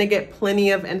 You're going to get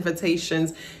plenty of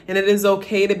invitations, and it is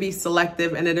okay to be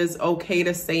selective, and it is okay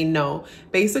to say no.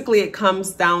 Basically, it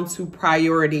comes down to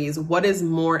priorities, what is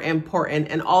more important,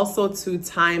 and also to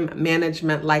time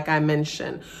management, like I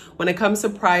mentioned. When it comes to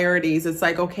priorities, it's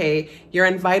like, okay, you're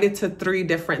invited to 3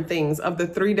 different things. Of the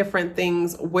 3 different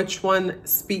things, which one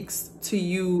speaks to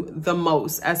you the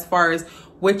most, as far as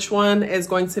which one is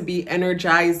going to be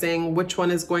energizing, which one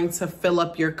is going to fill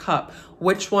up your cup,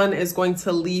 which one is going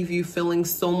to leave you feeling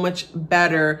so much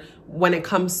better when it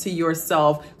comes to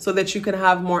yourself, so that you can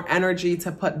have more energy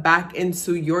to put back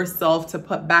into yourself, to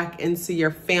put back into your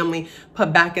family,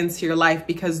 put back into your life,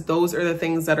 because those are the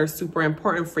things that are super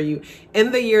important for you.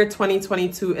 In the year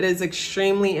 2022, it is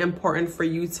extremely important for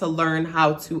you to learn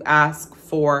how to ask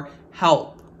for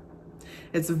help.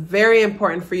 It's very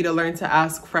important for you to learn to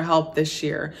ask for help this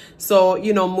year. So,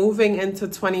 you know, moving into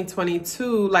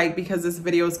 2022, like, because this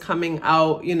video is coming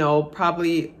out, you know,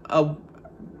 probably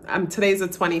today's the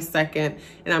 22nd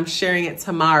and I'm sharing it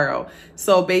tomorrow.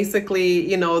 So basically,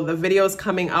 you know, the video is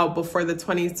coming out before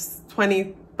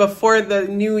the before the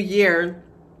new year.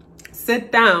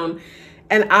 Sit down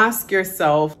and ask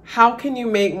yourself, how can you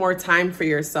make more time for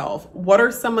yourself? What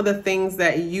are some of the things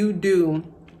that you do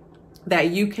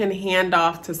that you can hand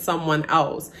off to someone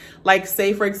else? Like,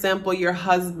 say, for example, your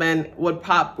husband will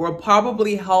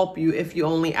probably help you if you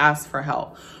only ask for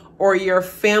help, or your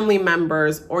family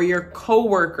members or your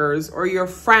coworkers or your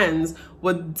friends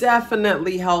would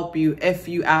definitely help you if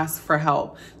you ask for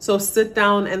help. So sit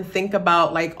down and think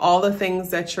about like all the things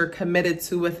that you're committed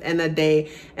to within a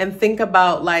day, and think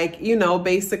about like, you know,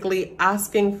 basically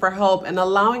asking for help and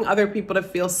allowing other people to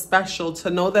feel special, to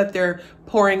know that they're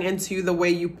pouring into you the way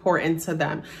you pour into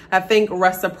them. I think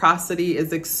reciprocity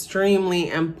is extremely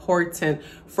important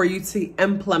for you to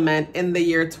implement in the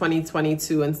year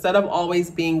 2022. Instead of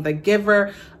always being the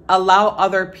giver, allow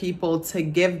other people to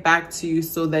give back to you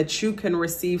so that you can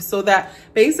receive, so that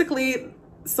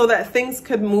things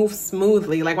could move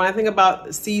smoothly. Like when I think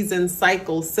about seasons,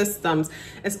 cycles, systems,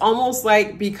 it's almost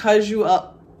like because you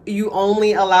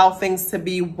only allow things to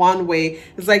be one way,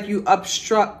 it's like you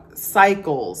obstruct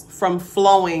cycles from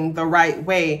flowing the right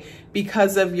way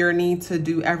because of your need to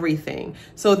do everything.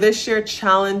 So this year,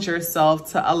 challenge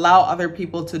yourself to allow other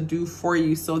people to do for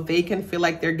you so they can feel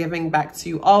like they're giving back to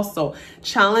you also.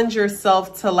 Challenge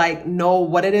yourself to like know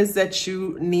what it is that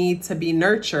you need to be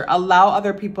nurtured. Allow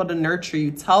other people to nurture you.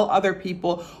 Tell other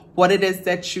people what it is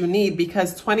that you need,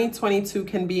 because 2022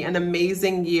 can be an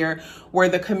amazing year where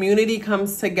the community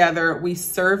comes together, we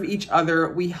serve each other,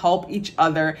 we help each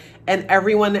other, and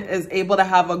everyone is able to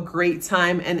have a great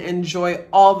time and enjoy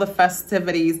all the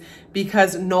festivities,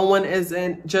 because no one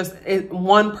isn't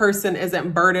one person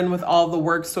isn't burdened with all the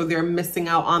work, so they're missing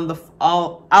out on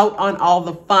all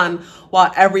the fun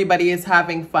while everybody is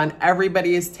having fun.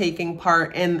 Everybody is taking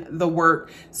part in the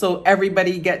work, so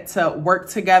everybody get to work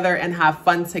together and have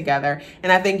fun together.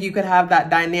 And I think you could have that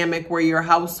dynamic where your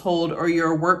household or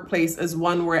your workplace is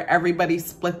one where everybody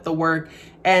split the work,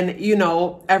 and you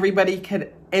know, everybody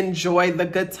could enjoy the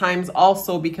good times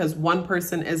also, because one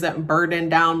person isn't burdened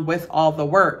down with all the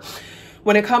work.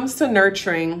 When it comes to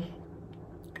nurturing,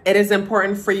 it is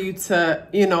important for you to,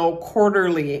 you know,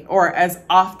 quarterly or as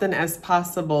often as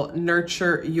possible,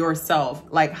 nurture yourself.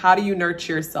 Like, how do you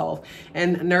nurture yourself?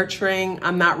 And nurturing,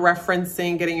 I'm not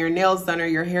referencing getting your nails done or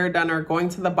your hair done or going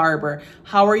to the barber.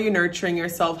 How are you nurturing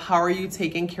yourself? How are you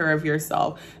taking care of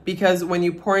yourself? Because when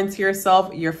you pour into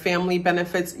yourself, your family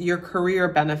benefits, your career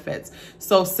benefits.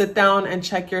 So sit down and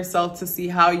check yourself to see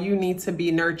how you need to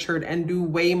be nurtured and do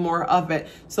way more of it,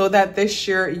 so that this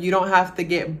year you don't have to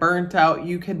get burnt out.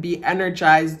 You can be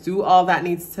energized, do all that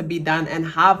needs to be done, and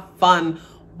have fun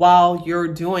while you're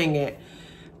doing it.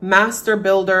 Master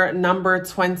Builder number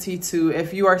 22.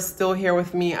 If you are still here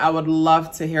with me, I would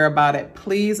love to hear about it.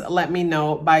 Please let me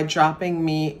know by dropping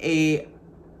me a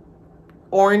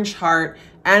orange heart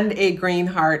and a green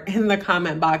heart in the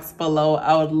comment box below.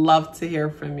 I would love to hear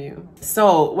from you.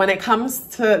 So when it comes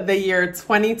to the year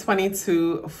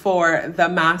 2022 for the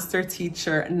Master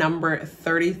Teacher number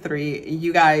 33,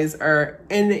 you guys are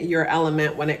in your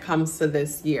element when it comes to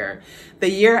this year. The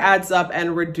year adds up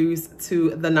and reduced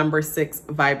to the number 6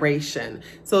 vibration.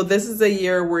 So this is a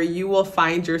year where you will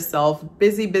find yourself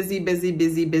busy, busy, busy,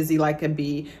 busy, busy like a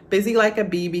bee. Busy like a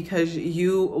bee because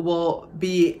you will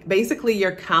be, basically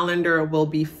your calendar will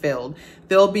be filled.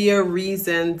 There'll be a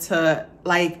reason to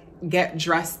like get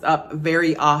dressed up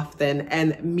very often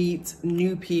and meet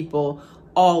new people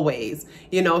always,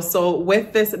 you know. So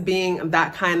with this being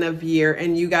that kind of year,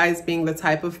 and you guys being the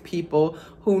type of people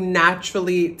who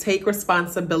naturally take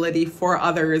responsibility for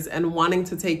others and wanting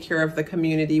to take care of the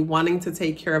community, wanting to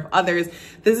take care of others,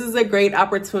 this is a great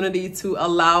opportunity to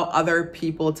allow other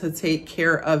people to take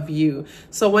care of you.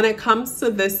 So when it comes to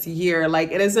this year,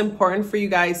 like, it is important for you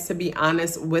guys to be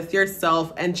honest with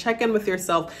yourself and check in with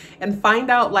yourself and find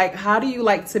out, like, how do you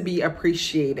like to be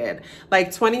appreciated?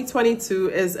 Like, 2022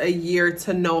 is a year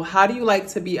to know, how do you like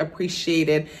to be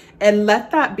appreciated? And let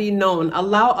that be known.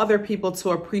 Allow other people to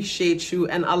appreciate you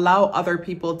and allow other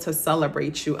people to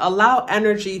celebrate you. Allow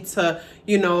energy to,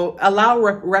 you know, allow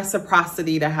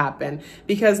reciprocity to happen,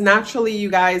 because naturally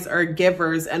you guys are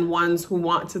givers and ones who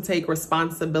want to take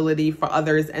responsibility for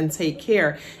others and take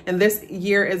care. And this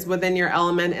year is within your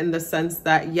element in the sense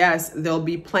that, yes, there'll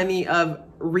be plenty of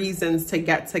reasons to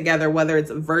get together, whether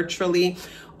it's virtually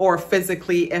or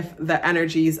physically if the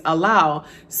energies allow.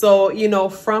 So, you know,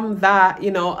 from that,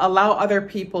 you know, allow other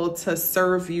people to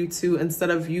serve you too, instead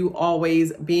of you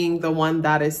always being the one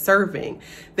that is serving.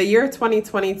 The year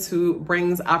 2022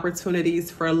 brings opportunities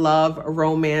for love,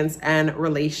 romance, and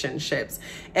relationships.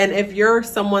 And if you're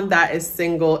someone that is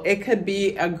single, it could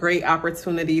be a great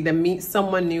opportunity to meet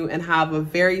someone new and have a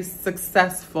very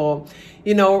successful,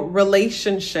 you know,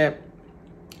 relationship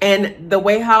And the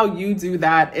way how you do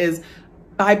that is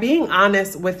by being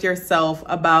honest with yourself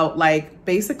about like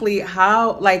basically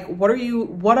how, like, what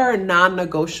are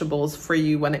non-negotiables for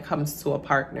you when it comes to a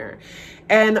partner.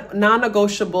 And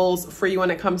non-negotiables for you when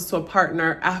it comes to a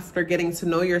partner after getting to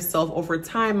know yourself over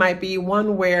time might be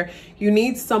one where you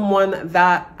need someone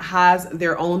that has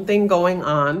their own thing going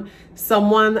on,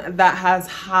 someone that has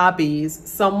hobbies,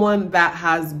 someone that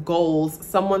has goals,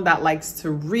 someone that likes to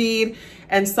read,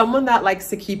 and someone that likes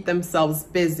to keep themselves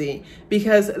busy,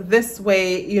 because this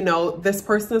way, you know, this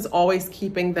person is always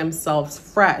keeping themselves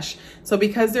fresh. So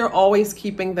because they're always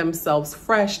keeping themselves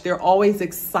fresh, they're always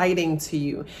exciting to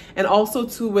you. And also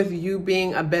too, with you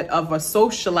being a bit of a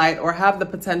socialite or have the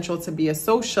potential to be a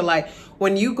socialite,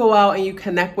 when you go out and you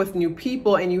connect with new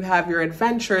people and you have your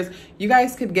adventures, you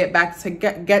guys could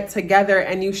get together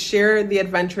and you share the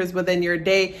adventures within your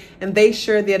day and they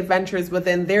share the adventures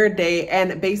within their day.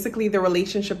 And basically the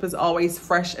relationship is always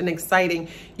fresh and exciting.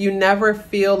 You never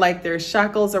feel like there's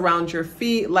shackles around your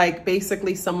feet, like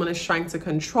basically someone is trying to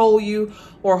control you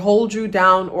or hold you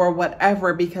down or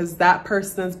whatever, because that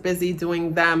person is busy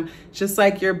doing them just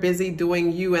like you're busy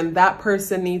doing you. And that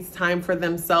person needs time for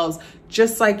themselves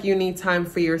just like you need time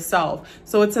for yourself.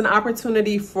 So it's an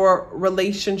opportunity for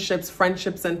relationships,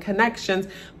 friendships, and connections,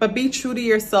 but be true to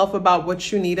yourself about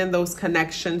what you need in those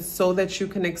connections so that you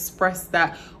can express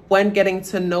that when getting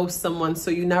to know someone,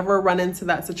 so you never run into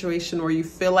that situation where you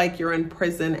feel like you're in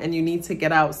prison and you need to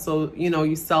get out, so you know,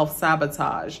 you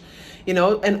self-sabotage, you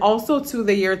know. And also to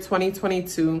the year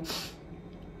 2022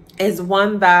 is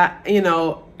one that, you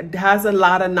know, has a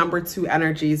lot of number 2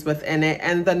 energies within it.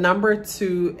 And the number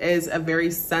 2 is a very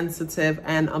sensitive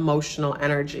and emotional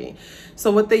energy.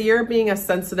 So with the year being a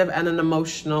sensitive and an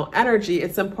emotional energy,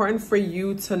 it's important for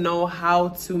you to know how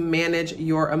to manage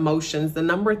your emotions. The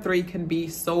number 3 can be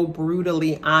so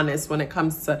brutally honest when it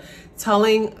comes to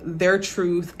telling their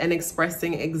truth and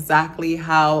expressing exactly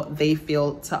how they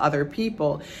feel to other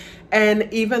people. And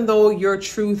even though your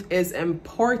truth is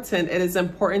important, it is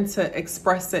important to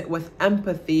express it with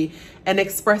empathy and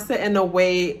express it in a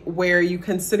way where you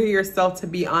consider yourself to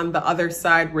be on the other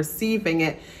side receiving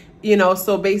it. You know,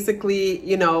 so basically,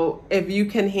 you know, if you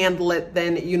can handle it,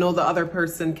 then you know the other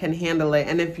person can handle it.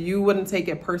 And if you wouldn't take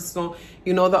it personal,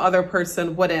 you know the other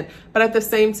person wouldn't. But at the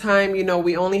same time, you know,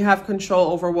 we only have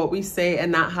control over what we say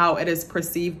and not how it is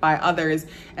perceived by others.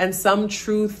 And some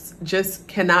truths just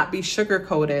cannot be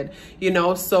sugar-coated, you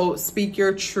know, so speak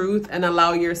your truth and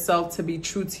allow yourself to be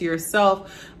true to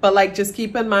yourself. But like, just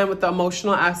keep in mind with the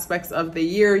emotional aspects of the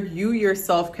year, you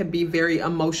yourself could be very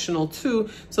emotional too.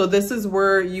 So this is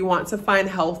where you want to find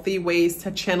healthy ways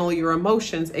to channel your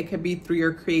emotions. It could be through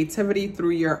your creativity,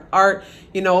 through your art,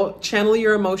 you know, channel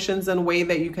your emotions in a way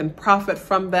that you can profit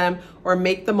from them or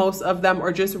make the most of them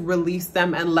or just release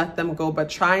them and let them go. But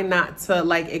try not to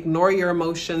like ignore your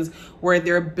emotions where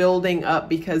they're building up,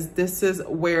 because this is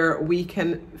where we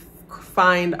can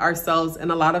find ourselves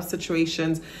in a lot of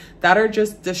situations that are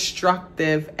just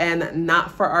destructive and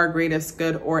not for our greatest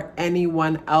good or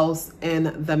anyone else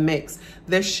in the mix.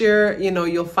 This year, you know,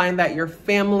 you'll find that your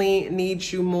family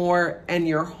needs you more and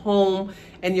your home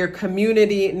and your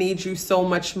community needs you so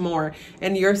much more.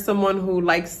 And you're someone who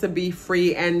likes to be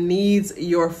free and needs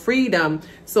your freedom.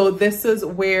 So this is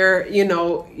where, you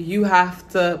know, you have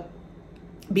to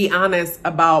be honest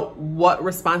about what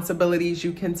responsibilities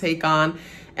you can take on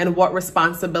and what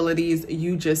responsibilities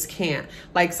you just can't.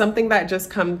 Like, something that just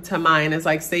come to mind is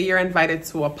like, say you're invited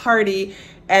to a party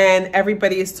and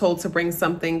everybody is told to bring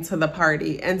something to the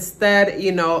party. Instead,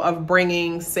 you know, of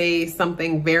bringing, say,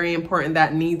 something very important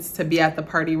that needs to be at the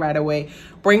party right away,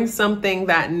 bring something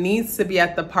that needs to be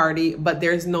at the party, but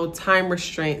there's no time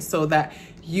restraint, so that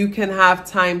you can have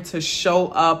time to show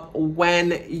up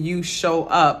when you show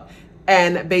up.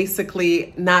 And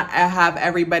basically not have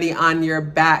everybody on your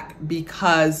back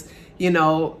because, you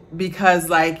know,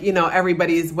 like, you know,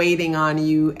 everybody's waiting on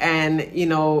you and, you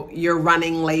know, you're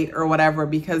running late or whatever,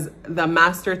 because the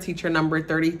master teacher number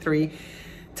 33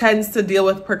 tends to deal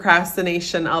with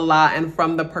procrastination a lot. And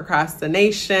from the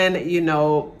procrastination, you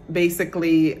know,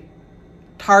 basically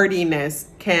tardiness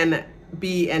can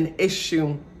be an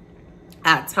issue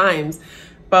at times.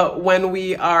 But when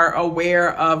we are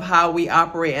aware of how we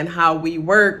operate and how we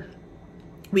work,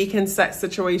 we can set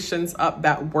situations up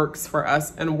that works for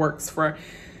us and works for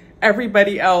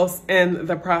everybody else in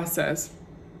the process.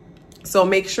 So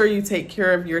make sure you take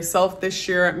care of yourself this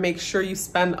year. Make sure you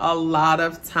spend a lot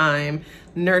of time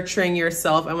nurturing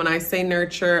yourself. And when I say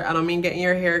nurture, I don't mean getting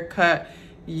your hair cut,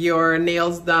 your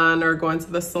nails done or going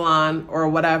to the salon or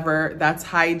whatever. That's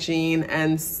hygiene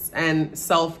and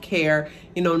self-care.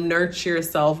 You know, nurture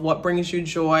yourself. What brings you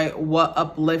joy? What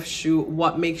uplifts you?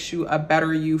 What makes you a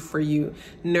better you for you?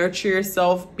 Nurture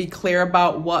yourself. Be clear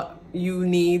about what you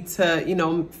need to, you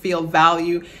know, feel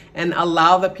value, and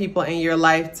allow the people in your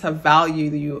life to value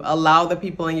you. Allow the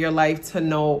people in your life to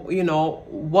know, you know,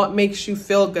 what makes you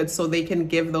feel good, so they can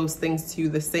give those things to you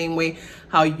the same way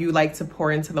how you like to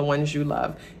pour into the ones you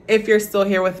love. If you're still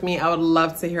here with me, I would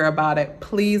love to hear about it.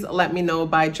 Please let me know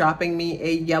by dropping me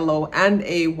a yellow and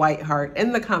a white heart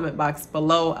in the comment box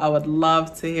below. I would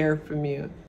love to hear from you.